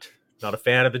not a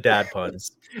fan of the dad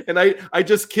puns. And I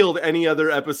just killed any other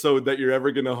episode that you're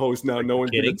ever gonna host now. No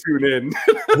one's gonna tune in.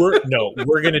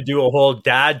 We're gonna do a whole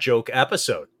dad joke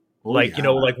episode. Like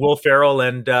Will Ferrell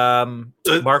and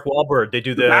Mark Wahlberg. They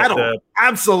do the battle.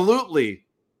 Absolutely.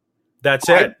 That's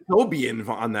it. I'll be in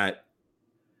on that.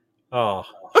 Oh,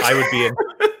 I would be in.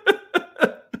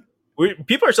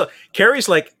 People are so. Carrie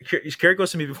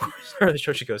goes to me before we started the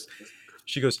show. She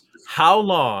goes, how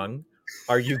long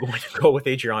are you going to go with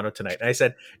Adriano tonight? And I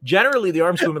said, generally, the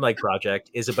Arms Bumanlag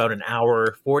project is about an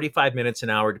hour, 45 minutes,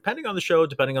 an hour, depending on the show,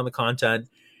 depending on the content.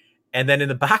 And then in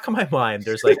the back of my mind,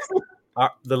 there's like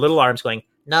the little arms going,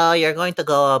 no, you're going to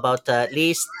go about at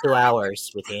least 2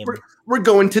 hours with him. We're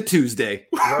going to Tuesday.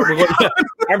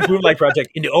 Arms Bumanlag project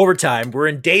into overtime. We're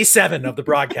in day 7 of the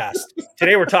broadcast.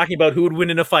 Today we're talking about who would win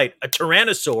in a fight, a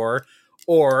Tyrannosaur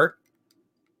or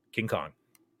King Kong.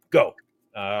 Go.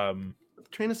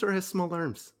 Tyrannosaur has small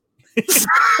arms.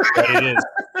 But it is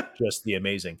just the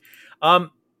amazing.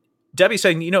 Debbie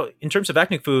saying, in terms of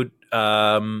ethnic food,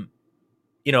 I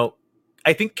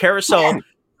think Carousel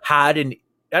had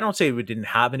I don't say we didn't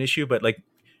have an issue, but like,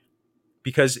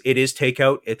 because it is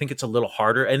takeout, I think it's a little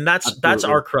harder. And that's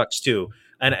our crux too.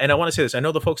 And I want to say this, I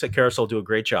know the folks at Carousel do a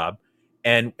great job.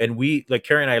 And we, like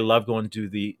Carrie and I, love going to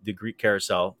the Greek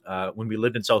Carousel. When we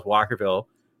lived in South Walkerville,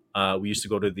 we used to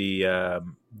go to the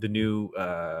new,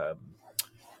 the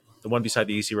one beside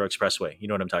the Easy Road Expressway. You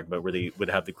know what I'm talking about, where they would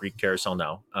have the Greek Carousel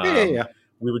now. Yeah.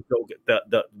 We would go get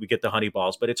we get the honey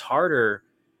balls, but it's harder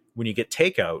when you get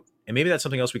takeout. And maybe that's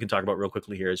something else we can talk about real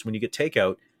quickly here, is when you get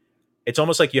takeout, it's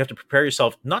almost like you have to prepare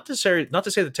yourself, not to say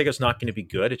that takeout's not going to be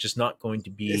good. It's just not going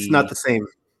to be. It's not the same.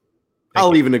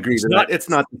 I'll even agree to that. It's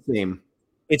not the same.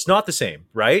 It's not the same,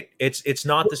 right? It's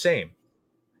not the same.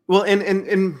 Well,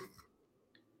 and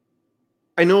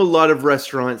I know a lot of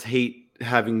restaurants hate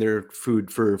having their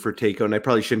food for takeout, and I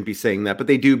probably shouldn't be saying that, but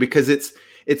they do, because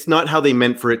it's not how they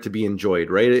meant for it to be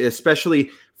enjoyed, right? Especially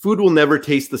food will never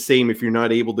taste the same if you're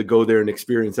not able to go there and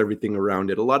experience everything around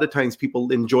it. A lot of times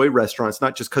people enjoy restaurants,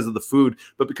 not just because of the food,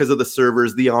 but because of the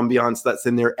servers, the ambiance that's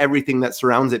in there, everything that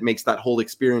surrounds it makes that whole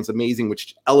experience amazing,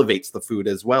 which elevates the food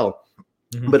as well.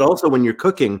 Mm-hmm. But also when you're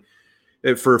cooking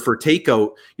for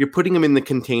takeout, you're putting them in the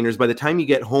containers. By the time you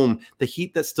get home, the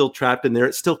heat that's still trapped in there,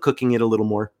 it's still cooking it a little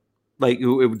more, like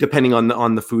depending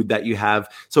on the food that you have.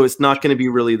 So it's not going to be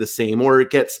really the same, or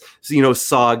it gets,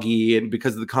 soggy and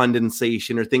because of the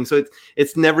condensation or things. So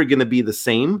it's never going to be the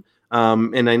same.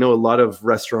 And I know a lot of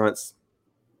restaurants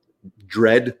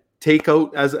dread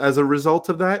takeout as a result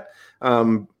of that.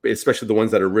 Especially the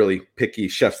ones that are really picky,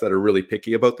 chefs that are really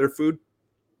picky about their food,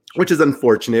 which is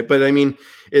unfortunate. But I mean,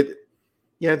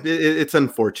 it's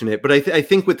unfortunate. But I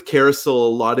think with Carousel, a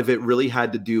lot of it really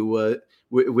had to do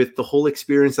with the whole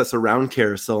experience that's around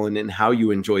Carousel and how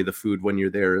you enjoy the food when you're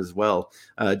there as well.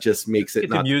 Just makes it. You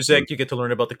get the music, you get to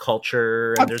learn about the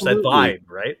culture, and Absolutely. There's that vibe,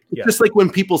 right? Yeah. Just like when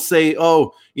people say,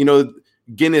 "Oh,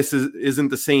 Guinness isn't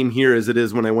the same here as it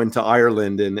is when I went to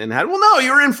Ireland and had." Well, no,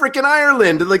 you're in freaking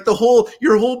Ireland, and like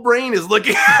your whole brain is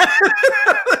looking at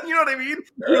it. You know what I mean?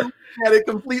 You're looking at it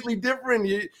completely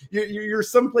different. You're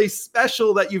someplace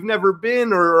special that you've never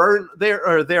been or aren't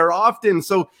there often.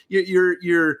 So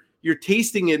you're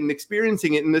tasting it and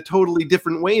experiencing it in a totally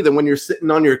different way than when you're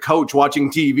sitting on your couch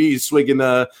watching TV, swigging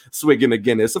a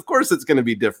Guinness. Of course, it's going to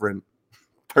be different.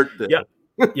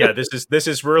 Yeah. This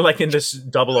is we're like in this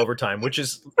double overtime, which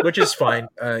is fine.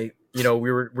 We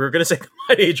were going to say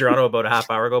goodbye to Adriano about a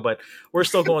half hour ago, but we're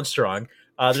still going strong.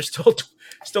 There's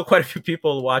still quite a few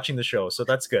people watching the show, so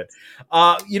that's good.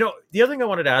 The other thing I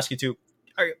wanted to ask you too,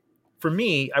 for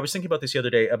me, I was thinking about this the other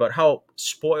day about how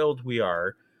spoiled we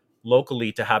are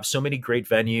locally to have so many great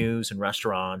venues and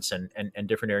restaurants and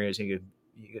different areas. You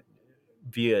get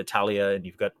Via Italia, and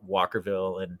you've got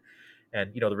Walkerville, and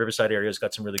the Riverside area's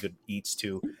got some really good eats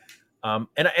too.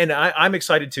 And I'm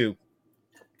excited to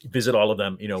visit all of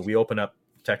them. We open up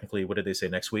technically, what did they say,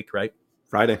 next week, right?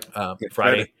 Friday.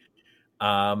 Friday.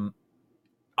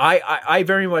 I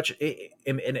very much,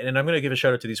 and I'm going to give a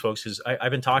shout out to these folks because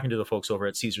I've been talking to the folks over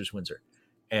at Caesars Windsor,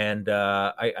 and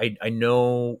I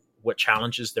know what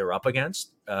challenges they're up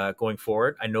against going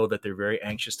forward. I know that they're very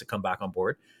anxious to come back on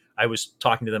board. I was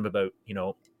talking to them about,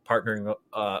 partnering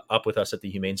up with us at the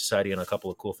Humane Society and a couple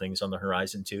of cool things on the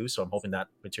horizon too. So I'm hoping that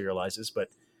materializes. But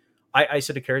I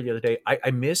said to Carrie the other day,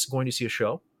 I miss going to see a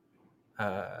show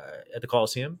at the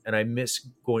Coliseum, and I miss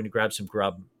going to grab some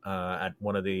grub at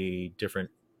one of the different,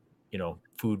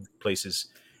 food places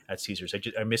at Caesars.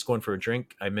 I miss going for a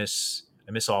drink. I miss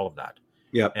all of that.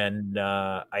 Yeah. And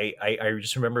I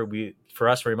just remember for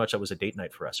us very much, that was a date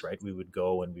night for us, right? We would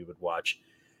go and we would watch.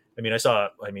 At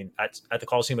the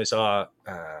Coliseum, I saw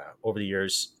over the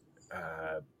years,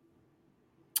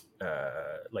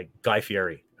 like Guy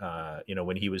Fieri,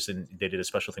 when he was they did a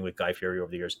special thing with Guy Fieri over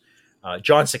the years.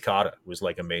 John Cicada was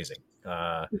like amazing.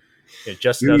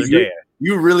 Just another day.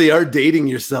 You really are dating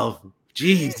yourself.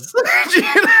 Jeez.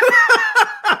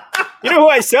 You know who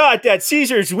I saw at that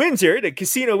Caesars Windsor, the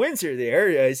Casino Windsor there,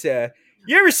 is, you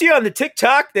ever see on the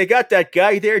TikTok, they got that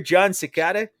guy there, John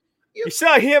Cicada? You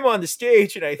saw him on the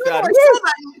stage, and I thought,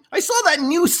 I saw that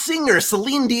new singer,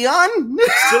 Celine Dion.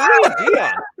 Celine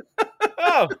Dion.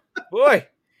 Oh, boy.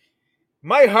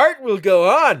 My heart will go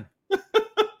on.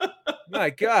 My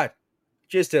God.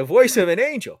 Just a voice of an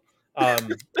angel.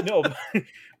 No,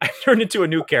 I turned into a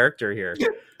new character here.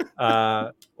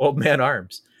 Old Man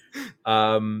Arms.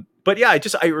 But yeah,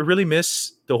 I really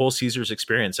miss the whole Caesars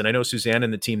experience. And I know Suzanne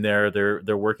and the team there,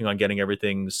 they're working on getting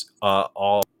everything's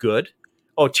all good.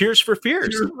 Oh, Tears for Fears.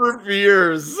 Tears for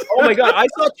Fears. Oh my God. I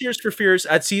saw Tears for Fears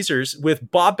at Caesars with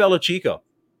Bob Belichico.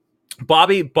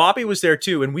 Bobby was there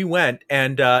too. And we went,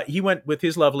 and he went with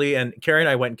his lovely, and Carrie and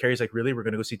I went, and Carrie's like, really? We're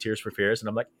going to go see Tears for Fears? And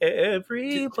I'm like,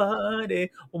 everybody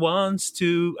wants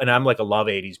to. And I'm like, I love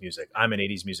 80s music. I'm an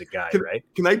 80s music guy, right?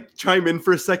 Can I chime in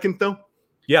for a second though?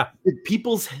 Yeah. Did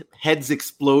people's heads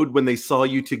explode when they saw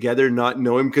you together, not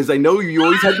knowing? Because I know you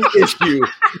always had the issue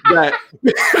that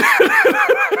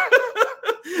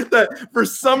that for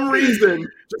some reason,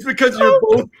 just because you're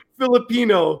both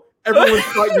Filipino, everyone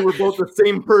thought you were both the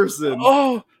same person.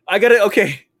 Oh,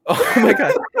 okay. Oh my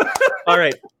God. All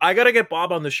right. I got to get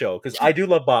Bob on the show because I do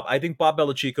love Bob. I think Bob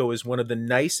Belichico is one of the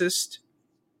nicest,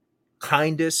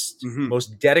 kindest,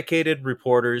 most dedicated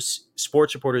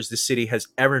sports reporters the city has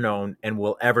ever known and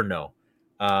will ever know.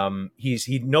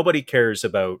 Nobody cares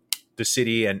about the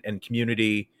city and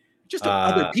community. Just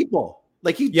other people.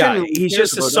 Like he's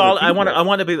just a solid. I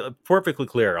want to be perfectly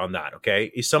clear on that.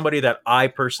 Okay, he's somebody that I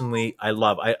personally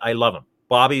love. I love him.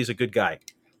 Bobby is a good guy.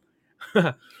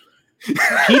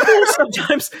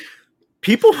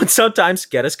 People would sometimes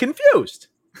get us confused,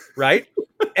 right?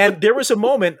 And there was a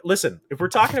moment. Listen, if we're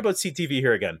talking about CTV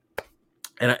here again,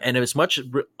 and as much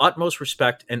utmost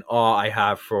respect and awe I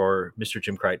have for Mr.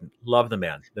 Jim Crichton, love the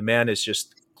man. The man is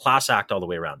just class act all the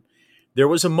way around. There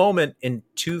was a moment in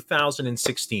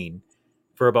 2016.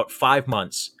 For about 5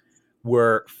 months,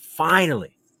 where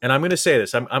finally, and I'm going to say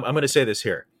this, I'm going to say this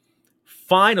here.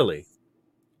 Finally,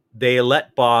 they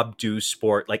let Bob do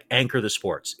sport, like anchor the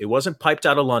sports. It wasn't piped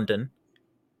out of London.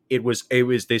 It was.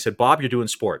 They said, Bob, you're doing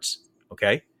sports,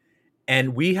 okay?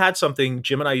 And we had something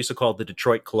Jim and I used to call the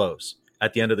Detroit close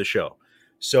at the end of the show.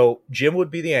 So Jim would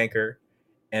be the anchor,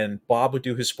 and Bob would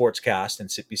do his sports cast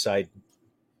and sit beside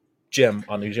Jim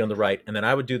usually on the right, and then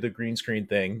I would do the green screen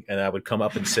thing, and I would come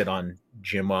up and sit on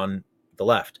Jim on the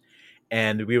left.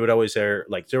 And we would always there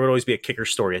would always be a kicker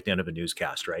story at the end of a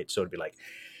newscast, right? So it'd be like,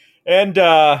 and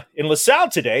in LaSalle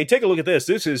today, take a look at this.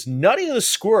 This is Nutty the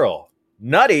squirrel.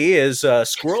 Nutty is a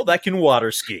squirrel that can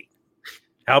water ski.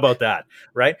 How about that,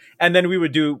 right? And then we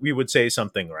would say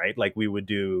something, right? Like we would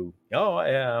do, oh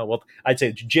yeah, well, I'd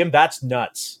say, Jim, that's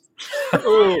nuts,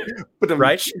 right?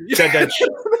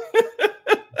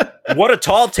 What a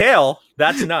tall tale.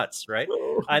 That's nuts, right?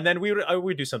 And then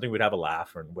we'd do something. We'd have a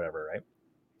laugh or whatever, right?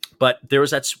 But there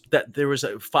was there was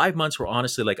 5 months where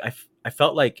honestly, like I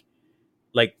felt like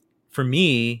for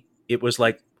me, it was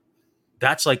like,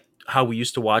 that's like how we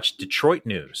used to watch Detroit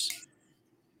news.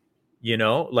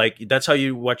 Like that's how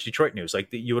you watch Detroit news. Like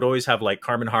you would always have like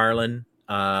Carmen Harlan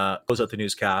close out the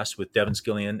newscast with Devin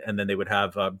Skillian, and then they would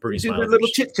have Bernie Smilovich. Do the little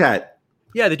chit chat.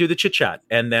 Yeah, they do the chit chat,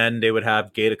 and then they would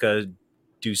have Gatica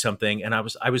do something. And I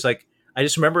was like, I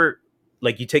just remember,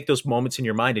 like, you take those moments in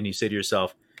your mind and you say to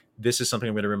yourself, this is something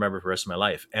I'm going to remember for the rest of my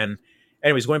life. And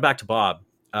anyways, going back to Bob,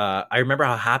 I remember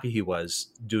how happy he was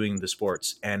doing the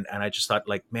sports. And I just thought,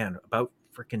 like, man, about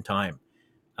freaking time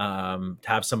to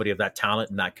have somebody of that talent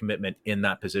and that commitment in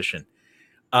that position.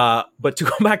 But to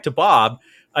go back to Bob,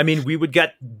 I mean, we would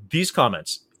get these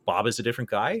comments. Bob is a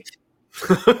different guy.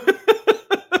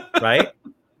 Right?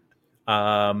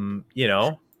 You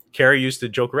know, Carrie used to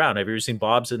joke around. Have you ever seen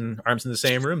Bob's and Arms in the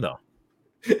Same Room though?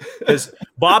 Because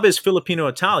Bob is Filipino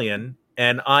Italian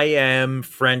and I am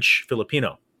French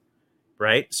Filipino,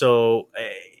 right? So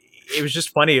it was just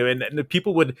funny, and the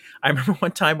people would. I remember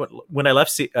one time when I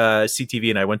left CTV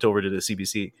and I went over to the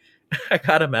CBC, I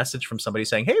got a message from somebody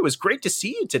saying, "Hey, it was great to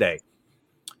see you today.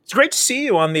 It's great to see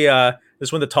you on the." This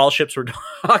is when the tall ships were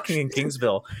docking in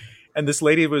Kingsville, and this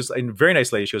lady was a very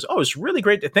nice lady. She goes, "Oh, it's really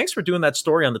great. Thanks for doing that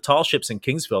story on the tall ships in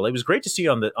Kingsville. It was great to see you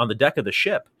on the deck of the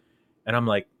ship." And I'm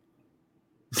like,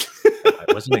 "I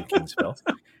wasn't in Kingsville,"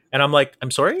 and I'm like,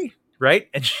 "I'm sorry." Right?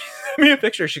 And she sent me a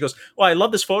picture. She goes, "Well, I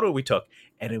love this photo we took."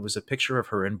 And it was a picture of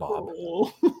her and Bob.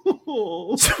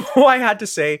 So I had to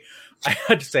say,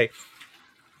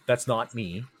 that's not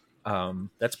me.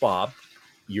 That's Bob.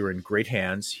 You're in great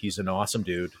hands. He's an awesome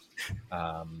dude.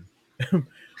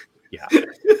 Yeah.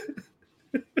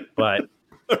 But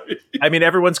I mean,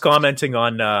 everyone's commenting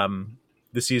on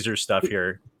the Caesar stuff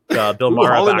here. Bill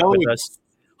Maher back with us.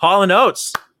 Hall and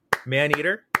Oates, Man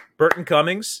Eater, Burton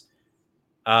Cummings.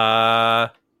 Hey,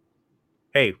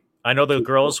 I know the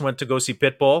girls went to go see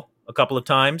Pitbull a couple of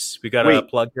times. We got a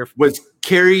plug here. Was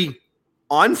Carrie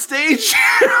on stage?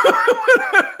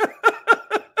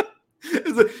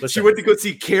 She went to go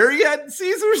see Carrie at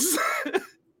Caesars?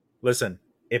 Listen,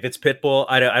 if it's Pitbull,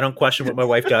 I don't question what my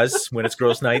wife does when it's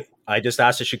girls' night. I just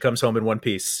ask if she comes home in one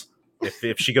piece.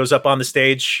 If she goes up on the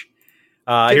stage,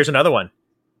 here's another one.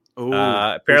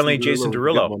 Apparently Jason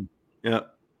Derulo. Yeah.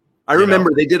 I remember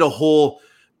they did a whole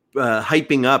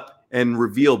hyping up and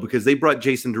reveal because they brought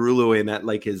Jason Derulo in at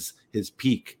like his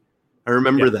peak. I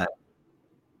remember that.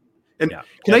 And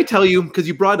can I tell you, because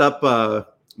you brought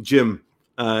up Jim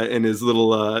and his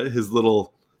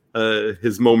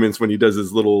moments when he does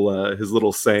his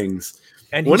little sayings.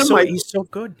 And he's so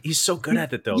good. He's so good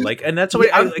at it though. Like, and that's what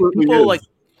people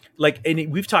like,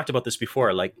 and we've talked about this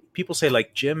before. Like people say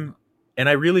like Jim, and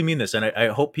I really mean this, and I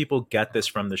hope people get this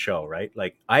from the show, right?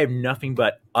 Like I have nothing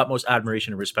but utmost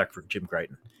admiration and respect for Jim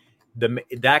Crichton.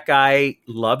 That guy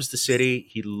loves the city.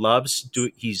 He loves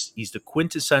he's the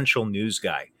quintessential news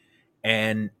guy.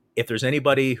 And if there's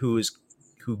anybody who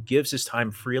gives his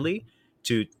time freely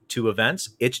to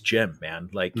events, it's Jim, man.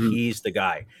 Like he's the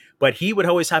guy. But he would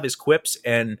always have his quips,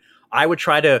 and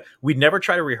we'd never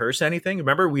try to rehearse anything.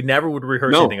 Remember, we never would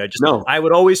rehearse anything. I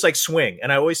would always like swing.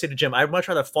 And I always say to Jim, I'd much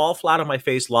rather fall flat on my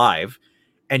face live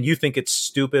and you think it's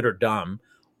stupid or dumb,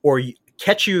 or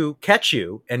catch you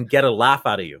and get a laugh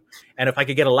out of you. And if I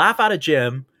could get a laugh out of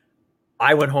Jim,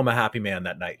 I went home a happy man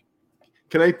that night.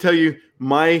 Can I tell you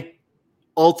my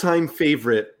all-time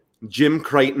favorite Jim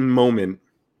Crichton moment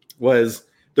was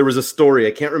there was a story.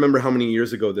 I can't remember how many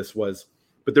years ago this was,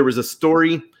 but there was a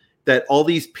story that all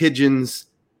these pigeons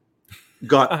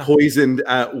got poisoned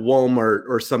at Walmart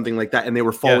or something like that, and they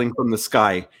were falling from the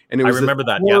sky. And it was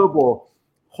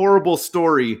horrible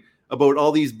story about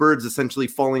all these birds essentially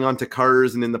falling onto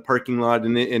cars and in the parking lot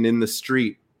and in the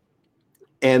street.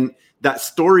 And that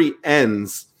story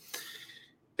ends.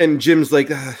 And Jim's like,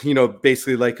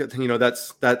 basically like,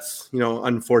 that's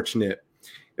unfortunate.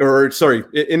 Or sorry,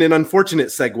 in an unfortunate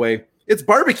segue, it's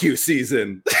barbecue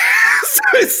season. So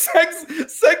it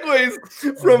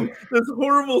segues from this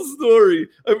horrible story.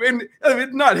 I mean,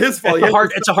 not his fault.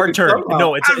 It's a hard turn. Somehow.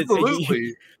 No,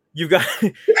 absolutely. You've got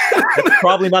it's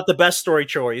probably not the best story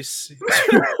choice,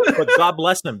 but God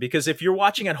bless them. Because if you're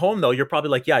watching at home, though, you're probably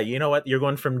like, yeah, you know what? You're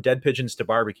going from dead pigeons to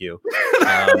barbecue.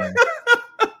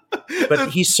 But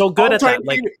he's so good at that.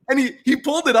 Like, and he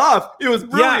pulled it off. It was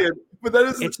brilliant. Yeah, but that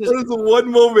is the one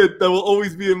moment that will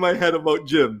always be in my head about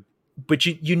Jim. But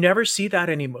you never see that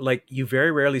anymore. Like you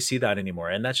very rarely see that anymore.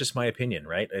 And that's just my opinion,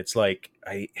 right? It's like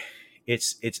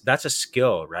that's a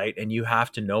skill, right? And you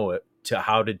have to know it to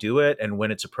how to do it and when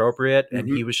it's appropriate. And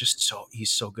he was just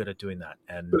he's so good at doing that.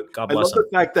 And God bless him. I love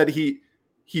the fact that he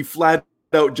flat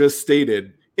out just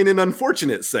stated in an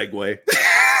unfortunate segue.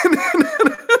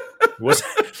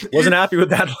 Wasn't happy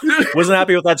with that. Wasn't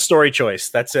happy with that story choice.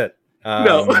 That's it.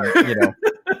 No.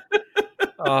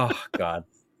 Oh God.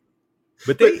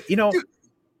 But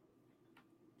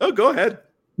oh, go ahead.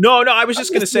 No, I was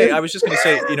just gonna say,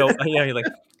 you're like,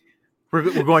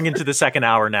 we're going into the second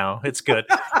hour now. It's good.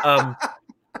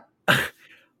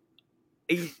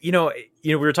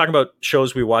 We were talking about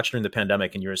shows we watched during the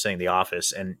pandemic, and you were saying The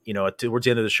Office, and towards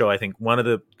the end of the show, I think one of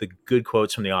the good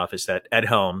quotes from The Office that Ed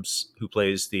Helms, who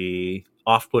plays the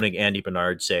off-putting Andy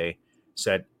Bernard,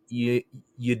 said,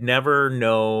 "You'd never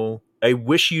know. I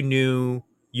wish you knew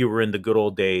you were in the good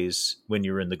old days when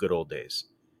you were in the good old days."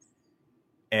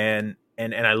 And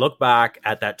I look back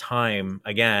at that time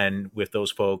again with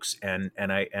those folks, and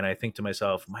I think to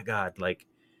myself, my God, like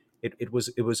It was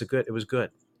good.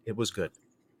 It was good.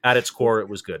 At its core, it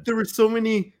was good. There were so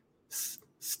many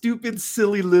stupid,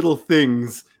 silly little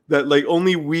things that like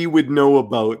only we would know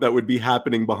about that would be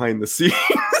happening behind the scenes.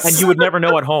 And you would never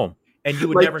know at home. And you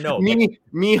would like never know.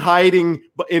 Me hiding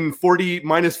in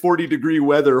minus 40 degree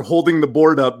weather, holding the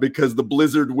board up because the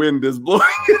blizzard wind is blowing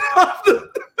it off.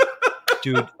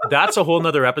 Dude, that's a whole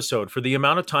nother episode. For the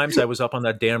amount of times I was up on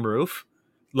that damn roof,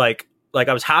 like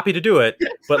I was happy to do it,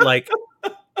 but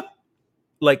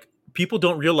like people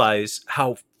don't realize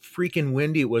how freaking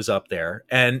windy it was up there,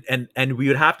 and we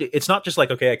would have to. It's not just like,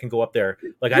 okay, I can go up there.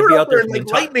 Like I'd be out there in like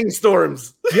lightning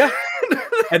storms. Yeah,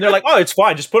 and they're like, oh, it's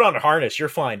fine. Just put on a harness. You're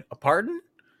fine. Pardon?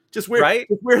 Just wear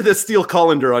this steel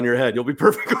colander on your head. You'll be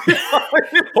perfectly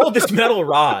fine. Hold this metal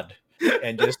rod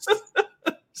and just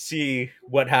see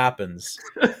what happens.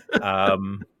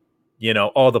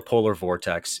 The polar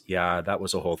vortex. Yeah, that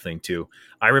was a whole thing too.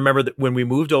 I remember that when we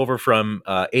moved over from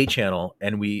A Channel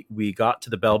and we got to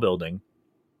the Bell Building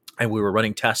and we were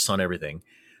running tests on everything.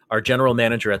 Our general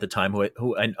manager at the time,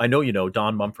 who I know you know,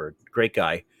 Don Mumford, great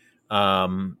guy.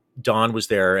 Don was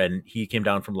there and he came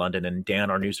down from London, and Dan,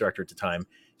 our news director at the time,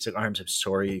 he said, Arms, I'm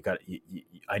sorry,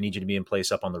 I need you to be in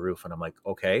place up on the roof. And I'm like,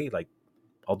 okay, like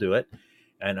I'll do it.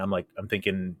 And I'm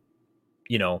thinking,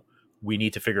 we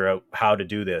need to figure out how to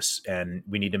do this, and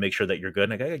we need to make sure that you're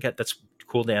good. And I get that's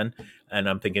cool, Dan. And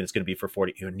I'm thinking it's going to be for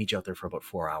 40. I need you out there for about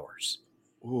 4 hours.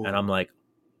 Ooh. And I'm like,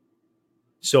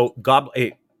 so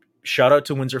hey, shout out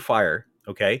to Windsor Fire.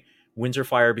 Okay. Windsor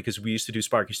Fire, because we used to do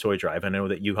Sparky's Toy Drive. I know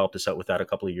that you helped us out with that a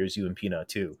couple of years, you and Pina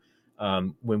too.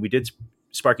 When we did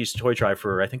Sparky's Toy Drive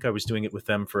I think I was doing it with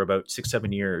them for about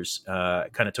 6-7 years.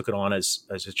 Kind of took it on as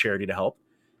a charity to help.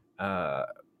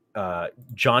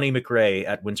 Johnny McRae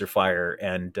at Windsor Fire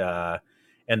and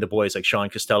the boys like Sean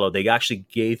Costello, they actually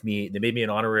made me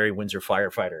an honorary Windsor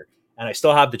firefighter, and I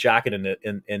still have the jacket in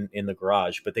the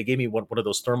garage, but they gave me one of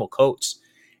those thermal coats.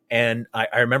 And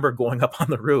I remember going up on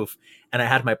the roof and I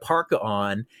had my parka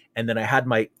on and then I had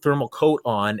my thermal coat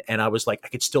on, and I was like, I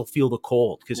could still feel the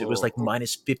cold because it was like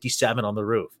minus 57 on the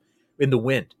roof in the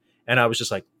wind. And I was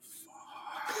just like,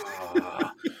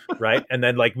 right. And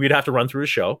then like, we'd have to run through a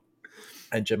show.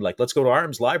 And Jim like, let's go to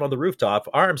Arms live on the rooftop.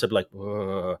 Arms, I'd be like,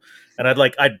 whoa. And I'd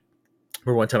remember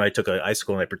one time I took an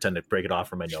icicle and I pretended to break it off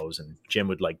from my nose, and Jim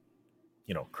would like,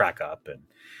 crack up.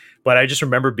 But I just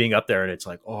remember being up there and it's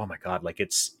like, oh my God, like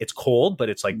it's cold, but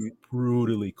it's like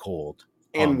brutally cold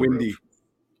and windy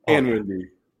windy.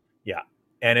 Yeah.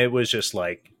 And it was just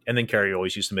like, and then Carrie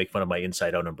always used to make fun of my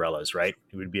inside out umbrellas, right?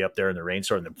 He would be up there in the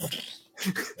rainstorm and then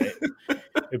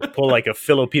it'd pull like a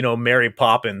Filipino Mary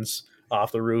Poppins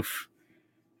off the roof.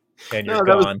 And you're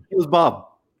gone. It was Bob.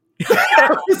 Was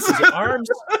it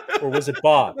Arms or was it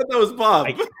Bob? That was Bob.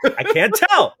 I can't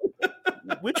tell.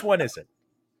 Which one is it?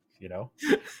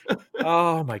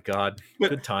 Oh my God.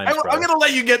 Good times. I'm going to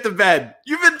let you get to bed.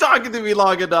 You've been talking to me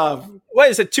long enough. What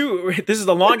is it? This is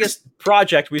the longest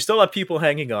project. We still have people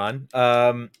hanging on.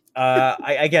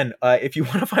 If you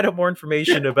want to find out more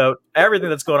information about everything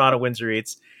that's going on at Windsor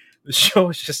Eats, the show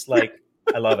is just like,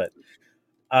 I love it.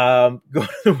 Go to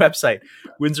the website,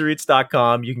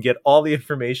 windsoreats.com. You can get all the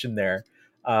information there.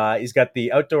 He's got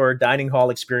the outdoor dining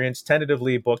hall experience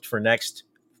tentatively booked for next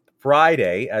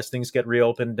Friday as things get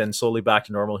reopened and slowly back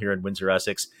to normal here in Windsor,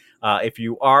 Essex. If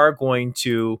you are going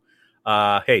to,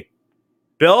 hey,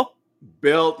 Bill,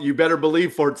 you better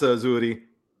believe Forza Azzurri.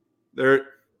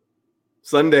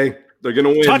 Sunday, they're going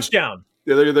to win. Touchdown.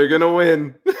 They're going to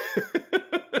win.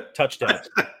 Touchdown.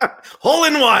 Hole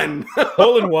in one.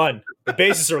 Hole in one. The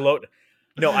bases are loaded.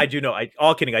 No, I do know.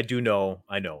 All kidding. I do know.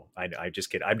 I know. I just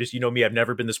kidding. I'm just, me, I've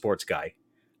never been the sports guy.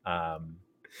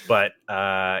 But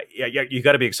you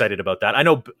got to be excited about that.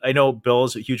 I know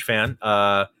Bill's a huge fan.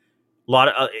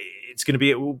 It's going to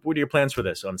be, what are your plans for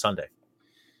this on Sunday?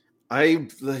 I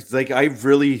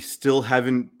really still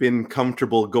haven't been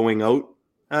comfortable going out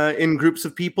in groups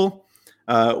of people,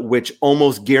 which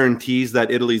almost guarantees that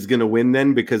Italy's going to win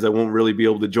then, because I won't really be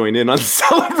able to join in on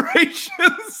celebrations.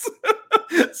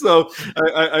 So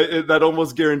I that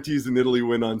almost guarantees an Italy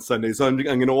win on Sunday. So I'm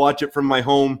going to watch it from my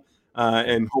home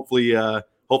and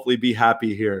hopefully be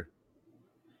happy here.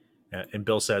 Yeah, and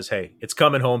Bill says, hey, it's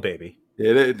coming home, baby.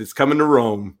 It's coming to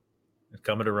Rome. It's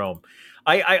coming to Rome.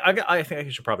 I think I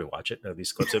should probably watch it.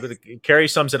 These clips of it. Carrie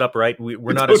sums it up right.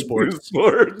 We're not a sports.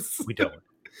 We don't.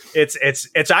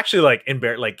 It's actually like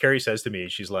like Carrie says to me,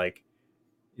 she's like,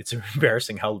 it's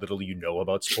embarrassing how little you know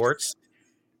about sports.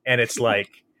 And it's like,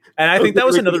 and I think that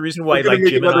was another reason why like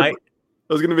Jim and I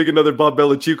was going to make another Bob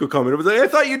Belichico comment. It was like, I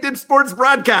thought you did sports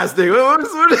broadcasting.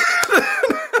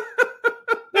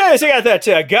 Yeah, Yes, I got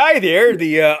that guy there,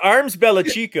 the Arms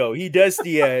Belichico. He does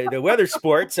the weather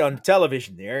sports on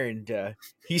television there, and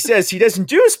he says he doesn't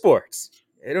do sports.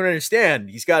 I don't understand.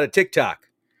 He's got a TikTok.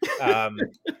 Yeah,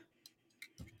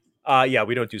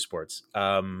 we don't do sports.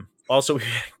 Also,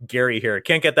 Gary here.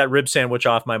 Can't get that rib sandwich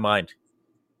off my mind.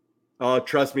 Oh,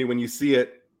 trust me, when you see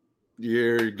it,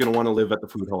 you're going to want to live at the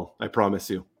food hall. I promise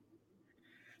you.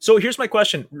 So here's my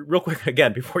question, real quick,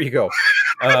 again, before you go.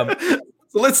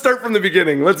 So let's start from the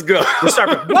beginning. Let's go.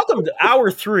 Welcome to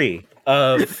hour 3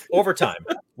 of Overtime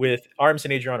with Arms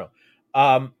and Adriano.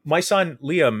 My son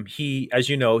Liam, he, as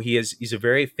you know, he's a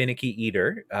very finicky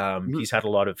eater. He's had a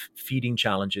lot of feeding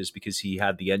challenges because he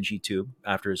had the NG tube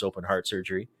after his open heart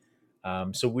surgery.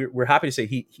 So we're happy to say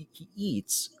he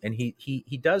eats, and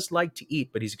he does like to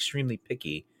eat, but he's extremely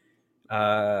picky.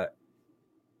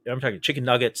 I'm talking chicken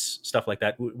nuggets, stuff like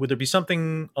that. Would there be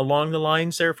something along the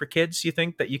lines there for kids, you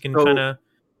think, that you can kind of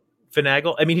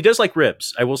finagle? I mean, he does like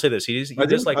ribs. I will say this. He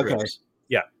does like ribs.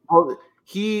 Yeah. Well,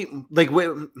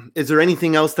 is there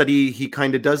anything else that he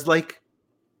kind of does like?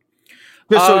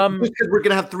 So because we're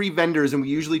going to have 3 vendors and we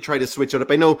usually try to switch it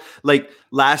up. I know like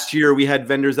last year we had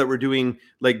vendors that were doing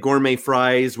like gourmet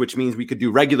fries, which means we could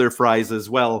do regular fries as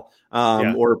well,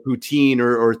 or poutine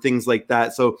or things like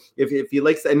that. So if he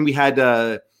likes, and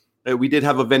we did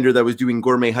have a vendor that was doing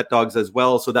gourmet hot dogs as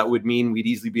well. So that would mean we'd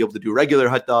easily be able to do regular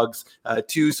hot dogs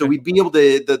too. So we'd be able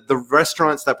to, the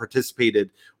restaurants that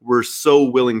participated were so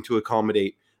willing to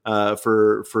accommodate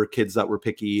for kids that were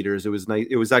picky eaters. It was nice.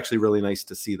 It was actually really nice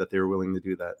to see that they were willing to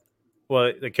do that.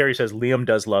 Well, like Carrie says, Liam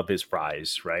does love his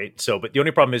fries, right? So, but the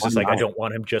only problem is like I don't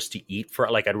want him just to eat for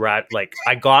like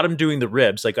I got him doing the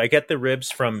ribs. Like I get the ribs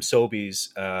from Sobeys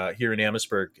here in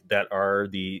Amherstburg that are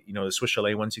the the Swiss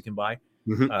Chalet ones you can buy.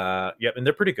 Yep, and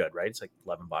they're pretty good, right? It's like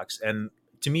 $11. And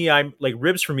to me, I'm like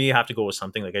ribs for me. I have to go with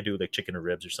something like I do like chicken or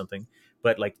ribs or something.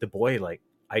 But like the boy, like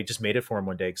I just made it for him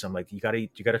one day because I'm like, you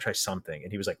gotta try something, and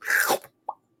he was like.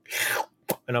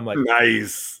 And I'm like,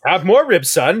 nice. Have more ribs,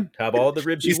 son. Have all the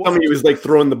ribs you want. He was like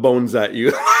throwing the bones at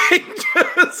you.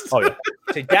 Oh yeah.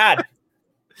 Say, Dad,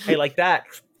 hey, like that.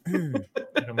 And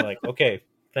I'm like, okay,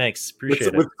 thanks,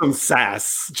 appreciate it. With some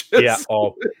sass. Yeah.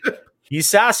 Oh, he's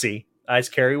sassy, as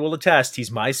Carrie will attest.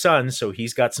 He's my son, so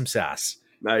he's got some sass.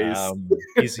 Nice.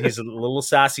 He's a little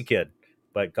sassy kid,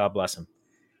 but God bless him.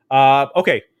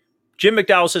 Okay, Jim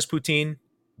McDowell says poutine.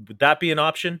 Would that be an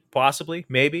option? Possibly,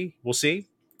 maybe. We'll see.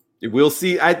 We'll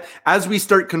see. As we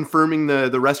start confirming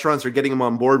the restaurants or getting them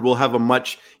on board, we'll have a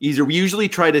much easier. We usually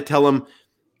try to tell them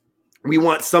we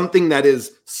want something that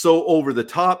is so over the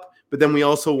top, but then we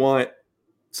also want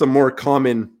some more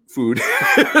common food,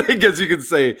 I guess you could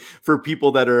say, for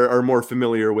people that are more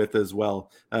familiar with as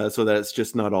well, so that it's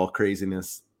just not all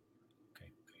craziness.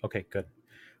 Okay, good.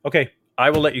 Okay. I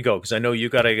will let you go because I know you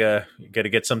gotta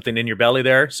get something in your belly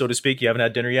there, so to speak. You haven't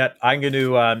had dinner yet. I'm going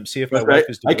to see if my wife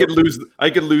is doing. I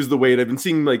could lose the weight. I've been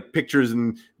seeing like pictures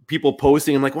and people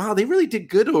posting. I'm like, wow, they really did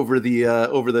good over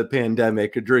the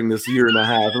pandemic during this year and a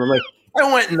half. And I'm like,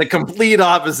 I went in the complete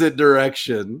opposite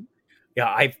direction. Yeah,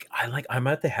 I'm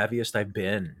at the heaviest I've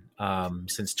been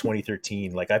since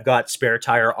 2013. Like I've got spare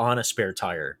tire on a spare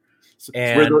tire.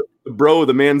 And where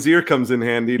the man's ear comes in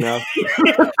handy now.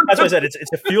 That's what I said. It's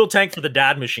a fuel tank for the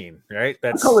dad machine, right?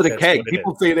 I call it a keg.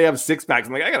 People say they have 6-packs.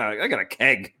 I'm like, I got a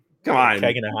keg. Come on,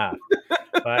 keg and a half.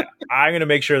 But I'm gonna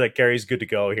make sure that Carrie's good to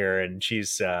go here, and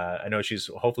she's. I know she's.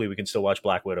 Hopefully, we can still watch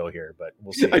Black Widow here, but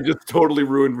we'll see. I just totally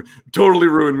ruined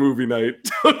movie night.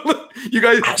 You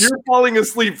guys, you're falling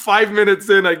asleep 5 minutes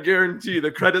in. I guarantee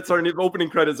the opening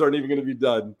credits aren't even going to be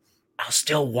done. I'll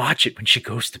still watch it when she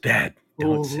goes to bed.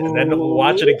 And then we'll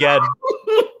watch it again.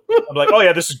 I'm like, oh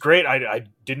yeah, this is great. I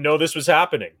didn't know this was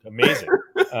happening. Amazing.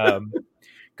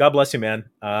 God bless you, man.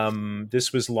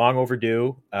 This was long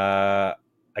overdue.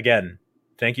 Again,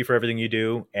 thank you for everything you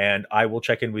do. And I will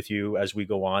check in with you as we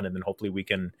go on. And then hopefully we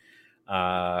can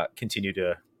continue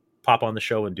to pop on the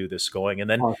show and do this going. And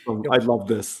then awesome. I love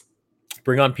this.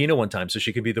 Bring on Pina one time so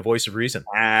she can be the voice of reason.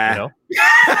 You know?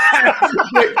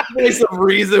 Voice of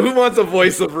reason. Who wants a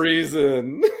voice of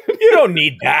reason? You don't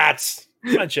need that.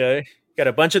 Got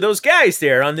a bunch of those guys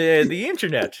there on the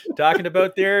internet talking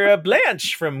about their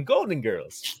Blanche from Golden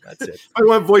Girls. That's it. I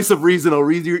want voice of reason. I'll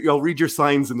read your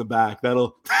signs in the back.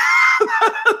 That'll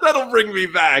bring me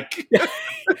back.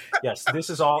 Yes, this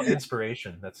is all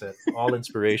inspiration. That's it. All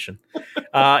inspiration.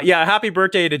 Happy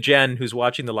birthday to Jen, who's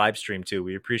watching the live stream too.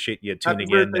 We appreciate you tuning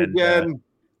in. And Jen.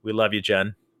 We love you,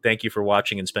 Jen. Thank you for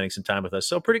watching and spending some time with us.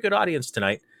 So pretty good audience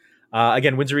tonight.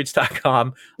 Again,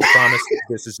 WindsorEats.com. I promise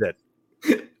this is it.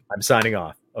 I'm signing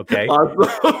off. Okay.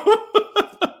 Awesome.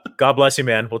 God bless you,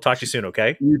 man. We'll talk to you soon,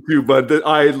 okay? You too, bud.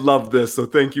 I love this, so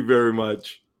thank you very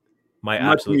much. My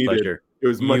Much absolute needed. pleasure. It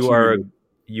was much needed.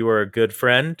 You are a good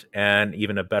friend and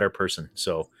even a better person.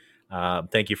 So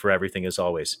thank you for everything as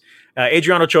always.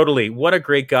 Adriano Ciotoli, what a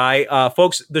great guy.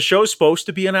 Folks, the show's supposed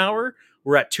to be an hour.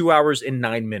 We're at 2 hours and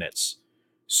 9 minutes.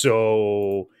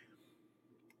 So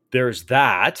there's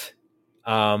that,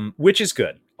 which is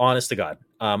good, honest to God.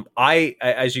 I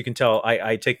as you can tell,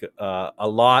 I take a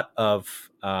lot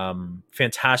of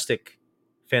fantastic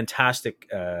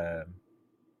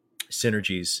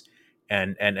synergies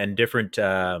and different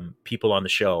people on the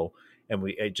show, and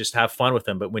we just have fun with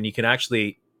them. But when you can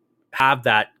actually have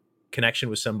that connection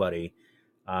with somebody,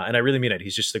 and I really mean it,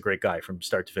 he's just a great guy from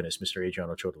start to finish, Mr.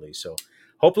 Adriano Ciotoli. So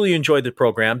hopefully you enjoyed the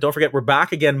program. Don't forget, we're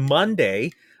back again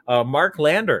Monday. Mark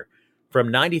Lander from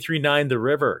 93.9 The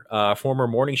River, former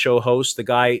morning show host, the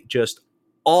guy just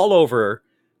all over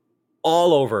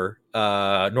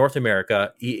North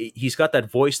America. He's got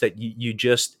that voice that you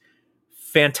just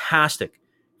fantastic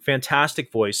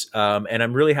voice. And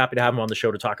I'm really happy to have him on the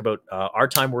show to talk about our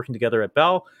time working together at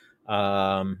Bell,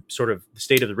 sort of the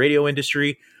state of the radio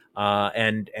industry.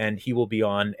 And he will be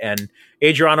on. And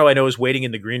Adriano, I know, is waiting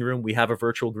in the green room. We have a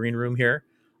virtual green room here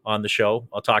on the show.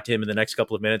 I'll talk to him in the next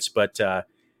couple of minutes, but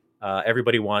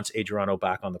everybody wants Adriano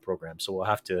back on the program. So we'll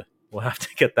have to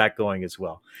get that going as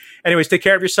well. Anyways, take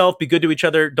care of yourself. Be good to each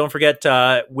other. Don't forget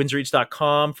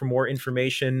WindsorEats.com for more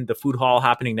information. The food hall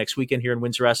happening next weekend here in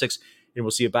Windsor, Essex. And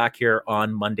we'll see you back here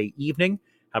on Monday evening.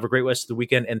 Have a great rest of the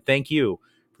weekend. And thank you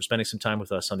for spending some time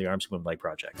with us on the Arms Bumanlag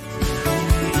Project.